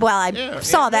 I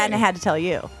saw that and I had to tell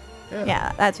you.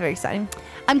 Yeah, that's very exciting.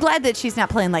 I'm glad that she's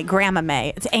not playing like Grandma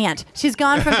May. It's Aunt. She's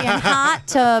gone from being hot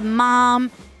to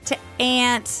mom to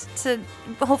aunt to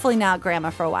hopefully now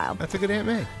grandma for a while. That's a good Aunt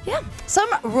May. Yeah. Some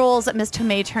roles that Miss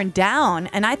Tomei turned down,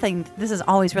 and I think this is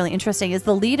always really interesting, is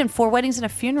the lead in 4 Weddings and a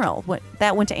Funeral.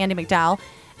 That went to Andie MacDowell.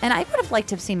 And I would have liked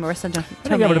to have seen Marissa Tomei. I think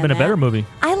that would have been a better movie.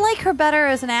 I like her better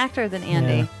as an actor than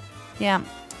Andie. Yeah.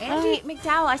 Andie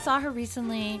MacDowell, I saw her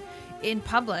recently in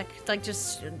public.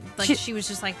 She was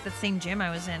just like the same gym I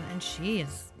was in, and she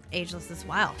is ageless as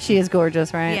well. She is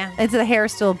gorgeous, right? Yeah. Is the hair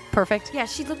still perfect? Yeah,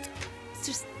 she looked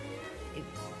just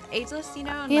ageless,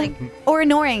 and yeah. Or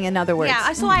annoying, in other words.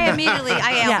 Yeah, so I immediately,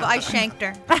 I shanked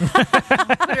her. Put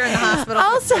her in the hospital.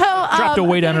 Also, dropped a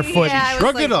weight on her foot. Yeah,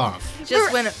 shrugged it off.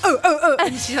 Just went,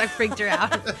 and she freaked her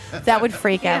out. That would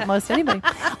freak out most anybody.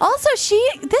 Also,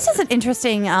 this is an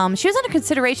interesting, she was under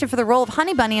consideration for the role of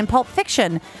Honey Bunny in Pulp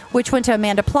Fiction, which went to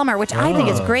Amanda Plummer, which I think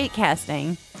is great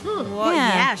casting. Well,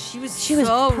 yeah, she was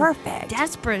so perfect,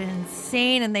 desperate, and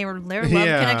insane, and their love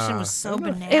Yeah. connection was so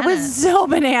bananas. It was so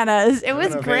bananas. It I was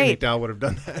don't know if Andy great. McDowell would have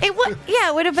done that. It would, yeah,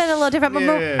 it would have been a little different. But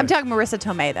Yeah. I'm talking Marissa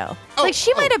Tomei though. Like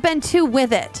she might have been too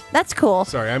with it. That's cool.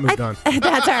 Sorry, I moved on.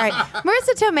 That's all right.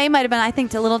 Marissa Tomei might have been, I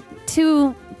think, a little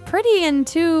too pretty and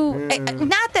too.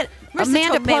 Not that Marissa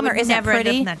Amanda Tomei Plummer would isn't never end up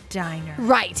pretty. in that diner.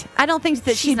 Right. I don't think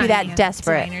that She's she'd be not that eating a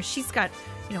desperate. diner. She's got,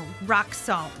 rock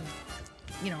salt,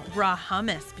 and, raw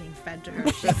hummus being fed to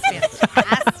her. She's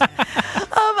fantastic.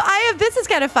 This is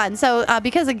kind of fun. So,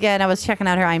 because again, I was checking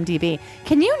out her IMDb.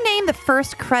 Can you name the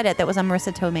first credit that was on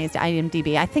Marissa Tomei's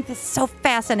IMDb? I think this is so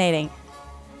fascinating.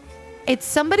 It's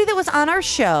somebody that was on our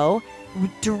show,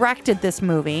 directed this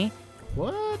movie.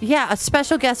 What? Yeah, a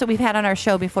special guest that we've had on our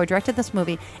show before directed this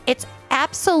movie. It's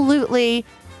absolutely.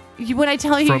 When I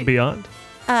tell you, From Beyond?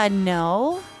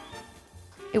 No.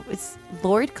 It was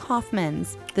Lloyd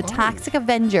Kaufman's The Toxic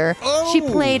Avenger. She Oh.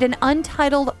 played an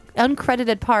untitled,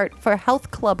 uncredited part for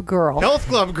Health Club Girl. Health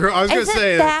Club Girl. I was going to Isn't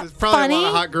say, that there's probably a lot funny?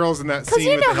 of hot girls in that scene. Because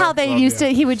you with know the how Health they Club, used yeah.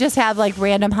 to, he would just have like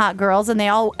random hot girls and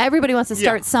everybody wants to Yeah.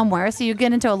 start somewhere. So you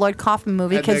get into a Lloyd Kaufman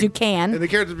movie And because the- you can. And the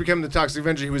character became the Toxic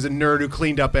Avenger. He was a nerd who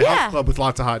cleaned up a Yeah. health club with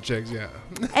lots of hot chicks. Yeah.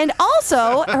 And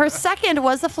also, her second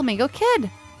was the Flamingo Kid.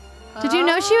 Did you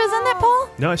know she was in that, Paul?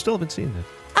 No, I still haven't seen that.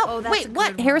 Oh, wait,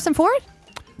 what? Harrison Ford?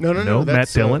 No, No, Matt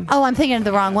Dillon. Oh, I'm thinking of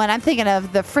the wrong one. I'm thinking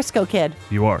of the Frisco Kid.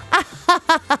 You are.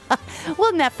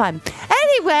 Wasn't that fun?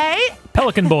 Anyway,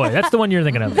 Pelican Boy. That's the one you're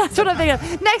thinking of. that's what I'm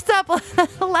thinking of. Next up,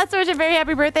 let's wish a very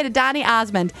happy birthday to Donny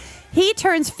Osmond. He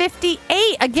turns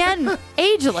 58. Again,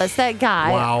 ageless, that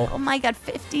guy. Wow. Oh, my God,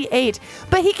 58.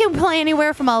 But he can play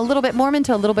anywhere from a little bit Mormon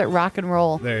to a little bit rock and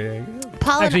roll. There you go.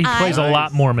 Paul Actually, he and plays I, a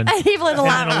lot Mormon. He plays a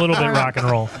lot. And a little bit rock and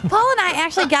roll. Paul and I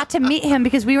actually got to meet him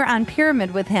because we were on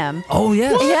Pyramid with him. Oh,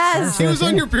 yes. Yes. He was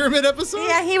on your Pyramid episode?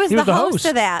 Yeah, he was the host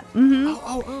of that.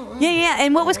 Mm-hmm. Yeah.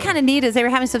 And what was kind of neat is they were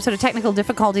having some sort of technical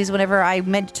difficulties whenever I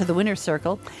went to the winner's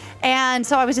circle. And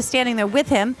so I was just standing there with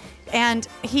him. And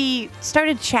he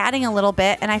started chatting a little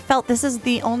bit, and I felt this is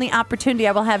the only opportunity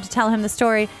I will have to tell him the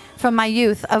story from my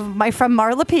youth from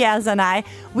Marla Piazza and I.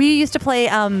 We used to play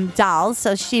dolls,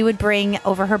 so she would bring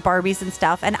over her Barbies and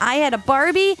stuff. And I had a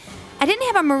Barbie. I didn't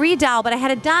have a Marie doll, but I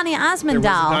had a Donny Osmond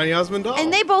There was a doll. Donny Osmond doll.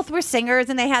 And they both were singers,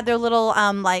 and they had their little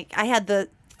I had the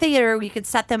theater where you could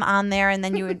set them on there and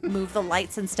then you would move the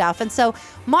lights and stuff. And so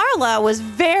Marla was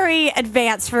very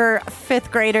advanced for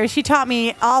fifth graders. She taught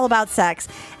me all about sex,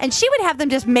 and she would have them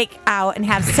just make out and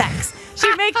have sex.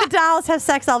 She'd make the dolls have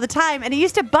sex all the time, and it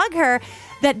used to bug her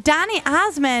that Donny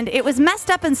Osmond, it was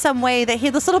messed up in some way that he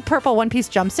had this little purple one-piece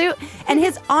jumpsuit, and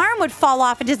his arm would fall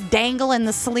off and just dangle in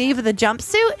the sleeve of the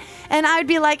jumpsuit. And I would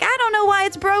be like, I don't know why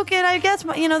it's broken. I guess,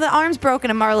 the arm's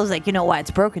broken. And Marla's like, you know why it's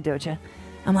broken, don't you?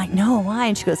 I'm like, no, why?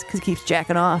 And she goes, because it keeps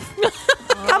jacking off.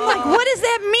 I'm like, what does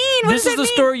that mean? What This does is that the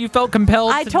mean? story you felt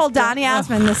compelled I to told Donny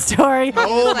Osmond this story.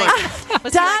 Oh, my.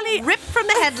 Was Donny, ripped from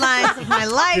the headlines of my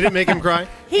life. Did it make him cry?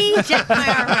 he Jacked my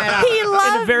arm right off. He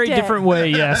loved In a very it. different way,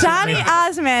 yes. Donny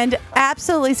Osmond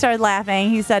absolutely started laughing.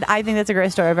 He said, I think that's the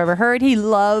greatest story I've ever heard. He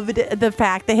loved the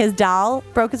fact that his doll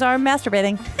broke his arm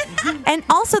masturbating. And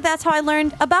also, that's how I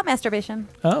learned about masturbation.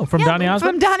 Oh, from Donny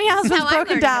Osmond? From Donny That's Osmond's how I'm broken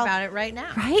learning doll. about it right now.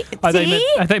 Right? I thought,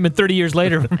 See? you meant 30 years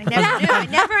later. I never knew. I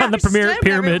never On the premier understood what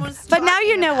pyramid. everyone was But now you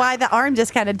talking know about. why the arm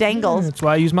just kind of dangles. That's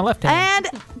why I use my left hand.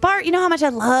 And Bart, you know how much I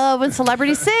love when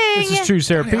celebrities sing. This is true,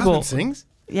 Sarah. Donny People Osmond sings?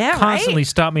 Yeah, constantly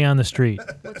stop me on the street.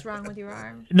 What's wrong with your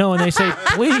arm? No, and they say,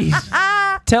 please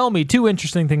tell me 2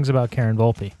 interesting things about Karen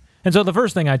Volpe. And so the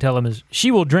first thing I tell them is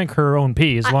she will drink her own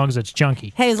pee as long as it's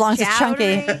chunky. Hey, as long as it's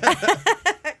chunky.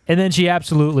 And then she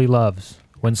absolutely loves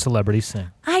when celebrities sing.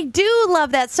 I do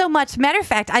love that so much. Matter of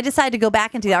fact, I decided to go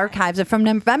back into the archives, and from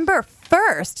November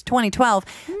 1st, 2012,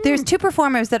 there's 2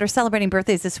 performers that are celebrating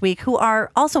birthdays this week who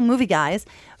are also movie guys,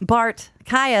 Bart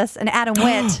Caius and Adam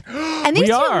Witt. And these We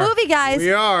 2 are. movie guys,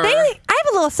 We are. I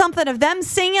have a little something of them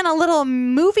singing a little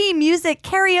movie music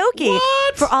karaoke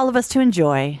for all of us to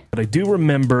enjoy. But I do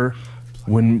remember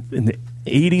when in the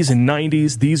 80s and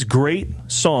 90s, these great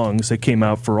songs that came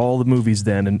out for all the movies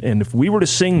then, and if we were to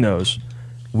sing those,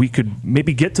 we could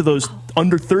maybe get to those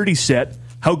under 30 set,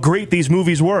 how great these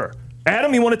movies were.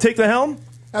 Adam, you want to take the helm?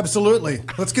 Absolutely.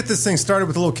 Let's get this thing started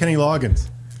with a little Kenny Loggins.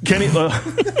 Kenny,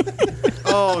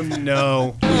 Oh,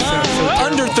 no.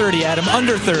 Under 30, Adam,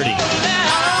 under 30.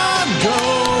 I'm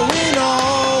going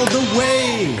all the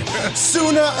way.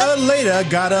 Sooner or later,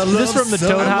 gotta love this from the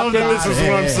Toad Hop days? This is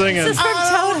what I'm singing. This is from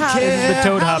Toad Hop. This is the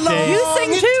Toad Hop days. You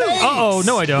sing too. Uh-oh,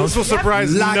 no I don't. This will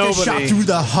surprise Like a shot nobody. through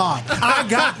the heart. I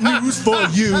got news for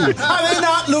you. I may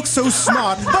not look so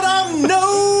smart, but I'm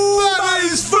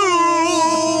nobody's fool.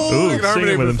 Ooh,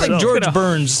 singing with Like himself. George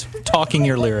Burns talking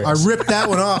your lyrics. I ripped that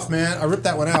one off, man. I ripped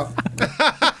that one out.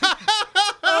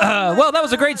 Well, that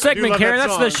was a great segment, love Karen. that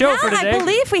That's the song. show for today. I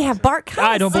believe we have Bart Consi.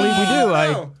 I don't believe we do.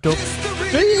 I don't.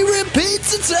 He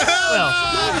repeats itself.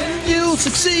 Well, you'll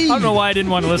succeed. I don't know why I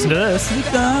didn't want to listen to this. You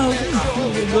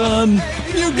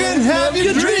can have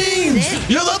your dreams.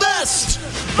 You're the best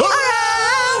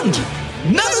around.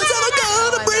 Nothing's ever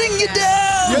gonna bring you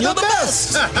down. You're the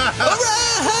best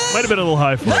around. Might have been a little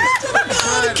high for it.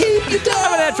 Gonna keep you down. I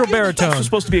have a natural baritone. It's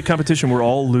supposed to be a competition. We're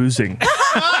all losing.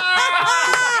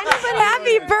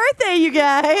 Happy birthday, you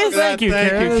guys. Thank you, Karen.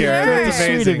 Thank you, Karen. Very That's sweet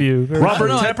amazing. of you. Very Robert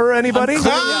sweet. Tepper, anybody?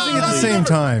 Losing at the same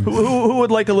time. Who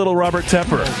would like a little Robert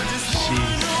Tepper?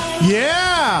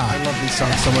 Yeah. I love these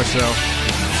songs so much, though.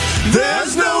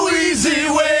 There's no easy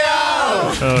way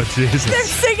out. Oh, Jesus. They're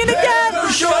singing again. No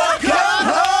shortcut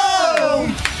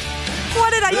home.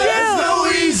 What did I There's do? no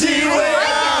easy way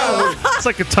out. It's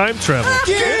like a time travel.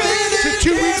 To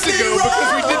 2 weeks ago,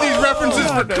 because we did these references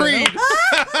for Creed.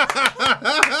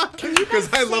 Because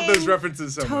I love those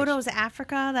references so much. Toto's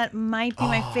Africa. That might be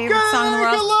my favorite song in the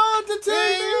world.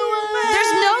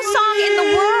 There's no song in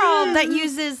the world that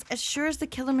uses "As sure as the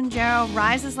Kilimanjaro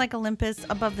rises like Olympus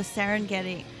above the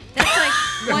Serengeti." That's like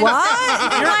What? You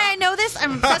know why I know this?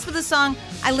 I'm obsessed with the song.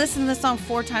 I listen to the song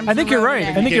 4 times. I think in a you're row right.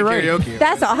 today. I think you're right. Karaoke.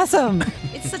 That's awesome.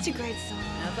 It's such a great song.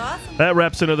 That's awesome. That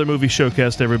wraps another movie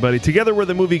showcast, everybody. Together we're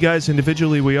the Movie Guys.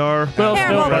 Individually we are... Well,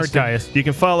 Terrible. still Bart Guys. You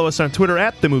can follow us on Twitter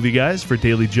at The Movie Guys for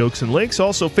daily jokes and links.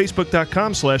 Also,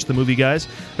 Facebook.com/The Movie Guys,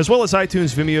 as well as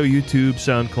iTunes, Vimeo, YouTube,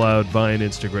 SoundCloud, Vine,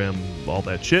 Instagram, all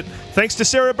that shit. Thanks to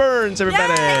Sarah Burns,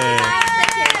 everybody.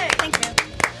 Thank you.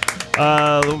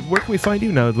 Where can we find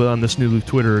you now on this new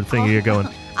Twitter thing you're going?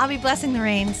 I'll be blessing the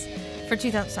rains for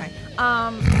 2000. Sorry.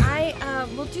 I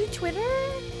will do Twitter,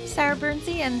 Sarah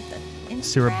Burnsy, and Instagram.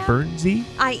 Sarah Burnsy?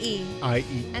 IE.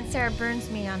 I.E. And Sarah Burns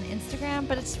me on Instagram,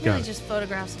 but it's Got really it. just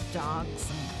photographs of dogs.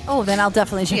 Oh, then I'll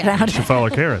definitely check Yeah. it out. You should follow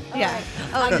Karen. Yeah.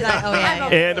 Oh, did I? Oh, yeah.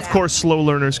 And, of course, Slow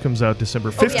Learners comes out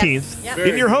December 15th Yep.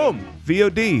 in your home,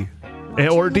 VOD,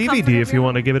 or in the comfort DVD of if you your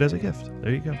want to give it as a gift.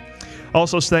 There you go.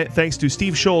 Also, thanks to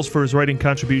Steve Scholes for his writing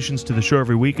contributions to the show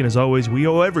every week. And as always, we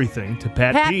owe everything to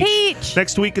Pat Peach.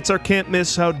 Next week, it's our Can't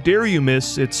Miss, How Dare You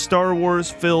Miss. It's Star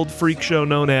Wars-filled freak show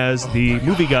known as the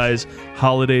Movie Guys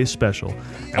Holiday Special.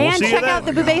 And we'll see you check then. out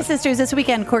the Bouvet Sisters this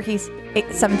weekend, Corky's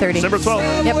 7:30. December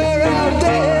 12th.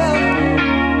 Yep.